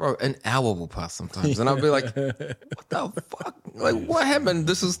 Bro, an hour will pass sometimes, and I'll be like, what the fuck? Like, what happened?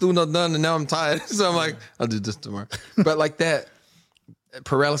 This is still not done, and now I'm tired. So I'm like, I'll do this tomorrow. But like that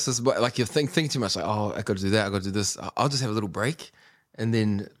paralysis, but like you think too much, like, I got to do that, I got to do this. I'll just have a little break, and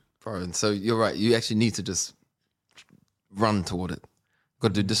then bro. And so you're right. You actually need to just run toward it.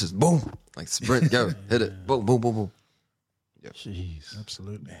 Got to do this is boom, like sprint, go, hit it, boom, boom, boom, boom. Jeez.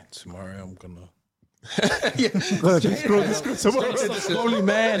 Absolutely. Tomorrow I'm gonna. Holy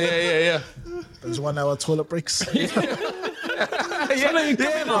man. Yeah. Those 1 hour toilet breaks. Yeah,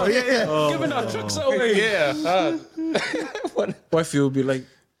 bro. Giving our tricks away. Yeah. Wifey will be like,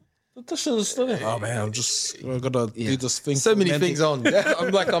 "This shit is still there." Oh man, I gotta do this thing. So many Mandy. things on.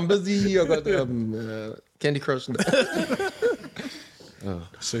 I'm busy. I got Candy Crush.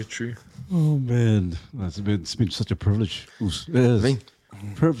 So true. Oh man, it's been such a privilege.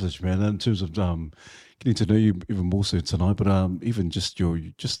 Privilege, man. In terms of getting to know you even more so tonight, but even just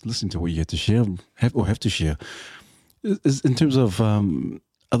listening to what you had to share, have to share. Is in terms of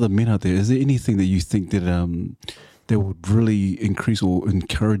other men out there, is there anything that you think that that would really increase or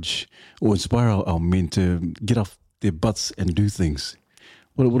encourage or inspire our men to get off their butts and do things?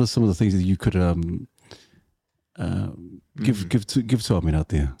 What are some of the things that you could give to our men out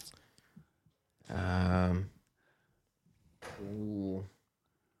there? Ooh.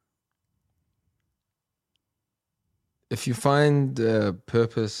 If you find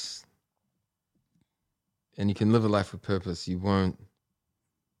purpose and you can live a life with purpose, you won't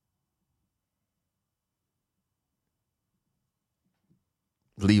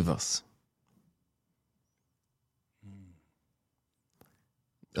leave us.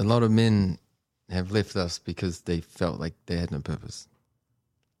 A lot of men have left us because they felt like they had no purpose.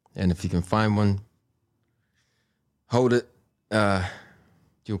 And if you can find one, hold it,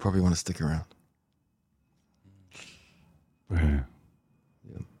 you'll probably want to stick around. Yeah.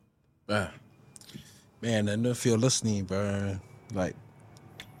 Man, I know if you're listening, bro, like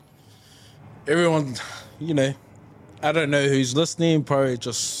everyone, I don't know who's listening, probably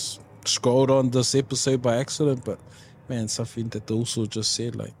just scrolled on this episode by accident, but man, something that they also just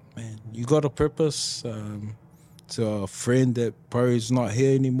said, like, man, you got a purpose. To a friend that probably is not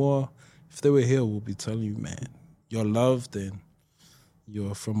here anymore, if they were here, we'll be telling you, man, you're loved and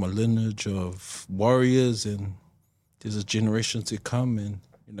you're from a lineage of warriors and there's a generation to come, and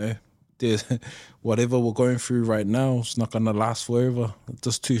there's whatever we're going through right now, it's not gonna last forever.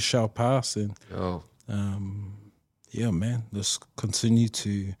 This too shall pass, and yeah, man, let's continue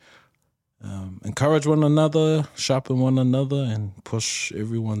to encourage one another, sharpen one another, and push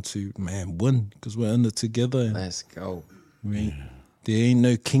everyone to win, because we're in it together. And, Let's go. there ain't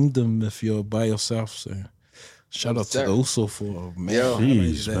no kingdom if you're by yourself. So shout out to also for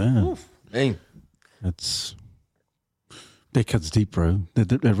Jeez, man. Hey. That cuts deep, bro.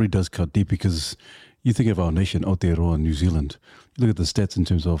 That really does cut deep, because you think of our nation, Aotearoa, New Zealand. You look at the stats in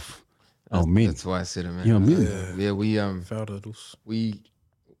terms of our men. That's why I said it, man. Yeah, men.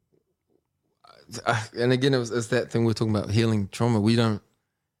 And again, it's that thing we're talking about, healing trauma. We don't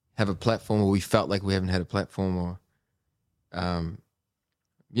have a platform, or we felt like we haven't had a platform, or, I've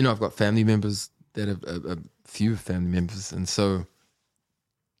got family members that have a few family members. And so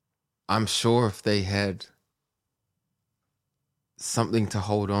I'm sure if they had something to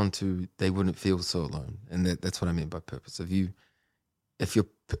hold on to, they wouldn't feel so alone. And that's what I mean by purpose. If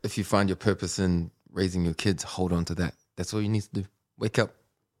you find your purpose in raising your kids, hold on to that. That's all you need to do. Wake up,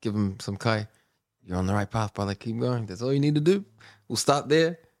 give them some kai. You're on the right path, brother. Keep going. That's all you need to do. We'll start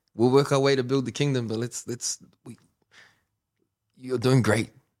there. We'll work our way to build the kingdom. But you're doing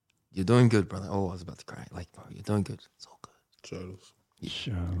great. You're doing good, brother. Oh, I was about to cry. Like, bro, you're doing good. It's all good.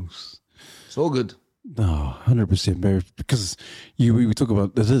 Shows. It's all good. No, 100%, Barry. Because we talk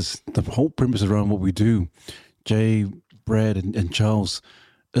about this. The whole premise around what we do, Jay, Brad, and Charles,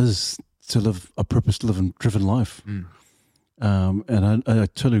 is to live a purpose-driven life. And I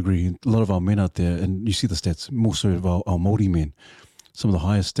totally agree. A lot of our men out there, and you see the stats, more so of our Māori men, some of the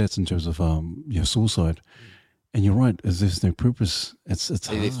highest stats in terms of suicide. And you're right, if there's no purpose, it's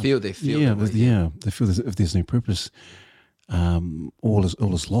hard. They feel. They feel as if there's no purpose, all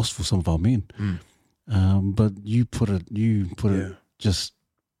is lost for some of our men. But you put it just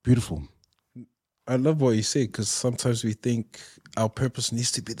beautiful. I love what you say, because sometimes we think our purpose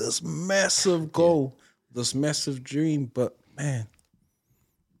needs to be this massive goal, this massive dream, but man,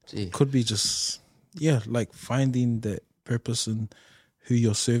 it could be just like finding that purpose in who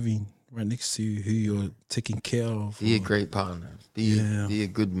you're serving right next to you, who you're taking care of. Be a great partner. Be a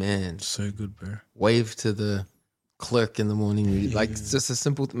good man. So good, bro. Wave to the clerk in the morning. Like, it's just a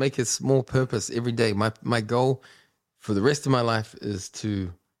simple, make a small purpose every day. My goal for the rest of my life is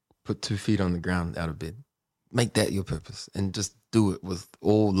to put 2 feet on the ground out of bed. Make that your purpose, and just do it with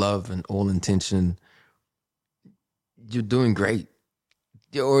all love and all intention. You're doing great.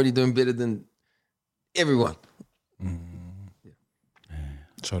 You're already doing better than everyone.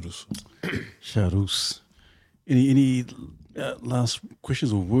 Charles. Sharus. Any last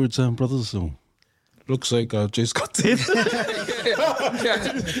questions or words, brothers? Or? Looks like I've just got 10. Are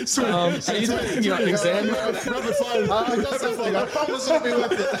you doing an exam? Rapid fire. I got something. I promise I'll be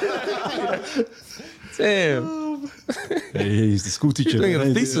with it. Damn. Hey, he's the school teacher. Doing a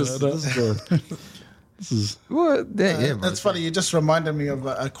Hey, thesis. This is What? Bro. That's funny. You just reminded me of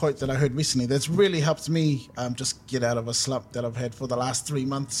a quote that I heard recently that's really helped me just get out of a slump that I've had for the last 3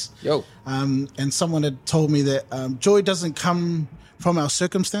 months. Yo. And someone had told me that joy doesn't come from our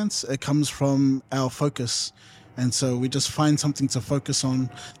circumstance, it comes from our focus. And so we just find something to focus on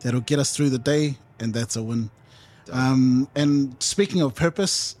that'll get us through the day, and that's a win. And speaking of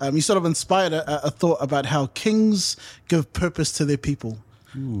purpose, you sort of inspired a thought about how kings give purpose to their people.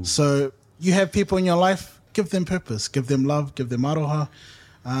 So you have people in your life, give them purpose, give them love, give them aroha.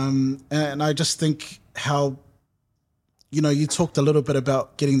 And I just think how, you talked a little bit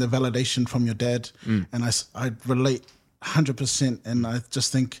about getting the validation from your dad, and I relate 100%. And I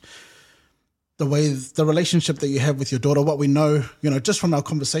just think the relationship that you have with your daughter, what we know, just from our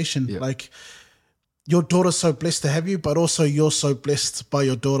conversation, like your daughter's so blessed to have you, but also you're so blessed by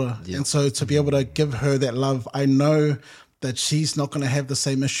your daughter. And so to be able to give her that love, I know that she's not going to have the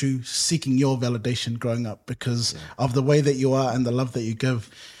same issue seeking your validation growing up because of the way that you are and the love that you give.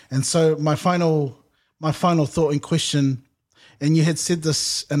 And so my final thought and question, and you had said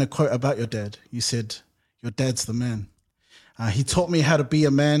this in a quote about your dad. You said, your dad's the man. He taught me how to be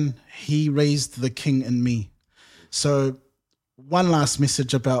a man. He raised the king in me. So one last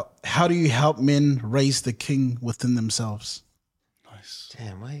message about how do you help men raise the king within themselves?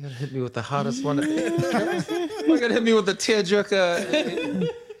 Damn, why you gotta hit me with the hardest one? Why you gotta hit me with the tearjerker?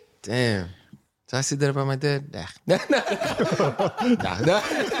 Damn. Did I say that about my dad? Nah.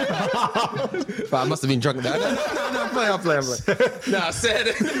 But I must have been drunk. No, I'm playing. Nah, I said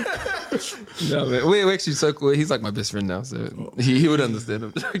it. No, man. We're actually so cool. He's like my best friend now, so he would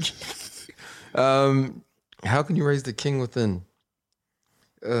understand. How can you raise the king within?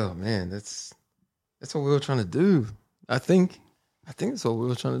 Oh man, that's what we were trying to do. I think that's what we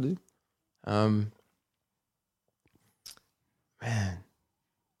were trying to do. Man.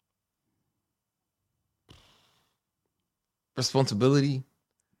 Responsibility.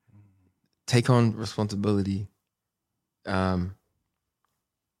 Take on responsibility. The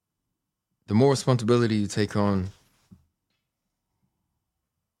more responsibility you take on,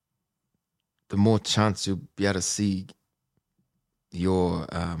 the more chance you'll be able to see your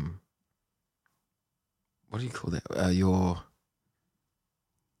what do you call that?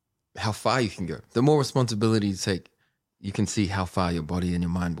 How far you can go. The more responsibility you take, you can see how far your body and your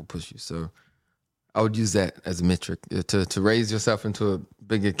mind will push you. So I would use that as a metric. To raise yourself into a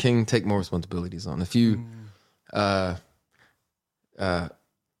bigger king, take more responsibilities on. If you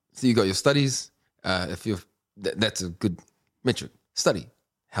so you got your studies, that's a good metric. Study.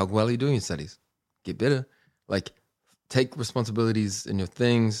 How well are you doing your studies? Get better. Like, take responsibilities in your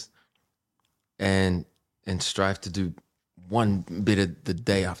things and strive to do one better the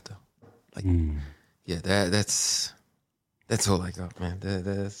day after. Like, yeah, that's all I got, man.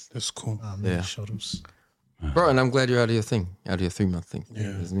 That's cool. Yeah. Shoulders. Bro, and I'm glad you're out of your 3-month thing.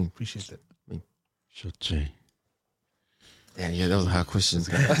 Yeah. That's me. Appreciate that. Jay. Yeah, that was a hard question. It's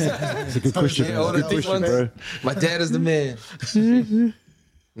a good question. Yeah, man. all It's a the good deep question, ones. bro. My dad is the man.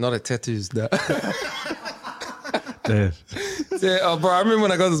 Not a tattoos, no. Dad. Yeah, oh, bro, I remember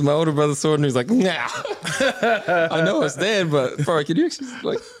when I got this, my older brother saw it and he was like, nah. I know it's dad, but bro, can you actually,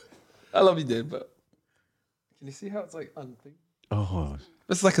 like, I love you, dad, but can you see how it's like unthing? Oh.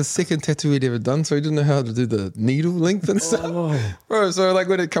 It's like a second tattoo he'd ever done, so he didn't know how to do the needle length and stuff. Oh. Bro, so like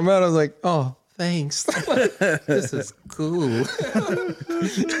when it come out, I was like, oh, thanks. This is cool.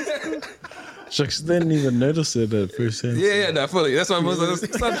 Shucks, didn't even notice it at first hand. Yeah, no, fully. That's why I was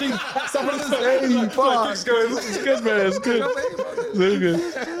like, stop on this. Hey, fuck. This is good, man. It's good. So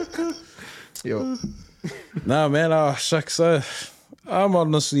good. Yo. Nah, man. Shucks. I'm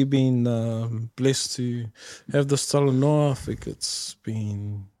honestly been blessed to have this talanoa. I think it's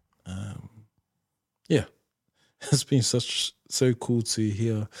been, it's been so cool to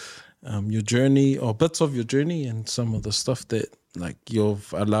hear your journey or bits of your journey and some of the stuff that like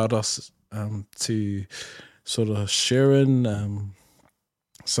you've allowed us to sort of share in.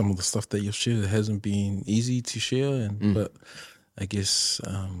 Some of the stuff that you've shared hasn't been easy to share, but I guess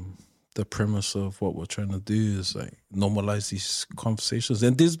the premise of what we're trying to do is like normalize these conversations.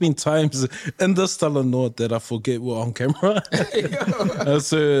 And there's been times in this talanoa that I forget we're on camera.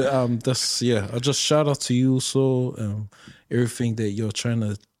 So I just shout out to you also, everything that you're trying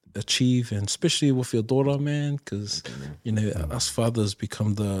to achieve, and especially with your daughter, man, because you know us fathers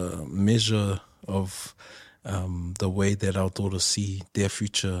become the measure of the way that our daughters see their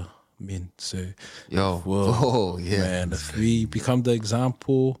future men. So, man, if we become the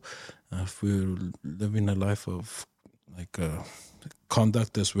example, if we're living a life of like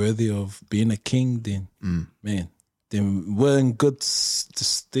conduct that's worthy of being a king, then man, then we're in good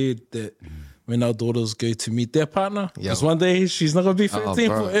stead that when our daughters go to meet their partner, because one day she's not gonna be 15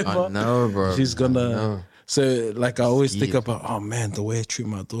 forever. No, bro. She's gonna. So, like, I always think about, oh man, the way I treat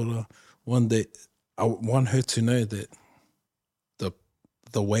my daughter. One day, I want her to know that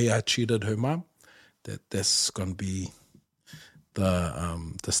the way I treated her mom, that's gonna be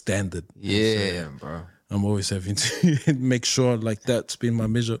the standard. Yeah, bro. I'm always having to make sure like that's been my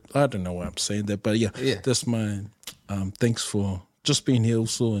measure. I don't know why I'm saying that, but yeah. That's my thanks for just being here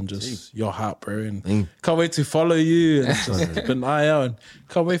also and just your heart, bro. And can't wait to follow you and just keep an eye out. And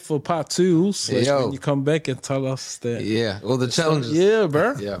can't wait for part 2 also when you come back and tell us that. Yeah, all the challenges. Yeah,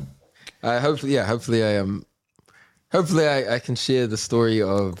 bro. Yeah. Hopefully I can share the story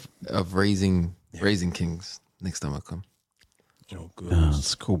of raising kings next time I come.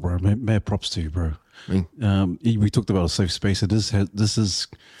 It's cool, bro. Mad props to you, bro. We talked about a safe space. This is,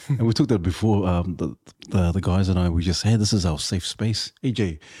 and we talked about before. The guys and I, we just hey, this is our safe space.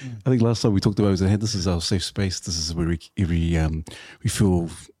 AJ, I think last time we talked about it, hey, this is our safe space. This is where we feel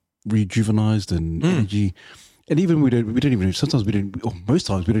rejuvenized and energy. And even we don't even sometimes we don't, or most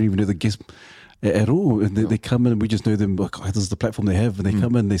times we don't even know the guests at all. And they come in and we just know them. Like, oh, this is the platform they have, and they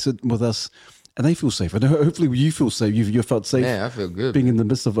come in, they sit with us. And they feel safe. And hopefully you feel safe. You felt safe. Yeah, I feel good. Being in the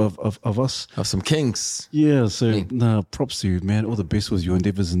midst of us. Of some kings. Yeah, so props to you, man. All the best with your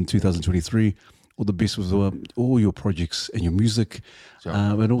endeavors in 2023. All the best with all your projects and your music. Sure.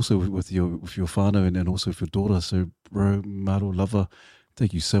 And also with your father and also with your daughter. So, bro, Maro, lover,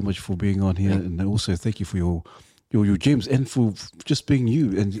 thank you so much for being on here. And also thank you for your gems and for just being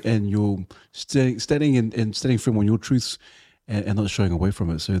you and your standing and standing firm on your truths and not showing away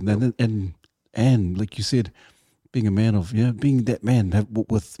from it. So, and like you said, being a man of being that man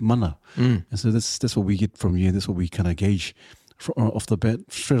with mana, and so that's what we get from you. That's what we kind of gauge straight off the bat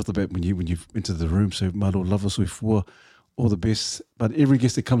when you enter the room. So, my Lord, love us with all the best. But every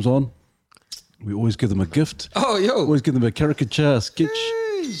guest that comes on, we always give them a gift. Always give them a caricature, a sketch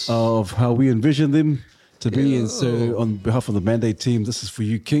of how we envision them to be. And so, on behalf of the Mandate team, this is for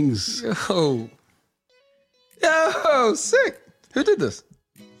you, Kings. Yo, sick. Who did this?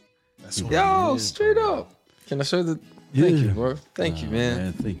 Straight up. Can I show the? Thank you, bro. Thank you,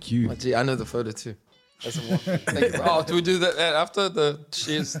 man. Thank you. Gee, I know the photo too. That's a one. Thank you, bro. Oh, do we do that after the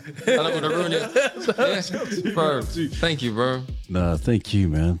cheers? I don't want to ruin it. Yeah. Bro, thank you, bro. Nah, thank you,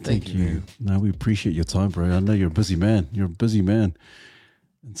 man. Thank you. Man. No, we appreciate your time, bro. I know you're a busy man. And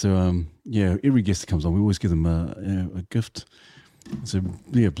so, every guest that comes on, we always give them a gift. So,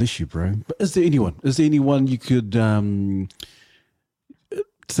 yeah, bless you, bro. But is there anyone you could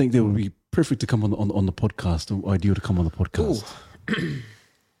think that would be perfect to come on the podcast, or ideal to come on the podcast?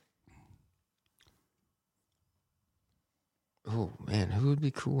 Oh man, who would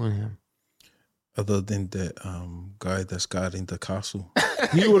be cool on him? Other than that guy that's guarding the castle.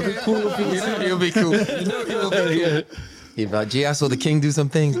 He would be cool. He'll be cool. He will be cool. He'd be like, gee, I saw the king do some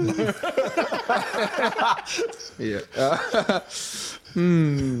things.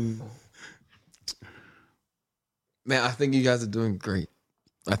 Man, I think you guys are doing great.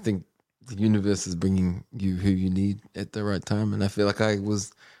 I think the universe is bringing you who you need at the right time, and I feel like I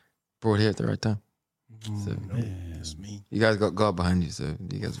was brought here at the right time. So that's me. You guys got God behind you, so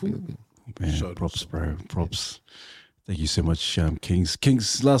you guys feel good. Man, props, bro. Props. Thank you so much, Kings.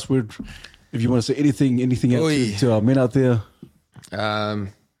 Kings, last word. If you want to say anything else to our men out there.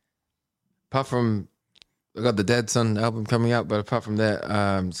 Apart from, I got the Dad Son album coming out, but apart from that,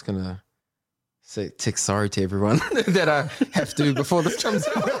 I'm just gonna text sorry to everyone that I have to before this comes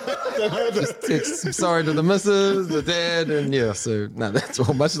out. Just text sorry to the missus, the dad, and that's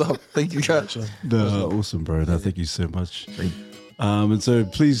all. Much love. Thank you, guys. Awesome, bro. No, thank you so much. And so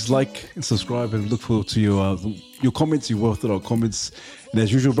please like and subscribe and look forward to your comments, your worth comments. And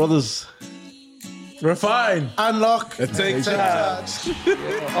as usual, brothers, refine, unlock, and take charge.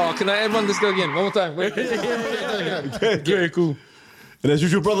 Oh, can I add one? Let's go again. One more time. Wait. Very cool. And as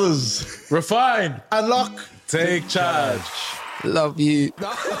usual, brothers, refine, unlock, take charge. Love you.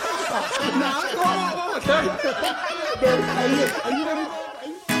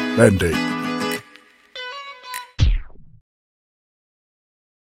 Mandate.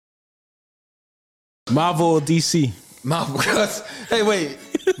 Marvel or DC? Marvel, cuz. Hey, wait.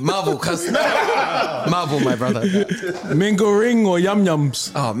 Marvel, cuz. Marvel, my brother. Mingo ring or yum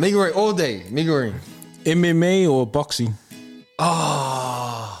yums? Oh, Miguel all day. Miguel. MMA or boxing?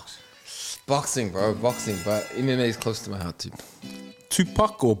 Oh, boxing, bro. Boxing. But MMA is close to my heart, too.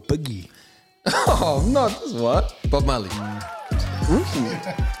 Tupac or Biggie? Oh, not this what? Bob Marley.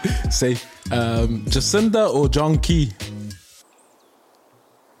 Say, Jacinda or John Key?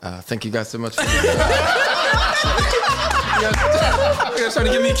 Thank you guys so much for you guys trying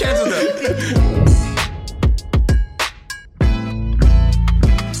to give me cancer though.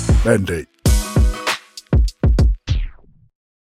 Mandate.